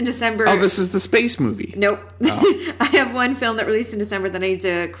released in December. Oh, this is the space movie. Nope. Oh. I have one film that released in December that I need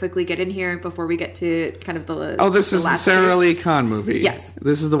to quickly get in here before we get to kind of the... Oh, this is the Sara Ali Khan movie. Yes.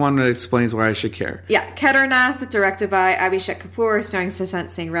 This is the one that explains why I should care. Yeah. Kedarnath, directed by Abhishek Kapoor, starring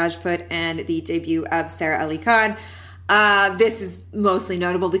Sushant Singh Rajput, and the debut of Sara Ali Khan. This is mostly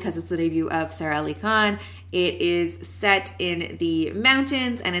notable because it's the debut of Sara Ali Khan. It is set in the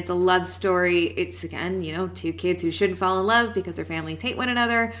mountains, and it's a love story. It's, again, two kids who shouldn't fall in love because their families hate one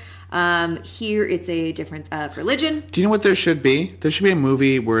another. Here, it's a difference of religion. Do you know what there should be? There should be a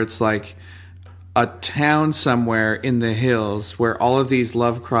movie where it's like a town somewhere in the hills where all of these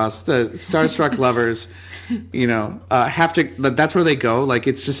starstruck lovers, have to... That's where they go. Like,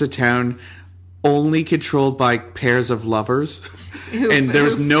 it's just a town only controlled by pairs of lovers.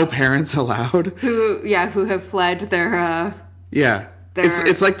 There's no parents allowed. Who have fled their...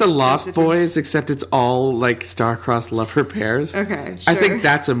 It's like the Lost Boys, except it's all like star-crossed lover pairs. Okay, sure. I think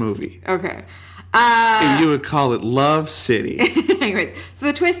that's a movie. Okay. You would call it Love City. Anyways, so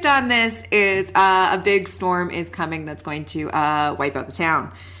the twist on this is a big storm is coming that's going to wipe out the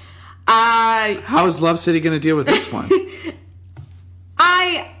town. How is Love City going to deal with this one?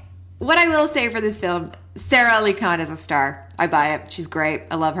 What I will say for this film, Sara Ali Khan is a star. I buy it. She's great.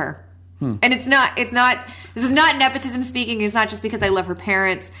 I love her. And this is not nepotism speaking. It's not just because I love her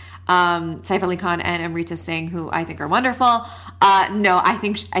parents, Saif Ali Khan and Amrita Singh, who I think are wonderful. No, I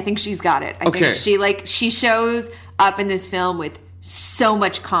think she's got it. I think she shows up in this film with so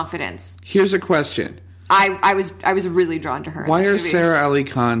much confidence. Here's a question. I was really drawn to her. Why are Sara Ali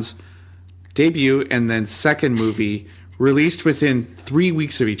Khan's debut and then second movie released within 3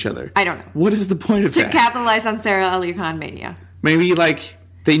 weeks of each other? I don't know. What is the point of that? To capitalize on Sara Ali Khan mania. Maybe like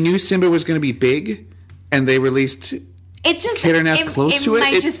they knew Simba was going to be big, and they released. It's just Kedarnath close to it. It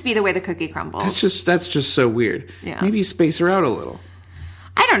might just be the way the cookie crumbles. That's just so weird. Yeah. Maybe space her out a little.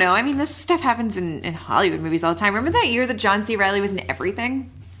 I don't know. I mean, this stuff happens in Hollywood movies all the time. Remember that year that John C. Reilly was in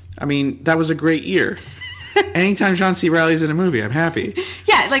everything? I mean, that was a great year. Anytime John C. Reilly's in a movie, I'm happy.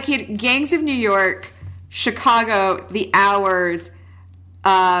 Yeah, like he had Gangs of New York, Chicago, The Hours,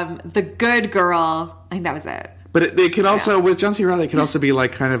 The Good Girl. I think that was it. But it could also, with John C. Reilly, it could also be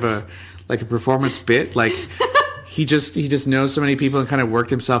like kind of a performance bit. Like he just knows so many people and kind of worked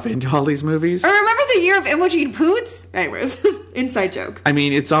himself into all these movies. Or remember the year of Imogen Poots? Anyways, inside joke. I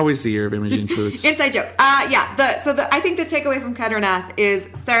mean, it's always the year of Imogen Poots. Inside joke. I think the takeaway from Kedarnath is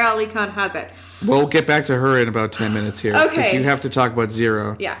Sara Ali Khan has it. We'll get back to her in about 10 minutes here. Okay. Because you have to talk about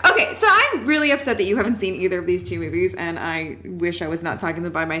Zero. Yeah. Okay, so I'm really upset that you haven't seen either of these two movies, and I wish I was not talking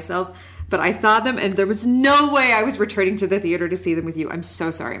them by myself. But I saw them, and there was no way I was returning to the theater to see them with you. I'm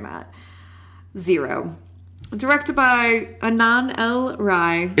so sorry, Matt. Zero. Directed by Anand L.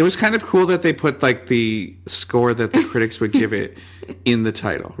 Rai. It was kind of cool that they put like the score that the critics would give it in the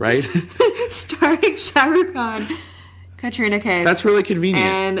title, right? Starring Shah Rukh Khan, Katrina Kaif. That's really convenient.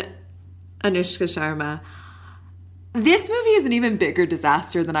 And Anushka Sharma. This movie is an even bigger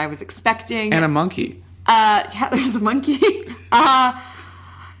disaster than I was expecting. And a monkey. Yeah, there's a monkey. Shah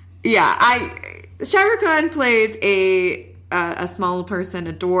Rukh Khan plays a small person,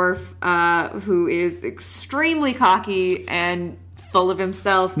 a dwarf, who is extremely cocky and full of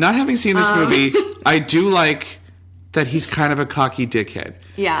himself. Not having seen this movie, I do like that he's kind of a cocky dickhead.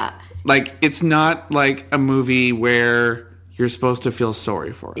 Yeah. Like, it's not like a movie where you're supposed to feel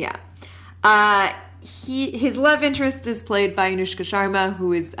sorry for him. Yeah. His love interest is played by Anushka Sharma,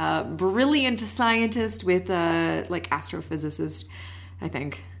 who is a brilliant scientist with astrophysicist, I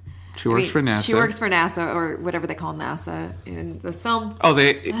think. She works for NASA. She works for NASA, or whatever they call NASA in this film. Oh,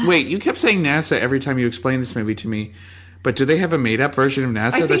 wait, you kept saying NASA every time you explained this movie to me. But do they have a made-up version of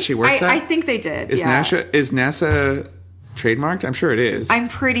NASA that she works at? I think they did, Is NASA trademarked? I'm sure it is. I'm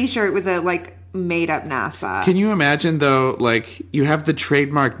pretty sure it was a, made-up NASA. Can you imagine, though, you have the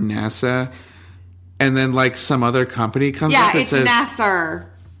trademark NASA, and then, some other company comes up and says... Yeah, it's NASAR.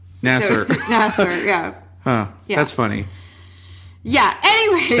 NASAR. NASAR, yeah. Huh. Yeah. That's funny. Yeah,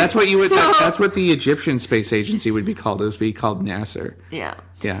 anyways. That's what you would... that's what the Egyptian Space Agency would be called. It would be called NASAR. Yeah.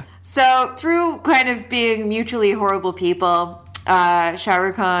 Yeah. So, through kind of being mutually horrible people, Shah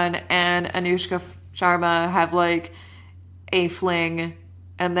Rukh Khan and Anushka Sharma have, a fling,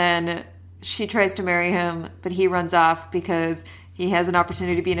 and then she tries to marry him, but he runs off because he has an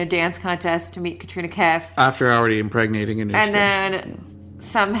opportunity to be in a dance contest to meet Katrina Kaif. After already impregnating Anushka. And then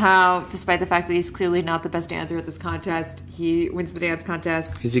somehow, despite the fact that he's clearly not the best dancer at this contest, he wins the dance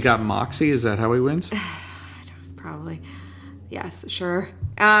contest. Has he got moxie? Is that how he wins? Probably. Yes, sure.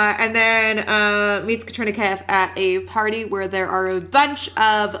 And then meets Katrina Kaif at a party where there are a bunch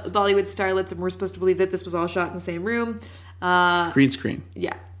of Bollywood starlets, and we're supposed to believe that this was all shot in the same room. Green screen.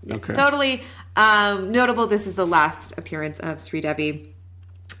 Yeah. Okay. Totally. Notable, this is the last appearance of Sri Devi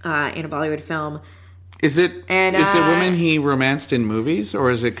in a Bollywood film. Is it women he romanced in movies, or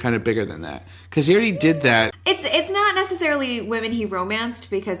is it kind of bigger than that? Because he already did that. It's not necessarily women he romanced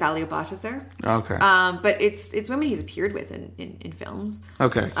because Alia Bhatt is there. Okay. But it's women he's appeared with in films.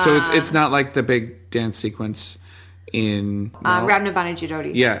 Okay, so it's not like the big dance sequence in Rabna Banaji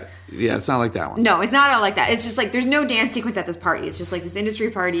Jodi. Yeah, it's not like that one. No, it's not all like that. It's just there's no dance sequence at this party. It's just this industry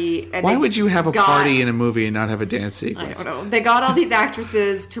party. And why would you have a party in a movie and not have a dance sequence? I don't know. They got all these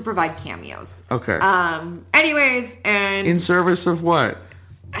actresses to provide cameos. Okay. Anyways, and in service of what?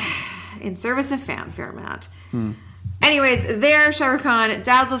 In service of fanfare, Matt. Anyways, there Shah Rukh Khan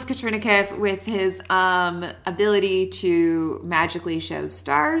dazzles Katrina Kaif with his ability to magically show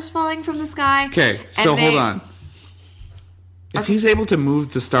stars falling from the sky. Okay, so hold on. If he's able to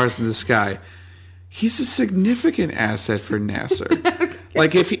move the stars in the sky, he's a significant asset for NASA.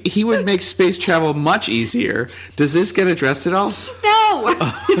 Okay. If he would make space travel much easier, does this get addressed at all? No!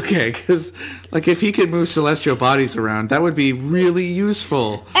 Okay, because, if he could move celestial bodies around, that would be really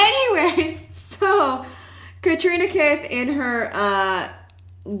useful. Anyways, so Katrina Kaif, in her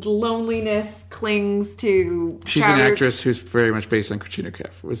loneliness, clings to... She's an actress who's very much based on Katrina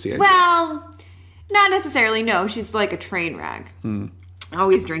Kaif, was the idea. Well... Not necessarily, no. She's like a train wreck.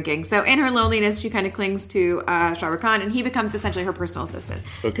 Always drinking. So in her loneliness, she kind of clings to Shah Rukh Khan, and he becomes essentially her personal assistant.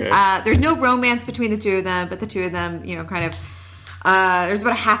 Okay. There's no romance between the two of them, but the two of them, there's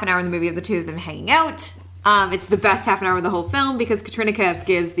about a half an hour in the movie of the two of them hanging out. It's the best half an hour of the whole film because Katrina Kaif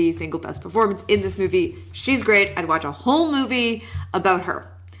gives the single best performance in this movie. She's great. I'd watch a whole movie about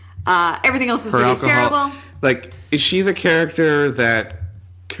her. Everything else in this movie is terrible. Is she the character that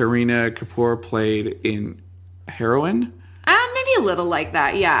Kareena Kapoor played in Heroine? Maybe a little like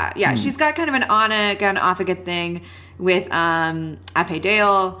that, yeah. She's got kind of an on-again, off-again thing with Ape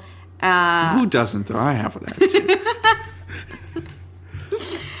Dale. Who doesn't, though? I have that, too.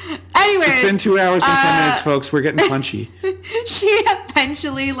 Anyways. It's been 2 hours and 10 minutes, folks. We're getting punchy. She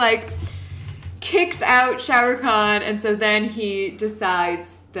eventually, kicks out Shah Rukh Khan, and so then he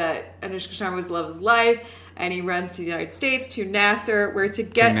decides that Anushka Sharma was the love of his life, and he runs to the United States, to NASA, where to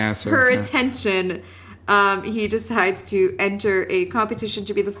get her attention, he decides to enter a competition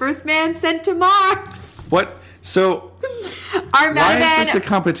to be the first man sent to Mars. What? So, why is this a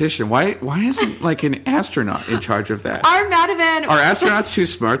competition? Why isn't, an astronaut in charge of that? Our Madhavan... Are astronauts too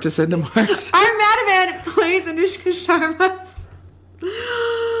smart to send to Mars? Our Madhavan plays Anushka Sharma's...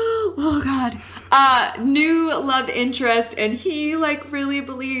 Oh, God. New love interest, and he really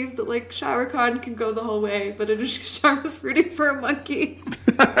believes that Shah Rukh Khan can go the whole way, but Anushka Sharma's rooting for a monkey.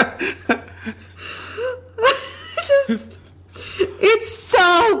 It's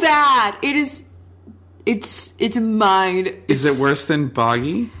so bad. It's mine. Is it worse than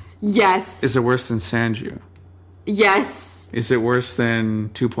Boggy? Yes. Is it worse than Sanju? Yes. Is it worse than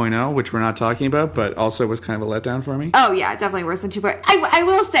 2.0, which we're not talking about, but also was kind of a letdown for me? Oh, yeah, definitely worse than 2.0. I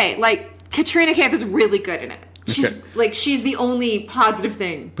will say, Katrina Kaif is really good in it. She's the only positive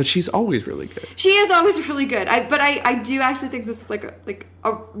thing. But she's always really good. She is always really good. I do actually think this is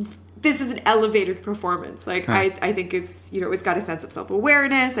this is an elevated performance. I think it's it's got a sense of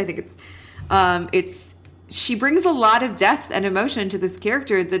self-awareness. I think it's she brings a lot of depth and emotion to this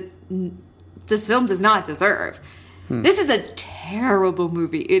character that this film does not deserve. This is a terrible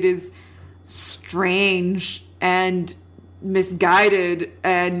movie. It is strange and misguided,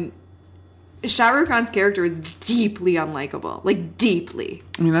 and Shah Rukh Khan's character is deeply unlikable. Like, deeply.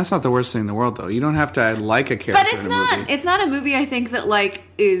 I mean, that's not the worst thing in the world, though. You don't have to like a character But it's in a not. movie. It's not a movie I think that like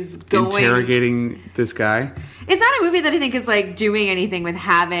is going Interrogating this guy. It's not a movie that I think is like doing anything with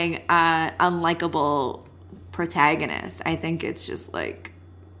having unlikable protagonist. I think it's just like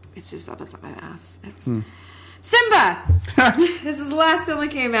it's just up its ass. It's Simba. This is the last film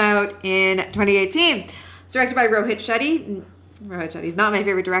that came out in 2018. It's directed by Rohit Shetty. Rohit Shetty's not my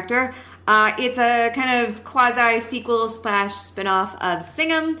favorite director. It's a kind of quasi-sequel / spin-off of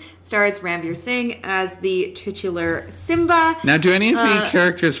Singham. Stars Ranveer Singh as the titular Simba. Now, do any of the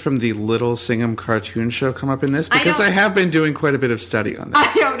characters from the Little Singham cartoon show come up in this? Because I have been doing quite a bit of study on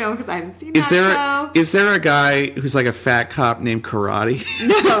that. I don't know because I haven't seen that show. Is there a guy who's like a fat cop named Karate?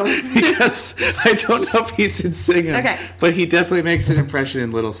 No. Because I don't know if he's in Singham. Okay. But he definitely makes an impression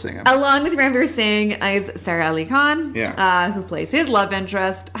in Little Singham. Along with Ranveer Singh is Sarah Ali Khan, Yeah. who plays his love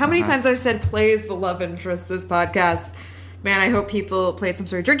interest. How many times I've said plays the love interest this podcast? Man, I hope people played some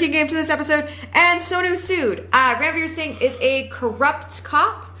sort of drinking game to this episode. And Sonu Sood. Ranveer Singh is a corrupt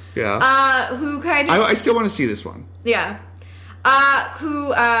cop. Yeah. Who kind of... I still want to see this one. Yeah.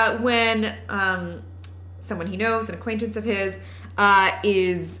 When someone he knows, an acquaintance of his,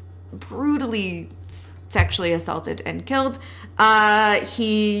 is brutally sexually assaulted and killed,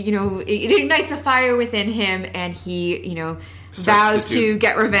 he, it ignites a fire within him, and he, vows to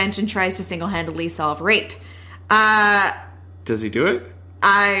get revenge and tries to single-handedly solve rape. Does he do it?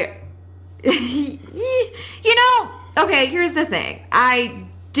 Okay, here's the thing. I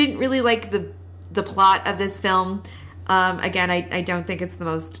didn't really like the plot of this film. Again, I don't think it's the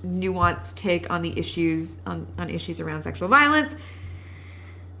most nuanced take on the issues on issues around sexual violence.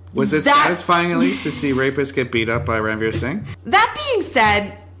 Was it satisfying at least to see rapists get beat up by Ranveer Singh? That being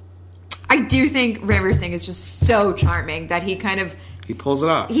said, I do think Ranveer Singh is just so charming that he pulls it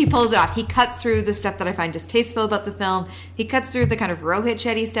off. He pulls it off. He cuts through the stuff that I find distasteful about the film. He cuts through the kind of Rohit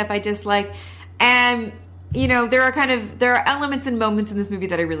Shetty stuff I dislike. And, there are elements and moments in this movie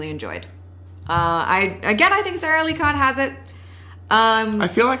that I really enjoyed. I think Sarah Ali Khan has it. I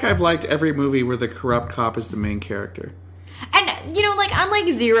feel like I've liked every movie where the corrupt cop is the main character. And, unlike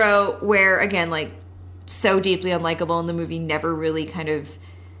Zero, where, again, so deeply unlikable and the movie never really kind of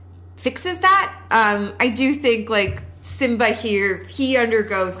fixes that, I do think, Simba here, he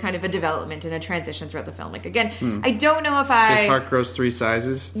undergoes kind of a development and a transition throughout the film. I don't know if His heart grows 3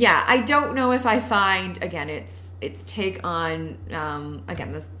 sizes? Yeah, I don't know if I find, again, its take on,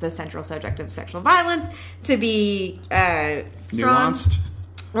 the central subject of sexual violence to be strong.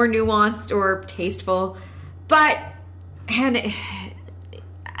 Nuanced or tasteful. But,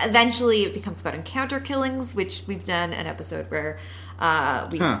 eventually it becomes about encounter killings, which we've done an episode where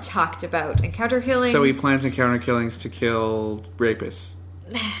we talked about encounter killings. So he plans encounter killings to kill rapists.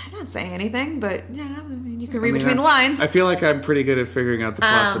 I'm not saying anything, but yeah, you can read between the lines. I feel like I'm pretty good at figuring out the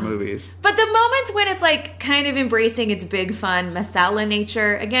plots of movies. But the moments when it's kind of embracing its big fun masala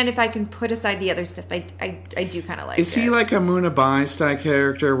nature, again, if I can put aside the other stuff, I do kind of like it. Is he like a Muna Bai style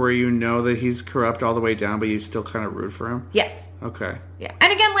character where you know that he's corrupt all the way down, but you still kind of root for him? Yes. Okay. Yeah,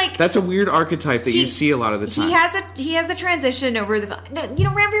 and again, that's a weird archetype that you see a lot of the time. He has a transition over the film.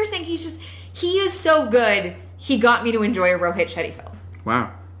 Ranveer Singh, he is so good. He got me to enjoy a Rohit Shetty film.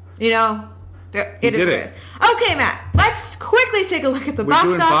 Wow. It is what it is. Okay, Matt, let's quickly take a look at the box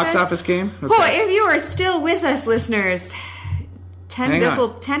office. We're doing box office game? Okay. Boy, if you are still with us, listeners, 10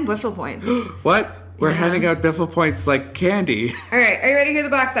 Biffle points. What? We're handing out Biffle points like candy. All right, are you ready to hear the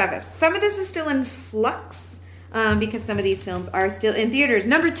box office? Some of this is still in flux because some of these films are still in theaters.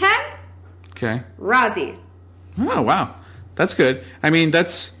 Number 10? Okay. Razi. Oh, wow. That's good. I mean,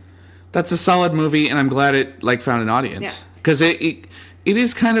 that's a solid movie, and I'm glad it found an audience. Because it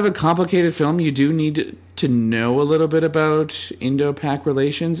is kind of a complicated film. You do need to know a little bit about Indo-Pak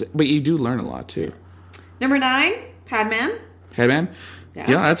relations, but you do learn a lot, too. Number 9, Padman. Padman? Yeah,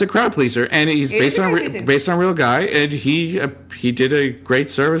 that's a crowd pleaser. And he's based on a real guy, and he did a great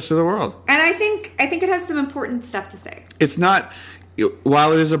service to the world. And I think it has some important stuff to say. It's not...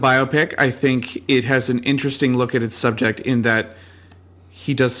 While it is a biopic, I think it has an interesting look at its subject in that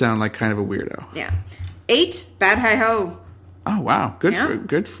he does sound like kind of a weirdo. Yeah. 8, Bad Hi Ho. Oh, wow.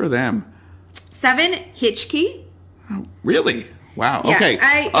 Good for them. 7, Hitchkey. Oh, really? Wow. Yeah, okay.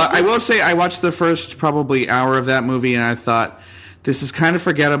 I will say I watched the first probably hour of that movie and I thought this is kind of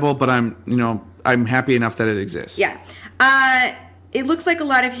forgettable, but I'm happy enough that it exists. Yeah. it looks like a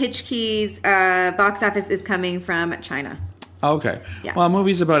lot of Hitchkey's box office is coming from China. Okay. Yeah. Well,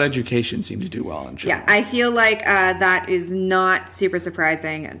 movies about education seem to do well in China. Yeah, I feel like that is not super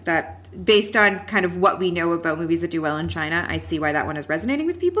surprising. That based on kind of what we know about movies that do well in China, I see why that one is resonating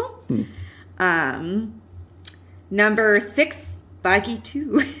with people. Number 6, Baggy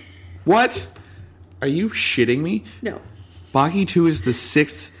 2. What? Are you shitting me? No. Baggy 2 is the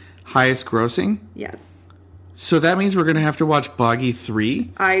 6th highest grossing? Yes. So that means we're going to have to watch Baggy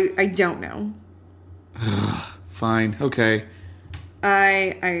 3? I don't know. Fine. Okay.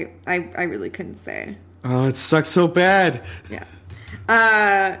 I really couldn't say. Oh, it sucks so bad. Yeah.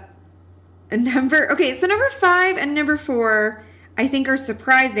 So number 5 and number 4 I think are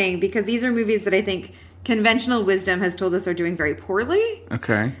surprising because these are movies that I think conventional wisdom has told us are doing very poorly.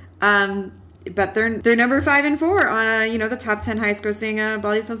 Okay. But they're number 5 and 4 on the top 10 highest grossing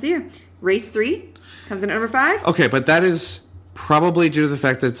Bollywood films of the year. Race 3 comes in at number 5. Okay, but that is probably due to the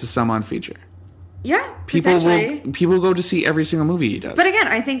fact that it's a Salman feature. Yeah, People potentially. will go to see every single movie he does. But again,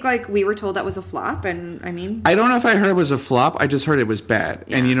 I think like we were told that was a flop, and I mean, I don't know if I heard it was a flop. I just heard it was bad.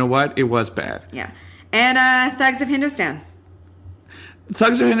 Yeah. And you know what? It was bad. yeah. And Thugs of Hindustan.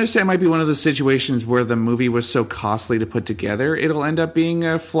 Thugs of Hindustan might be one of those situations where the movie was so costly to put together, it'll end up being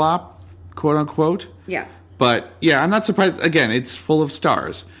a flop, quote unquote. Yeah. But yeah, I'm not surprised. Again, it's full of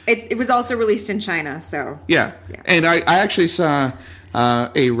stars. It was also released in China, so Yeah. Yeah. And I actually saw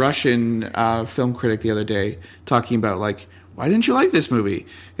a Russian film critic the other day talking about, like, why didn't you like this movie?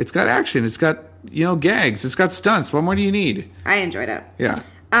 It's got action. It's got, gags. It's got stunts. What more do you need? I enjoyed it. Yeah.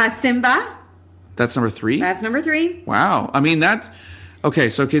 Simba. That's number 3? That's number 3. Wow. I mean, okay,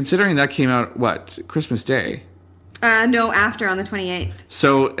 so considering that came out, Christmas Day? No, after on the 28th.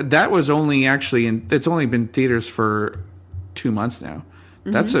 So that was only actually it's only been theaters for 2 months now.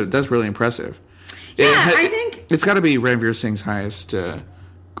 Mm-hmm. That's really impressive. Yeah, I think it's got to be Ranveer Singh's highest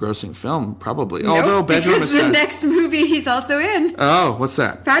grossing film, probably. nope, Although Bedroom because the next movie he's also in. Oh, what's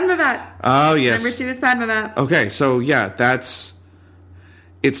that? Padmavat. Oh, yes. Number 2 is Padmavat. Okay, so yeah,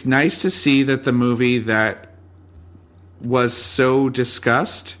 it's nice to see that the movie that was so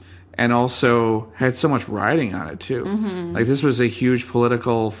discussed and also had so much riding on it too. Mm-hmm. Like, this was a huge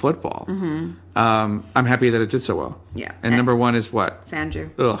political football. Mm-hmm. I'm happy that it did so well. Yeah. And number 1 is what?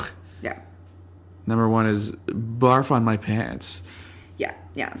 Sanju. Ugh. Yeah. Number 1 is Barf on My Pants. Yeah,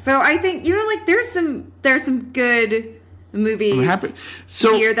 yeah. So I think there's some good movies I'm happy.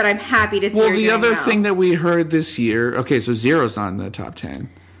 So, here that I'm happy to see. Well, are the doing other well. thing that we heard this year. Okay, so Zero's not in the top 10.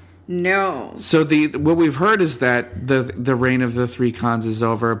 No. So what we've heard is that the reign of the 3 cons is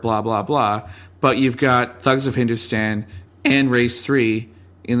over, blah blah blah. But you've got Thugs of Hindustan and Race 3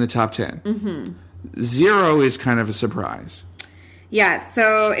 in the top 10. Mm-hmm. Zero is kind of a surprise. Yeah.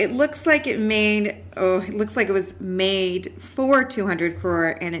 So it looks like it was made for 200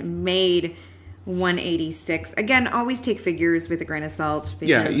 crore and it made 186. Again, always take figures with a grain of salt.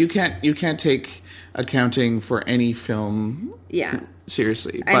 Yeah, you can't take accounting for any film. Yeah.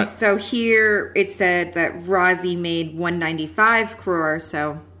 Seriously. And so here it said that Razi made 195 crore,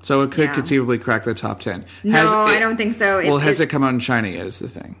 so it could conceivably crack the top 10. I don't think so. Has it come out in China yet is the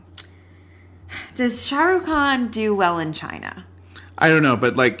thing. Does Shah Rukh Khan do well in China? I don't know,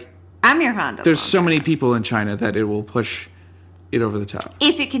 but Amir Khan does. There's so many people in China that it will push it over the top.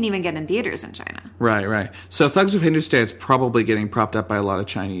 If it can even get in theaters in China. Right. So Thugs of Hindustan is probably getting propped up by a lot of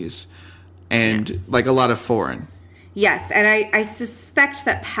Chinese and a lot of foreign. Yes, and I suspect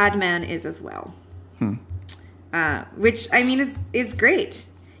that Padman is as well. Which, I mean, is great.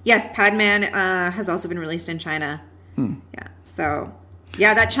 Yes, Padman has also been released in China. Yeah, so,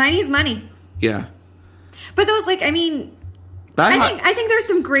 yeah, that Chinese money. Yeah. But those, I think there's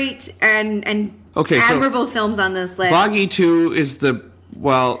some great and admirable films on this list. Baggy 2 is the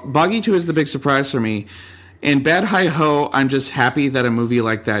big surprise for me. In Bad Hi Ho, I'm just happy that a movie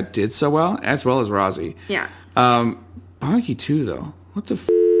like that did so well, as well as Razi. Yeah. Baggy 2, though. What the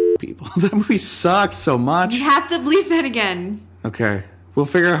people? That movie sucks so much. You have to bleep that again. Okay. We'll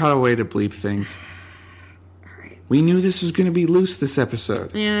figure out a way to bleep things. All right. We knew this was going to be loose this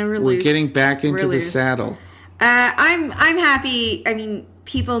episode. Yeah, we're loose. Getting back into the saddle. I'm happy. I mean,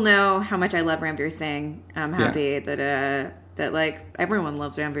 people know how much I love Ranveer Singh. I'm happy that everyone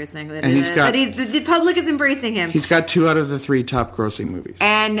loves Ranveer Singh. The public is embracing him. He's got 2 out of the 3 top grossing movies.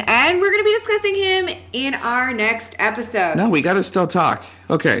 And we're going to be discussing him in our next episode. No, we got to still talk.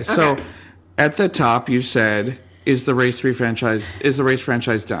 Okay, so at the top you said, is the Race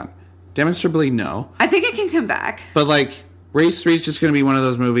franchise done? Demonstrably no. I think it can come back. But Race 3 is just going to be one of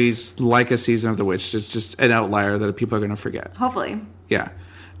those movies like A Season of the Witch. It's just an outlier that people are going to forget. Hopefully. Yeah.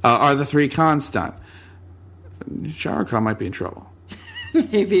 Are the 3 cons done? Shah Rukh Khan might be in trouble.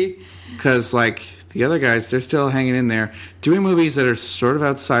 Maybe. Because, like, the other guys, they're still hanging in there, doing movies that are sort of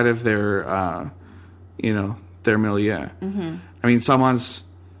outside of their, their milieu. Mm-hmm. I mean, someone's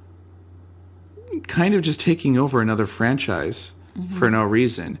kind of just taking over another franchise for no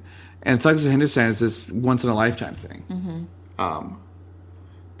reason. And Thugs of Hindustan is this once-in-a-lifetime thing. Mm-hmm.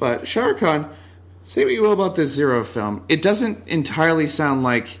 But Shah Rukh Khan, say what you will about this Zero film, it doesn't entirely sound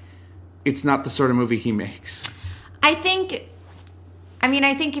like it's not the sort of movie he makes. I think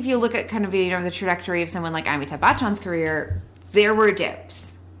if you look at kind of, the trajectory of someone like Amitabh Bachchan's career, there were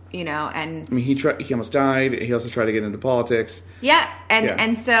dips, and... I mean, he almost died. He also tried to get into politics. Yeah,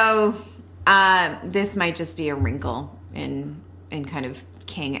 and so this might just be a wrinkle in kind of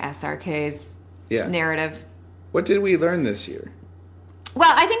King SRK's narrative. What did we learn this year?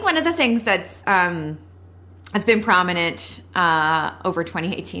 Well, I think one of the things that's been prominent over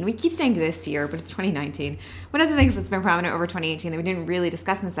 2018. We keep saying this year, but it's 2019. One of the things that's been prominent over 2018 that we didn't really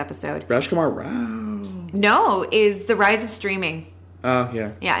discuss in this episode. Rajkumar Rao. No, is the rise of streaming. Oh,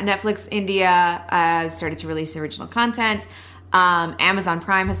 yeah. Yeah, Netflix India started to release original content. Amazon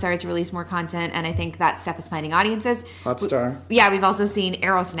Prime has started to release more content, and I think that stuff is finding audiences. Hotstar. Yeah, we've also seen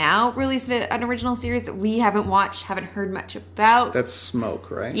Eros Now release an original series that we haven't watched, haven't heard much about. That's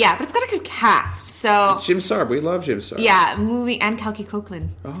Smoke, right? Yeah, but it's got a good cast. So it's Jim Sarb. We love Jim Sarb. Yeah, and Kalki Koechlin.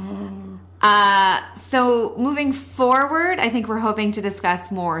 Oh. So moving forward, I think we're hoping to discuss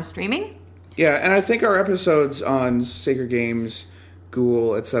more streaming. Yeah, and I think our episodes on Sacred Games,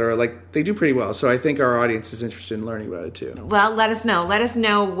 Ghoul, etc., they do pretty well. So I think our audience is interested in learning about it too. Well, let us know. Let us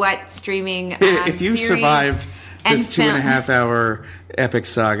know what streaming if you survived this 2.5 hour epic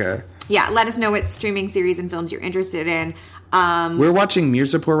saga. Yeah, let us know what streaming series and films you're interested in. We're watching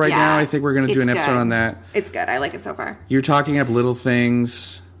Mirzapur right now. I think we're going to do an episode on that. It's good. I like it so far. You're talking up Little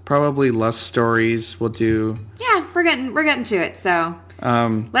Things. Probably Lust Stories we'll do. Yeah, we're getting to it. So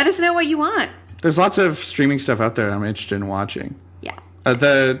let us know what you want. There's lots of streaming stuff out there that I'm interested in watching. Yeah.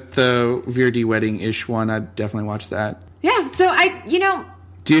 The Veerdi Wedding-ish one, I'd definitely watch that. Yeah, so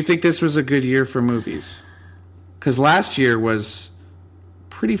Do you think this was a good year for movies? Because last year was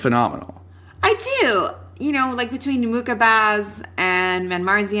pretty phenomenal. I do. Between Mukabbaz and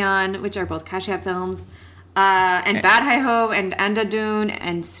Manmarzian, which are both Kashyap films, and Bad Hai Ho and Andhadhun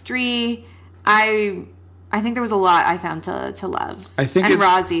and Stree, I think there was a lot I found to love. I think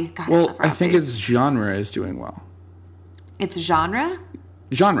Razi. God, I love Razi. I think its genre is doing well. It's genre?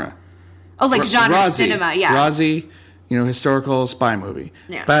 Genre. Oh, genre Razi, cinema, yeah. Razi, historical spy movie.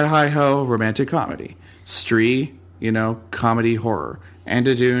 Yeah. Bad Hai Ho, romantic comedy. Stree, comedy horror.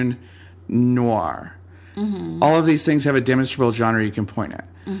 Andhadhun, noir. Mm-hmm. All of these things have a demonstrable genre you can point at.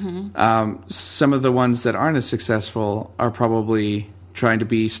 Mm-hmm. Some of the ones that aren't as successful are probably trying to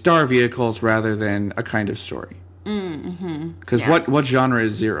be star vehicles rather than a kind of story. Because what genre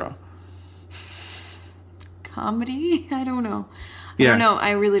is Zero? Comedy? I don't know. Yeah. I don't know.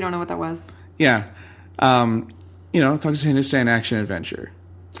 I really don't know what that was. Yeah. Thugs of Hindustan action adventure.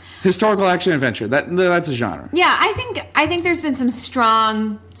 Historical action adventure. That's a genre. Yeah, I think there's been some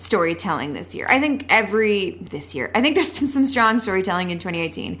strong storytelling this year. I think there's been some strong storytelling in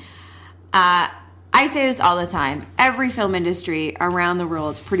 2018. I say this all the time. Every film industry around the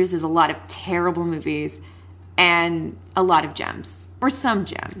world produces a lot of terrible movies and a lot of gems, or some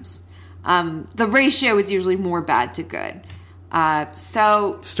gems. The ratio is usually more bad to good.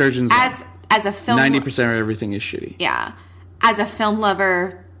 So Sturgeon's as a film 90% of everything is shitty. Yeah. As a film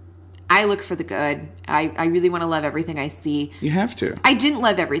lover, I look for the good. I really want to love everything I see. You have to. I didn't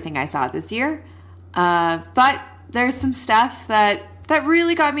love everything I saw this year. But there's some stuff that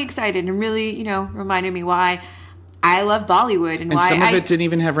really got me excited and really, reminded me why I love Bollywood and why some of it didn't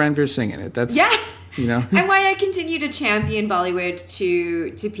even have Ranveer Singh in it. That's and why I continue to champion Bollywood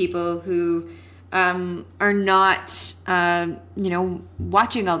to people who are not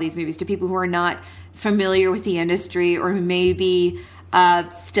watching all these movies, to people who are not familiar with the industry or who maybe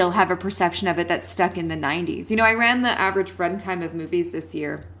still have a perception of it that's stuck in the 90s. I ran the average runtime of movies this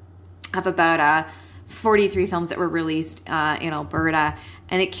year of about 43 films that were released in Alberta,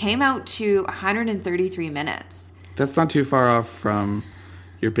 and it came out to 133 minutes. That's not too far off from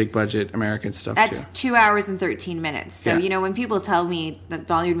your big budget American stuff. That's 2 hours and 13 minutes. So, when people tell me that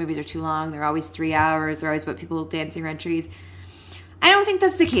Bollywood movies are too long, they're always 3 hours, they're always about people dancing around trees, I don't think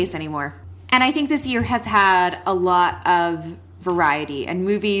that's the case anymore. And I think this year has had a lot of variety and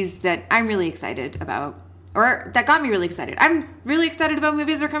movies that I'm really excited about, or that got me really excited. I'm really excited about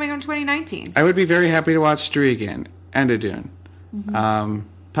movies that are coming out in 2019. I would be very happy to watch Stree again, and Andhadhun.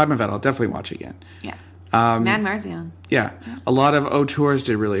 Padmavat, I'll definitely watch again. Yeah. Manmarzian. Yeah. A lot of auteurs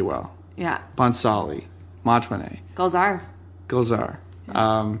did really well. Yeah. Bhansali, Matwane. Gulzar.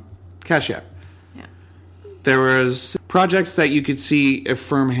 Cash App. Yeah. There was projects that you could see a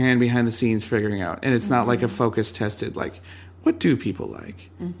firm hand behind the scenes figuring out. And it's not like a focus tested, like, what do people like?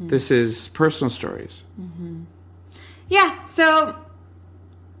 This is personal stories. Yeah, so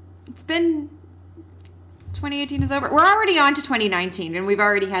it's been... 2018 is over. We're already on to 2019, and we've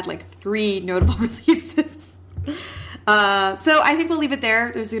already had like 3 notable releases. So I think we'll leave it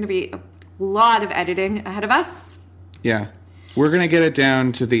there. There's going to be a lot of editing ahead of us. Yeah. We're going to get it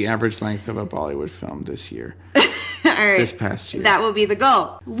down to the average length of a Bollywood film this year. All right. This past year. That will be the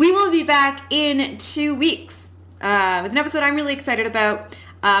goal. We will be back in 2 weeks with an episode I'm really excited about.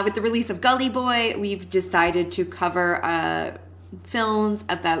 With the release of Gully Boy, we've decided to cover films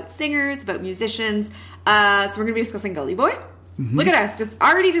about singers, about musicians. So we're going to be discussing Gully Boy. Look at us, just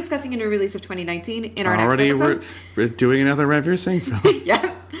already discussing a new release of 2019 in our next episode. We're doing another Ranveer Singh film.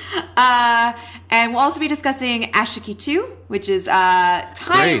 Yeah. And we'll also be discussing Ashiki 2, which is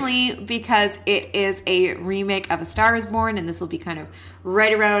timely because it is a remake of A Star Is Born, and this will be kind of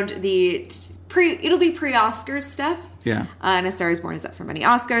right around it'll be pre-Oscars stuff. Yeah. And A Star Is Born is up for many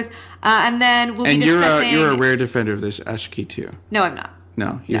Oscars. And then we'll be discussing... And you're a rare defender of this Ashiki 2. No, I'm not.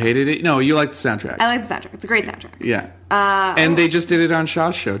 No, you hated it? No, you like the soundtrack. I like the soundtrack. It's a great soundtrack. Yeah. And they just did it on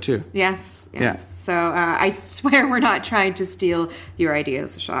Shaw's show, too. Yes. Yeah. So I swear we're not trying to steal your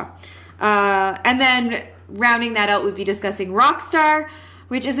ideas, Shaw. And then rounding that out, we'd be discussing Rockstar,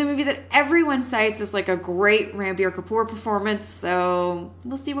 which is a movie that everyone cites as like a great Ranbir Kapoor performance. So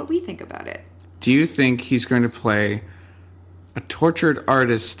we'll see what we think about it. Do you think he's going to play a tortured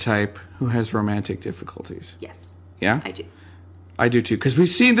artist type who has romantic difficulties? Yes. Yeah? I do. I do too, because we've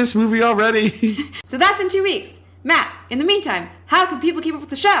seen this movie already. So that's in 2 weeks. Matt, in the meantime, how can people keep up with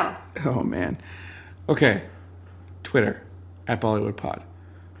the show? Oh, man. Okay. Twitter, @BollywoodPod.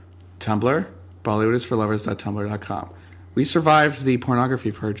 Tumblr, BollywoodIsForLovers.tumblr.com. We survived the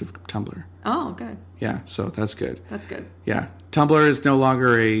pornography purge of Tumblr. Oh, good. Yeah, so that's good. That's good. Yeah. Tumblr is no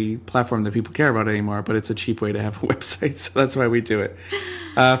longer a platform that people care about anymore, but it's a cheap way to have a website, so that's why we do it.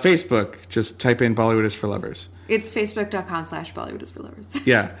 Facebook, just type in Bollywood is for Lovers. It's facebook.com/BollywoodIsForLovers.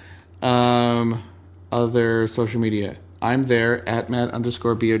 Yeah. Other social media. I'm there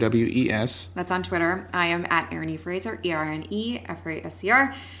 @Matt_BOWES. That's on Twitter. I am @Erin E. Fraser,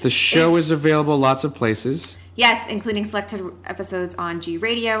 ERNEFRASER. The show is available lots of places. Yes, including selected episodes on G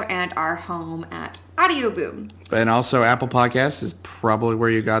Radio and our home at Audio Boom. And also Apple Podcasts is probably where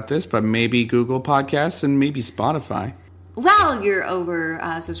you got this, but maybe Google Podcasts and maybe Spotify. While you're over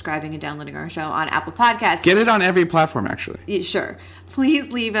subscribing and downloading our show on Apple Podcasts. Get it on every platform, actually. Yeah, sure.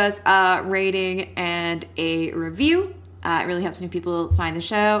 Please leave us a rating and a review. It really helps new people find the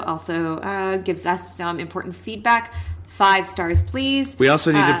show. Also gives us some important feedback. 5 stars, please. We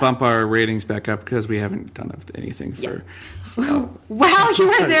also need to bump our ratings back up because we haven't done anything for... While you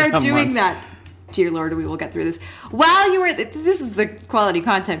were there doing month. that, dear Lord, we will get through this. While you were... This is the quality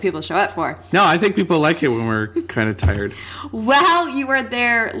content people show up for. No, I think people like it when we're kind of tired. While you were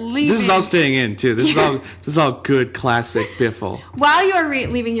there leaving... This is all staying in, too. This is all good, classic biffle. While you are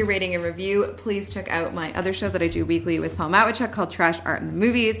leaving your rating and review, please check out my other show that I do weekly with Paul Matwichuk called Trash Art in the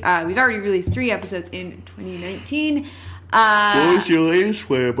Movies. We've already released 3 episodes in 2019. What was your latest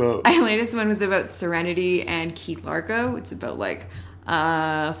one about? My latest one was about Serenity and Keith Largo. It's about like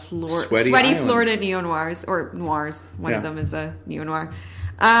sweaty Florida neo-noirs, or noirs. One of them is a neo-noir.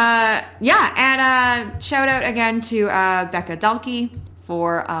 And shout out again to Becca Dalkey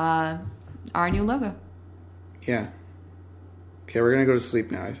for our new logo. Yeah. Okay, we're going to go to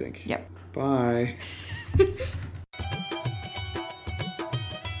sleep now, I think. Yep. Bye.